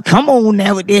lovey-dovey. Come on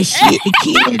now with that shit. The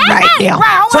kids right there.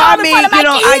 So, I mean,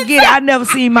 I get it. I never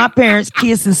seen my parents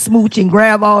kiss and smooch and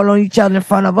grab all on each other in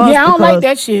front of us. Yeah, I don't like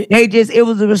that shit. It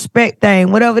was a respect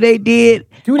thing. Whatever they did,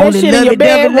 do that shit in your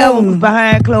bedroom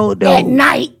behind closed doors. At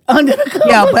night, under the covers.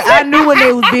 Yeah, but I knew when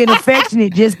they was being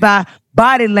affectionate just by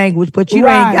body language, but you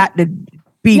ain't got to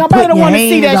be nobody don't want to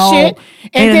see that shit.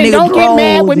 And then don't get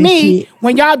mad with me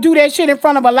when y'all do that shit in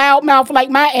front of a loud mouth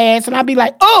like my ass, and I be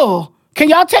like, oh, can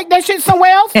y'all take that shit somewhere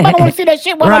else? I don't want to see that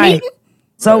shit while I'm eating.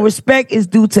 So respect is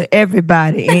due to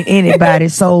everybody and anybody.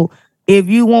 So if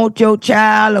you want your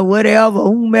child or whatever,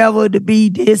 whomever to be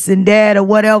this and that or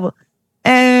whatever,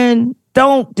 and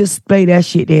don't display that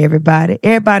shit to everybody.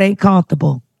 Everybody ain't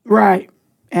comfortable. Right.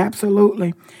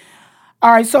 Absolutely.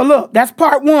 All right, so look, that's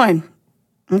part one.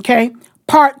 Okay.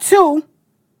 Part two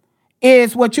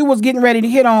is what you was getting ready to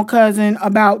hit on, cousin,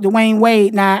 about Dwayne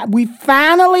Wade. Now, we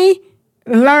finally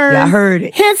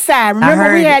learned his side.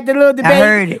 Remember we had the little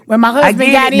debate when my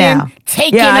husband got in,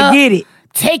 taking up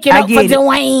for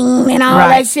Dwayne and all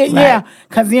that shit. Right. Yeah,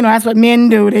 because, that's what men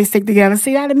do. They stick together.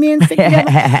 See how the men stick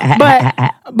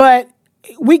together? But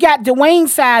we got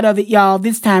Dwayne's side of it, y'all,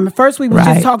 this time. At first, we were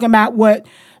just talking about what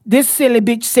this silly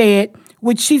bitch said,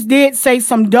 which she did say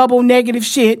some double negative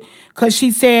shit, because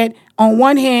she said, on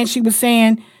one hand, she was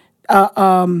saying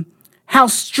how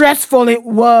stressful it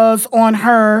was on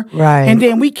her. Right. And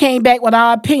then we came back with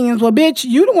our opinions. Well, bitch,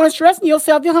 you the one stressing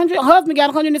yourself. Your husband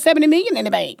got $170 million in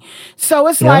the bank. So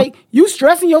it's like, you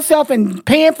stressing yourself and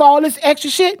paying for all this extra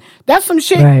shit. That's some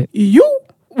shit you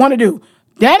want to do.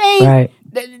 That ain't...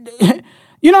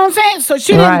 You know what I'm saying?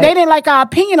 So they didn't like our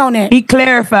opinion on that. He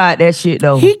clarified that shit,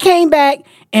 though. He came back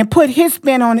and put his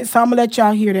spin on it, so I'm going to let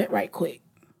y'all hear that right quick.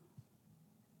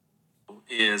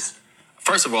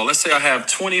 First of all, let's say I have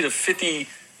 20 to 50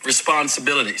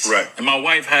 responsibilities. Right. And my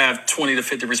wife have 20 to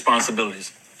 50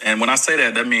 responsibilities. And when I say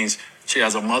that, that means she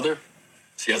has a mother,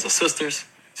 she has her sisters,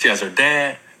 she has her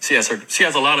dad, she has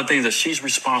a lot of things that she's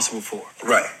responsible for.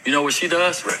 Right. You know what she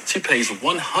does? Right. She pays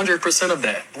 100% of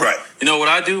that. Right. You know what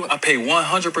I do? I pay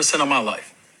 100% of my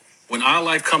life. When our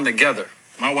life come together,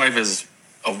 my wife is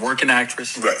a working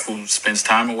actress who spends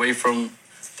time away from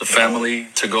the family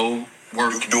to go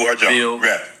work, do her job.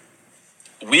 Right.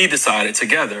 We decided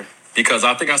together, because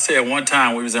I think I said one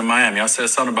time we was in Miami, I said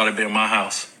something about it being my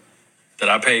house. that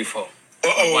I paid for.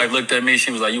 My wife looked at me.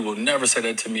 She was like, "You will never say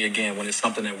that to me again when it's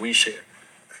something that we share."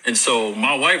 And so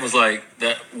my wife was like,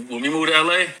 "That when we moved to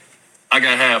LA, I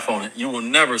got half on it. You will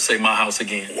never say my house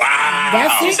again." Wow.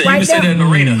 That's She it said, right "You can say that in the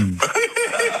arena."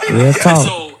 Real talk.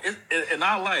 So in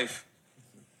our life,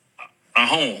 our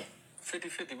home,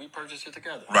 50-50, we purchased it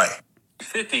together. Right.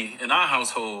 50 in our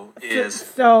household is...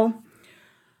 So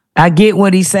I get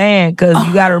what he's saying, because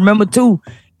you got to remember, too,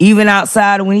 even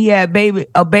outside, when he had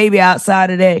a baby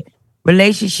outside of that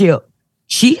relationship,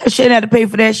 she shouldn't have to pay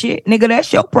for that shit. Nigga,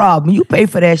 that's your problem. You pay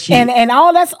for that shit. And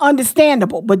all that's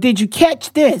understandable. But did you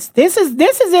catch this? This is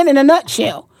it in a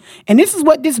nutshell. And this is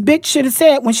what this bitch should have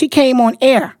said when she came on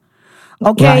air.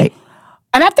 Okay? Right.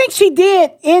 And I think she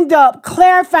did end up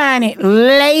clarifying it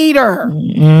later.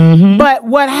 Mm-hmm. But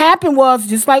what happened was,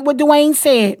 just like what Dwayne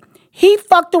said, he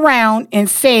fucked around and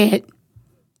said,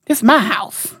 "This is my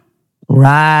house."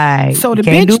 Right. So the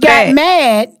Can't bitch do got that.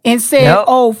 mad and said, Yep.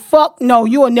 "Oh, fuck, no,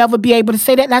 you will never be able to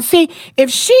say that." Now, see,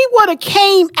 if she would have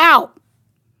came out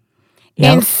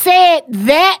and said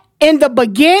that in the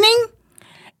beginning,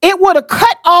 it would have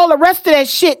cut all the rest of that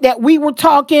shit that we were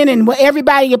talking and what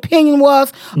everybody's opinion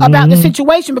was about the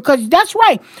situation. Because that's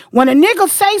right. When a nigga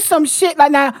say some shit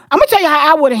like, now, I'm going to tell you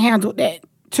how I would have handled that,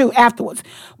 too, afterwards.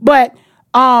 But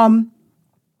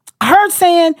her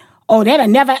saying, "Oh, that'll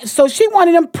never..." So she one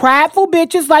of them prideful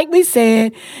bitches, like we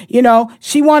said. You know,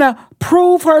 she want to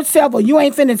prove herself. "Well, you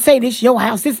ain't finna say this your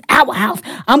house. This our house.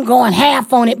 I'm going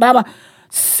half on it, blah, blah."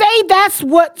 Say that's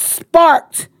what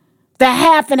sparked the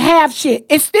half and half shit.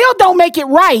 It still don't make it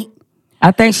right.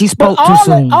 I think she spoke But too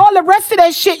soon. all the rest of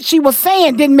that shit she was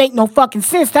saying didn't make no fucking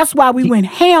sense. That's why we went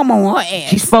ham on her ass.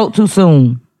 She spoke too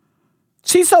soon.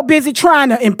 She's so busy trying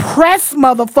to impress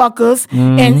motherfuckers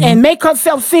and make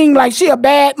herself seem like she a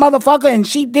bad motherfucker and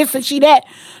she this and she that.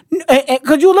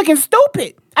 Because you looking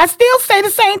stupid. I still say the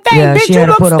same thing. Yeah, Bitch, she you had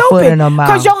to look put her foot stupid. in her mouth.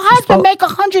 Because your She husband spoke- make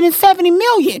 $170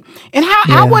 million. And how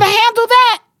I Yeah. would have handled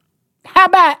that? How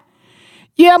about,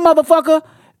 "Yeah, motherfucker,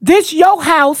 this your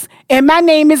house and my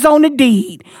name is on the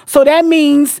deed. So that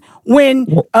means when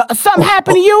something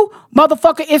happen to you,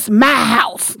 motherfucker, it's my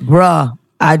house." Bruh,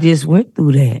 I just went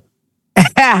through that.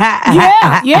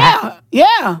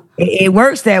 Yeah. It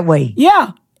works that way.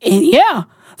 Yeah.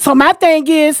 So my thing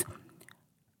is,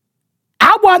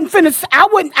 I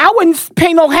wouldn't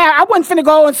pay no half. I wasn't finna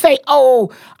go and say, "Oh,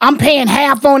 I'm paying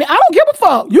half on it." I don't give a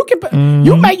fuck. You can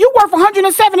you worth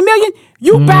 $170 million.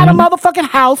 You buy the motherfucking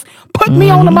house, put me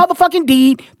on the motherfucking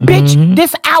deed, bitch.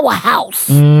 This our house.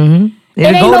 It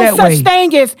ain't no such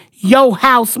thing as your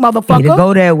house, motherfucker. It'll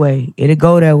go that way. It'll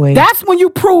go that way. That's when you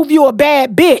prove you a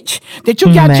bad bitch. That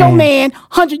you got your man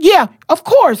 100. Yeah, of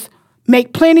course,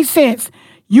 make plenty sense.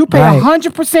 You pay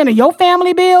 100% of your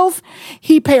family bills.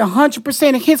 He pay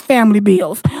 100% of his family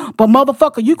bills. But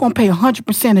motherfucker, you gonna pay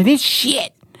 100% of this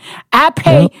shit. I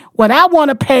pay what I want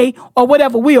to pay or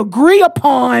whatever we agree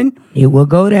upon. It will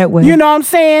go that way. You know what I'm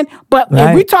saying? But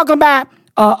if we talking about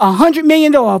 $100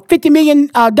 million or a $50 million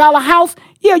house,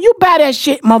 yeah, you buy that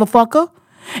shit, motherfucker.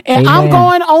 And I'm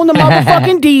going on the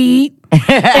motherfucking deed.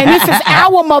 And this is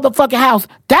our motherfucking house.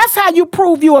 That's how you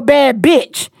prove you a bad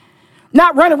bitch.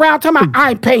 Not running around talking about,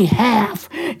 "I pay half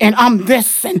and I'm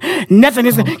this and nothing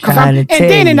is..." And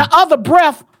then in the other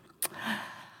breath,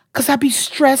 "Because I be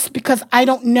stressed because I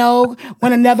don't know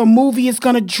when another movie is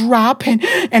going to drop and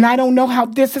I don't know how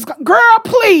this is going..." Girl,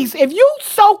 please, if you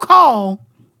so-called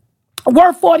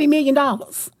worth $40 million, what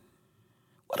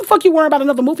the fuck you worrying about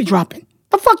another movie dropping?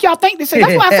 The fuck y'all think this is?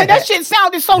 That's why I said that shit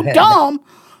sounded so dumb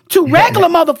to regular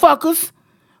motherfuckers,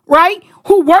 right?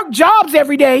 Who work jobs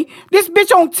every day. This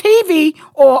bitch on TV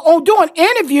or on doing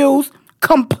interviews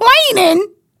complaining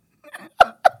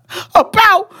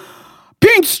about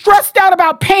being stressed out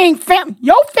about paying family.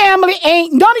 Your family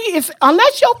ain't, none of you,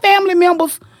 unless your family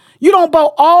members, you don't buy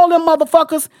all them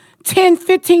motherfuckers $10,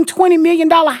 $15, $20 million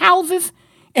houses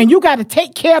and you got to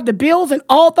take care of the bills and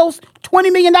all those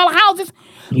 $20 million houses.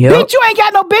 Yep. Bitch, you ain't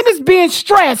got no business being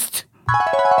stressed.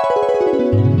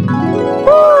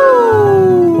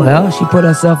 Well, she put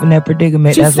herself in that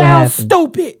predicament. She That's what sounds happened.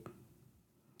 stupid.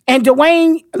 And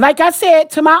Dwayne, like I said,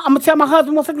 I'm going to tell my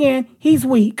husband once again, he's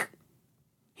weak.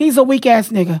 He's a weak ass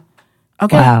nigga.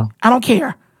 Okay? Wow. I don't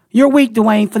care. You're weak,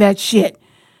 Dwayne, for that shit.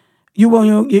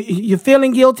 You're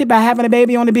feeling guilty by having a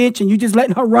baby on the bitch and you just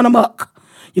letting her run amok.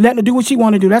 You letting her do what she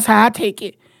want to do. That's how I take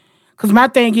it. Because my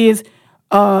thing is,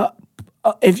 Gabrielle,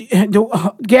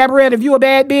 if you a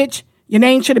bad bitch, your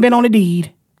name should have been on the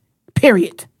deed.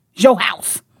 Period. It's your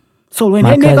house. So when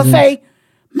that nigga say,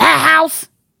 "My house,"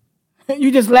 you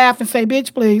just laugh and say,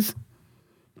 "Bitch, please.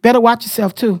 Better watch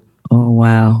yourself too." Oh,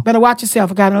 wow. Better watch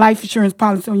yourself. I got a life insurance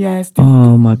policy on your ass, too.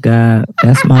 Oh, my God.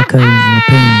 That's my cousin's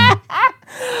opinion.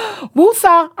 Woosah.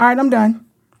 All right, I'm done.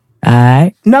 All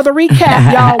right. Another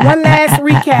recap, y'all. One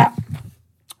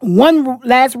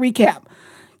last recap.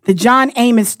 The John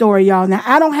Amos story, y'all. Now,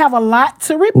 I don't have a lot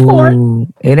to report. Ooh,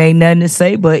 it ain't nothing to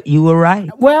say, but you were right.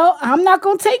 Well, I'm not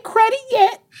going to take credit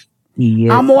yet.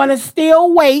 Yeah. I'm going to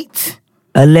still wait.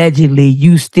 Allegedly,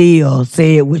 you still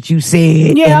said what you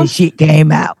said, and the shit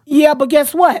came out. Yeah, but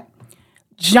guess what?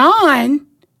 John,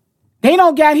 they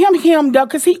don't got him hemmed up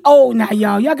because he old now,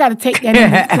 y'all. Y'all got to take that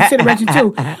into consideration, too.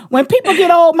 When people get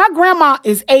old, my grandma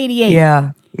is 88.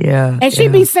 Yeah. And she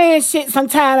be saying shit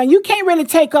sometimes, and you can't really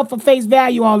take her for face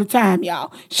value all the time,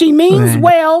 y'all. She means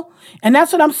well, and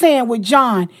that's what I'm saying with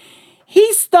John.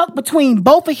 He's stuck between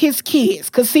both of his kids.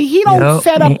 Because, see, he don't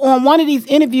set up on one of these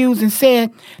interviews and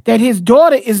said that his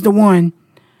daughter is the one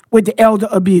with the elder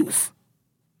abuse.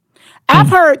 I've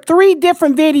heard 3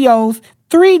 different videos,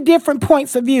 3 different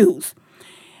points of views.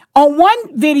 On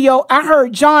one video, I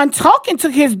heard John talking to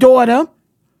his daughter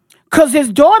because his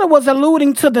daughter was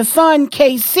alluding to the son,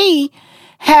 KC,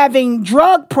 having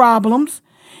drug problems.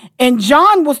 And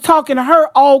John was talking to her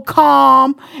all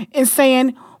calm and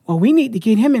saying, well, we need to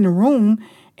get him in the room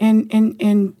and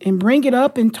bring it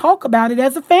up and talk about it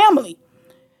as a family.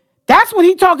 That's what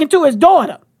he's talking to his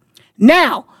daughter.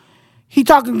 Now, he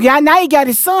got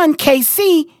his son,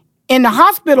 KC, in the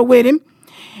hospital with him.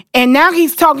 And now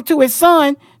he's talking to his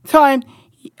son, telling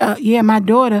him, my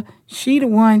daughter, she the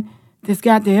one that's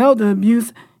got the elder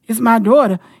abuse. It's my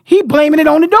daughter. He blaming it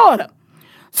on the daughter.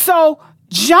 So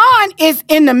John is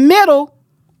in the middle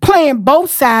playing both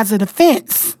sides of the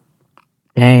fence.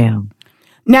 Damn.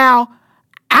 Now,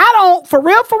 for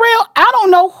real, I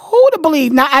don't know who to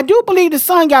believe. Now, I do believe the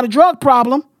son got a drug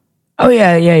problem. Oh,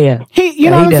 yeah. You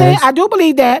know what I'm saying? I do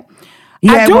believe that. He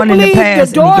I had do one in the believe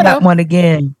past, the daughter, and he got one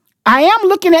again. I am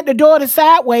looking at the daughter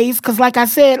sideways because, like I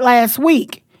said last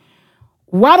week,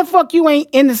 why the fuck you ain't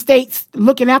in the States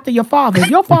looking after your father? If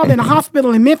your father in the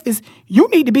hospital in Memphis, you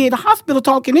need to be at the hospital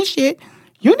talking this shit.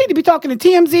 You need to be talking to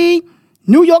TMZ,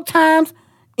 New York Times,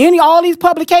 all these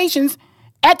publications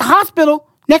at the hospital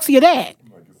next to your dad.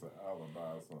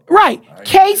 Right.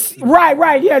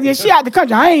 Right. Yeah, she out the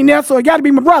country. I ain't there, so it got to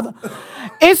be my brother.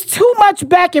 It's too much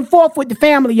back and forth with the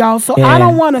family, y'all, so I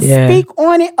don't want to speak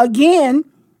on it again.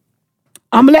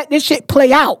 I'm going to let this shit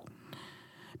play out.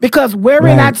 Because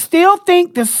wherein I still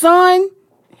think the son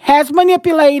has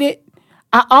manipulated,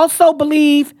 I also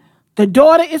believe the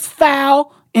daughter is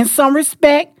foul in some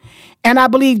respect, and I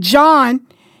believe John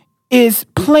is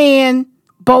playing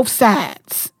both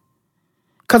sides.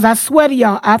 Because I swear to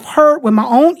y'all, I've heard with my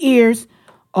own ears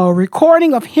a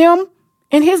recording of him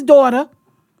and his daughter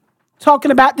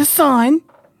talking about the son.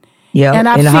 Yeah, and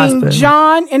I've seen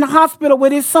John in the hospital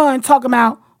with his son talking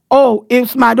about, oh,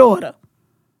 it's my daughter.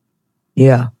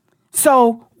 Yeah.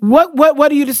 So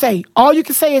what are you to say? All you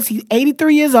can say is he's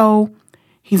 83 years old.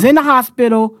 He's in the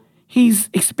hospital. He's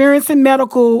experiencing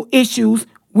medical issues.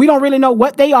 We don't really know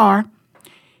what they are.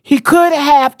 He could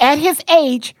have, at his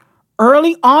age,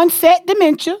 early onset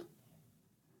dementia.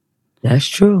 That's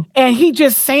true. And he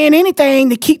just saying anything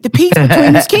to keep the peace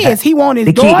between his kids. He want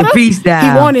his daughter. Keep the peace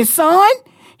down. He want his son.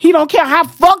 He don't care how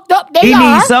fucked up they are.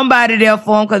 He needs somebody there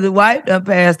for him because his wife done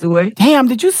passed away. Damn,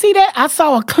 did you see that? I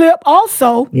saw a clip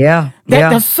also. Yeah. That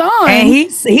the son and he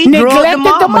drugged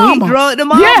the mama. He drugged the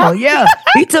mama. Yeah.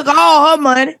 He took all her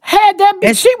money. Had that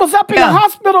bitch. She was up in the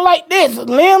hospital like this.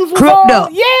 Limbs was crooked all,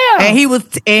 up. Yeah. And he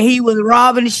was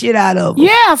robbing the shit out of her.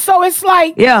 Yeah. So it's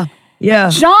like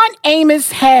John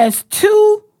Amos has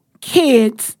 2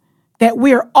 kids that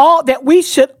we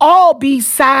should all be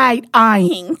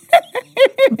side-eyeing.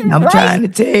 I'm trying to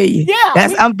tell you.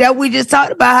 Yeah. That we just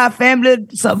talked about how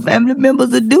some family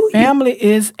members are doing. Family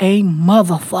is a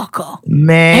motherfucker.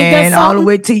 Man, all the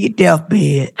way to your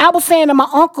deathbed. I was saying to my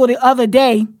uncle the other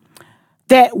day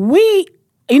that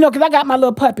because I got my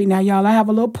little puppy now, y'all. I have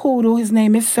a little poodle. His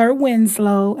name is Sir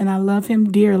Winslow, and I love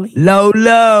him dearly.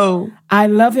 Low. I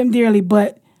love him dearly,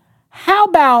 but how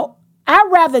about I'd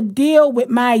rather deal with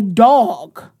my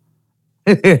dog.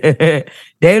 They're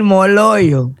more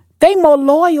loyal. They more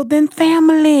loyal than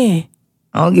family.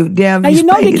 I don't give a damn. Now, you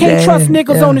know you can't trust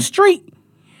niggas on the street.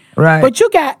 Right. But you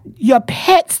got your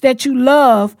pets that you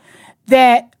love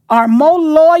that are more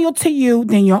loyal to you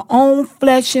than your own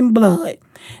flesh and blood.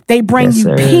 They bring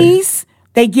you peace.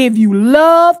 They give you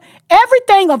love.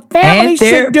 Everything a family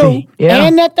should do. Yeah.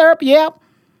 And that therapy,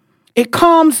 It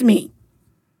calms me.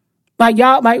 Like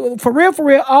y'all, like for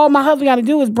real, all my husband got to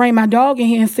do is bring my dog in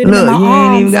here and sit him in my you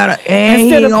arms. Ain't even gotta, and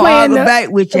he ain't gonna argue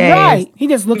back with your right. ass. He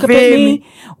just look up at me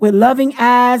with loving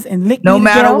eyes and lick me. No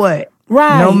matter death. what.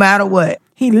 Right. No matter what.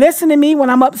 He listen to me when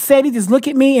I'm upset. He just look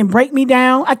at me and break me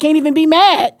down. I can't even be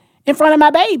mad in front of my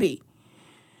baby.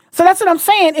 So that's what I'm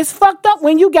saying. It's fucked up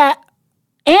when you got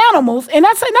animals, and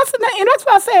that's what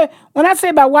I said when I say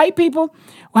about white people,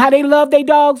 how they love their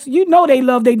dogs. You know they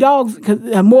love their dogs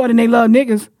more than they love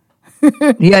niggas.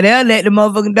 Yeah, they'll let the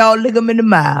motherfucking dog lick them in the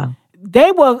mouth.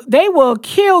 They will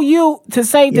kill you to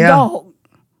save the dog.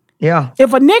 Yeah.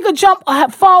 If a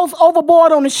nigga falls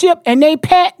overboard on the ship and they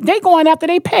going after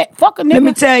they pet. Fuck a nigga. Let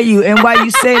me tell you, and while you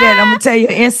say that, I'm gonna tell you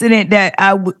an incident that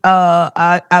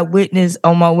I witnessed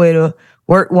on my way to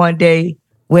work one day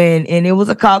and it was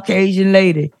a Caucasian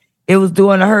lady. It was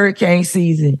during the hurricane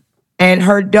season. And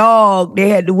her dog, they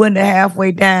had the window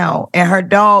halfway down, and her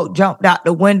dog jumped out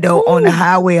the window on the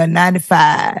highway of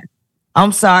 95.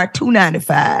 I'm sorry,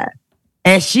 295.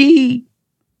 And she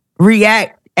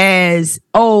reacted as,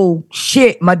 oh,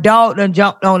 shit, my dog done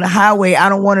jumped on the highway. I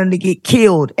don't want him to get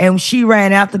killed. And she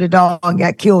ran after the dog and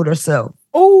got killed herself.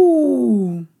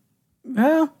 Ooh.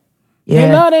 Well, yeah.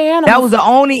 They love their animals. That was the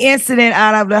only incident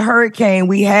out of the hurricane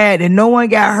we had, and no one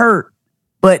got hurt.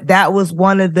 But that was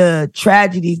one of the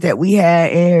tragedies that we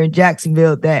had here in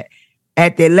Jacksonville, that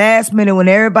at the last minute when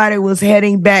everybody was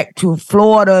heading back to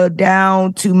Florida,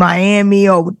 down to Miami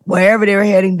or wherever they were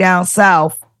heading down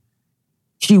south,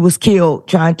 she was killed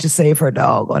trying to save her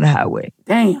dog on the highway.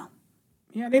 Damn.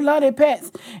 Yeah, they love their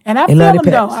pets. And I feel them,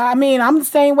 though. I mean, I'm the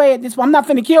same way at this point. I'm not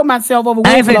finna kill myself over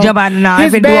I ain't finna jump out now. I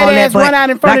ain't finna do all that, but run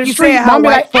out in front like of the you street. said, how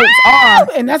white folks are,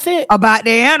 and that's it. About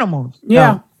their animals.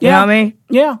 Yeah. You know what I mean?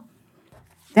 Yeah.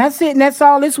 That's it, and that's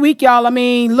all this week, y'all. I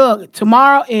mean, look,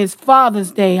 tomorrow is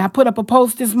Father's Day. I put up a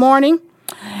post this morning.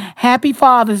 Happy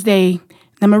Father's Day.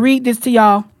 I'm going to read this to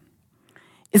y'all.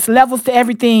 It's levels to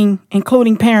everything,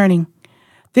 including parenting.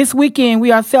 This weekend,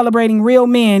 we are celebrating real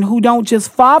men who don't just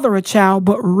father a child,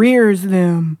 but rears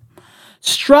them.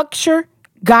 Structure,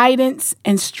 guidance,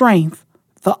 and strength.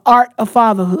 The art of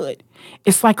fatherhood.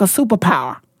 It's like a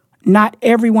superpower. Not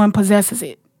everyone possesses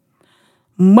it.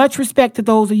 Much respect to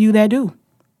those of you that do.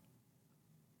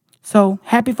 So,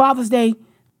 happy Father's Day.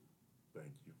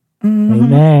 Mm-hmm.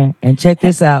 Amen. And check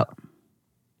this out.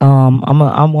 I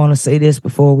want to say this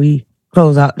before we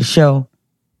close out the show.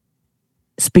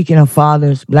 Speaking of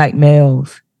fathers, black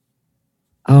males,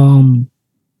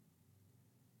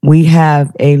 we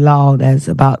have a law that's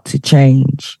about to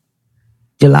change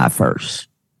July 1st.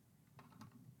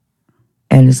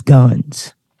 And it's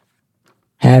guns.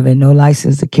 Having no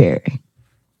license to carry.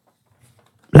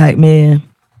 Black men,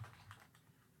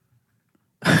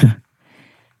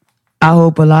 I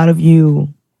hope a lot of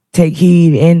you take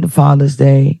heed in the Father's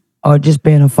Day or just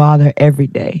being a father every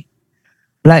day.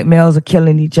 Black males are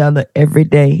killing each other every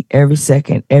day, every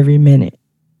second, every minute.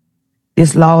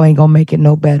 This law ain't gonna make it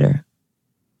no better.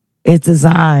 It's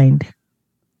designed,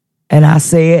 and I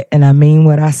say it and I mean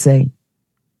what I say.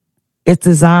 It's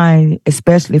designed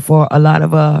especially for a lot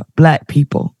of black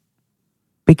people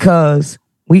because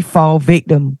we fall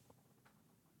victim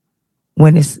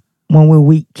when we're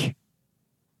weak.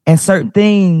 And certain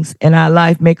things in our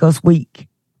life make us weak.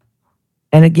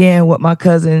 And again, what my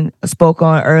cousin spoke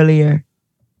on earlier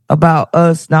about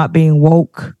us not being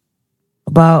woke,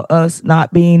 about us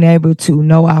not being able to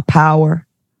know our power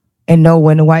and know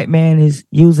when the white man is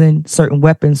using certain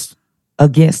weapons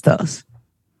against us.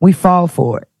 We fall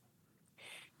for it.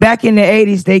 Back in the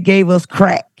 80s, they gave us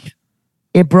crack.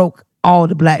 It broke all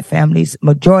the black families,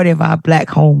 majority of our black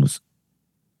homes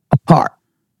apart,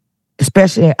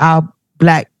 especially our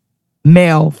black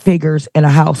male figures in a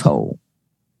household.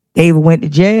 They either went to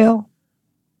jail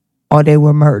or they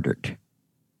were murdered.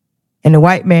 And the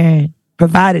white man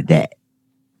provided that,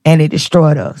 and it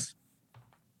destroyed us.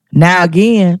 Now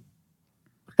again,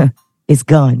 it's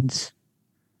guns.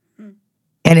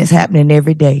 And it's happening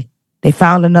every day. They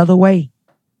found another way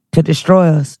to destroy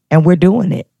us, and we're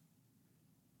doing it.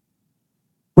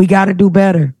 We got to do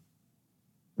better.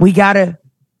 We got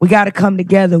to come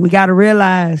together. We got to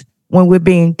realize when we're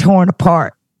being torn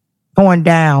apart, torn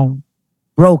down,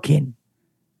 broken.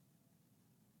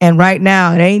 And right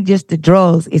now, it ain't just the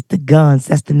drugs, it's the guns.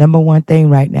 That's the number one thing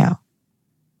right now.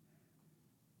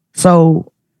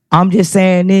 So I'm just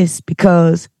saying this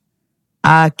because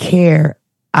I care.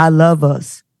 I love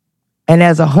us. And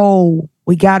as a whole,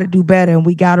 we got to do better, and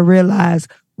we got to realize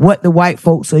what the white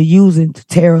folks are using to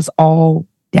tear us all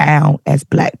down as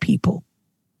black people,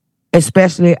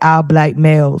 especially our black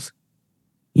males.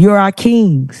 You're our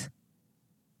kings.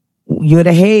 You're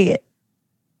the head.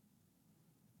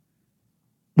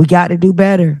 We got to do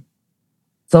better.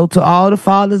 So to all the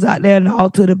fathers out there and all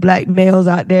to the black males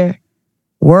out there,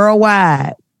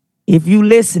 worldwide, if you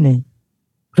listening,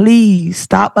 please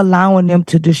stop allowing them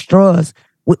to destroy us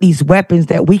with these weapons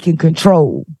that we can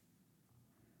control.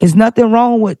 There's nothing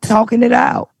wrong with talking it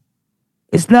out.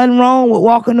 It's nothing wrong with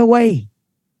walking away.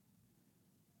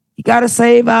 You got to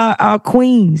save our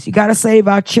queens. You got to save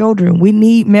our children. We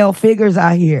need male figures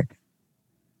out here.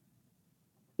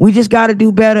 We just got to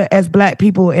do better as black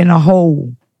people in a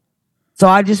whole. So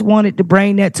I just wanted to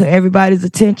bring that to everybody's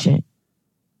attention.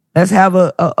 Let's have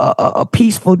a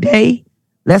peaceful day.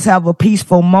 Let's have a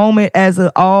peaceful moment as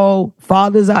all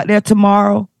fathers out there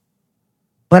tomorrow.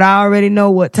 But I already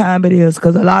know what time it is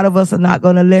because a lot of us are not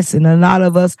going to listen. A lot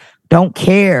of us don't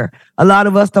care. A lot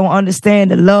of us don't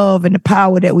understand the love and the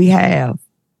power that we have.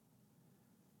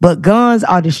 But guns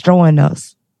are destroying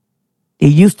us.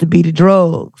 It used to be the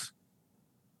drugs.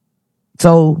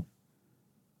 So,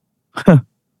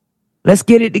 let's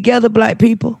get it together, black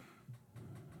people.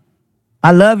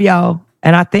 I love y'all.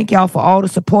 And I thank y'all for all the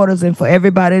supporters and for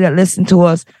everybody that listen to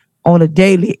us on a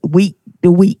daily, week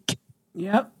to week.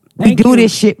 Yep. We do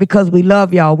this shit because we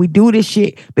love y'all. We do this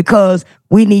shit because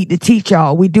we need to teach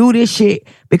y'all. We do this shit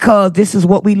because this is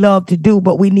what we love to do,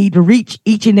 but we need to reach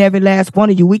each and every last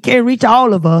one of you. We can't reach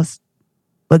all of us,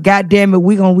 but goddamn it,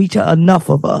 we're going to reach enough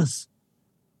of us.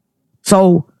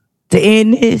 So to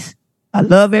end this, I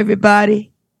love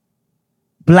everybody.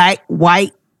 Black,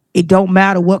 white, it don't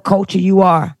matter what culture you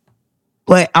are.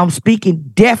 But I'm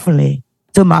speaking definitely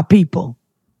to my people.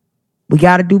 We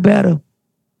got to do better.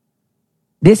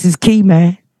 This is key,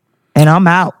 man. And I'm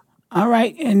out. All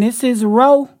right. And this is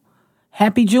Ro.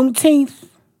 Happy Juneteenth.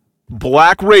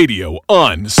 Black Radio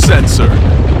Uncensored.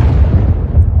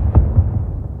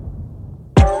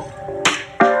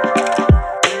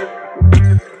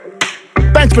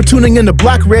 Thanks for tuning in to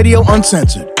Black Radio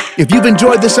Uncensored. If you've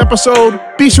enjoyed this episode,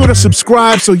 be sure to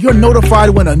subscribe so you're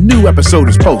notified when a new episode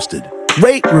is posted.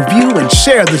 Rate, review, and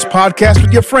share this podcast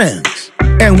with your friends.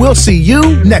 And we'll see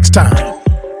you next time.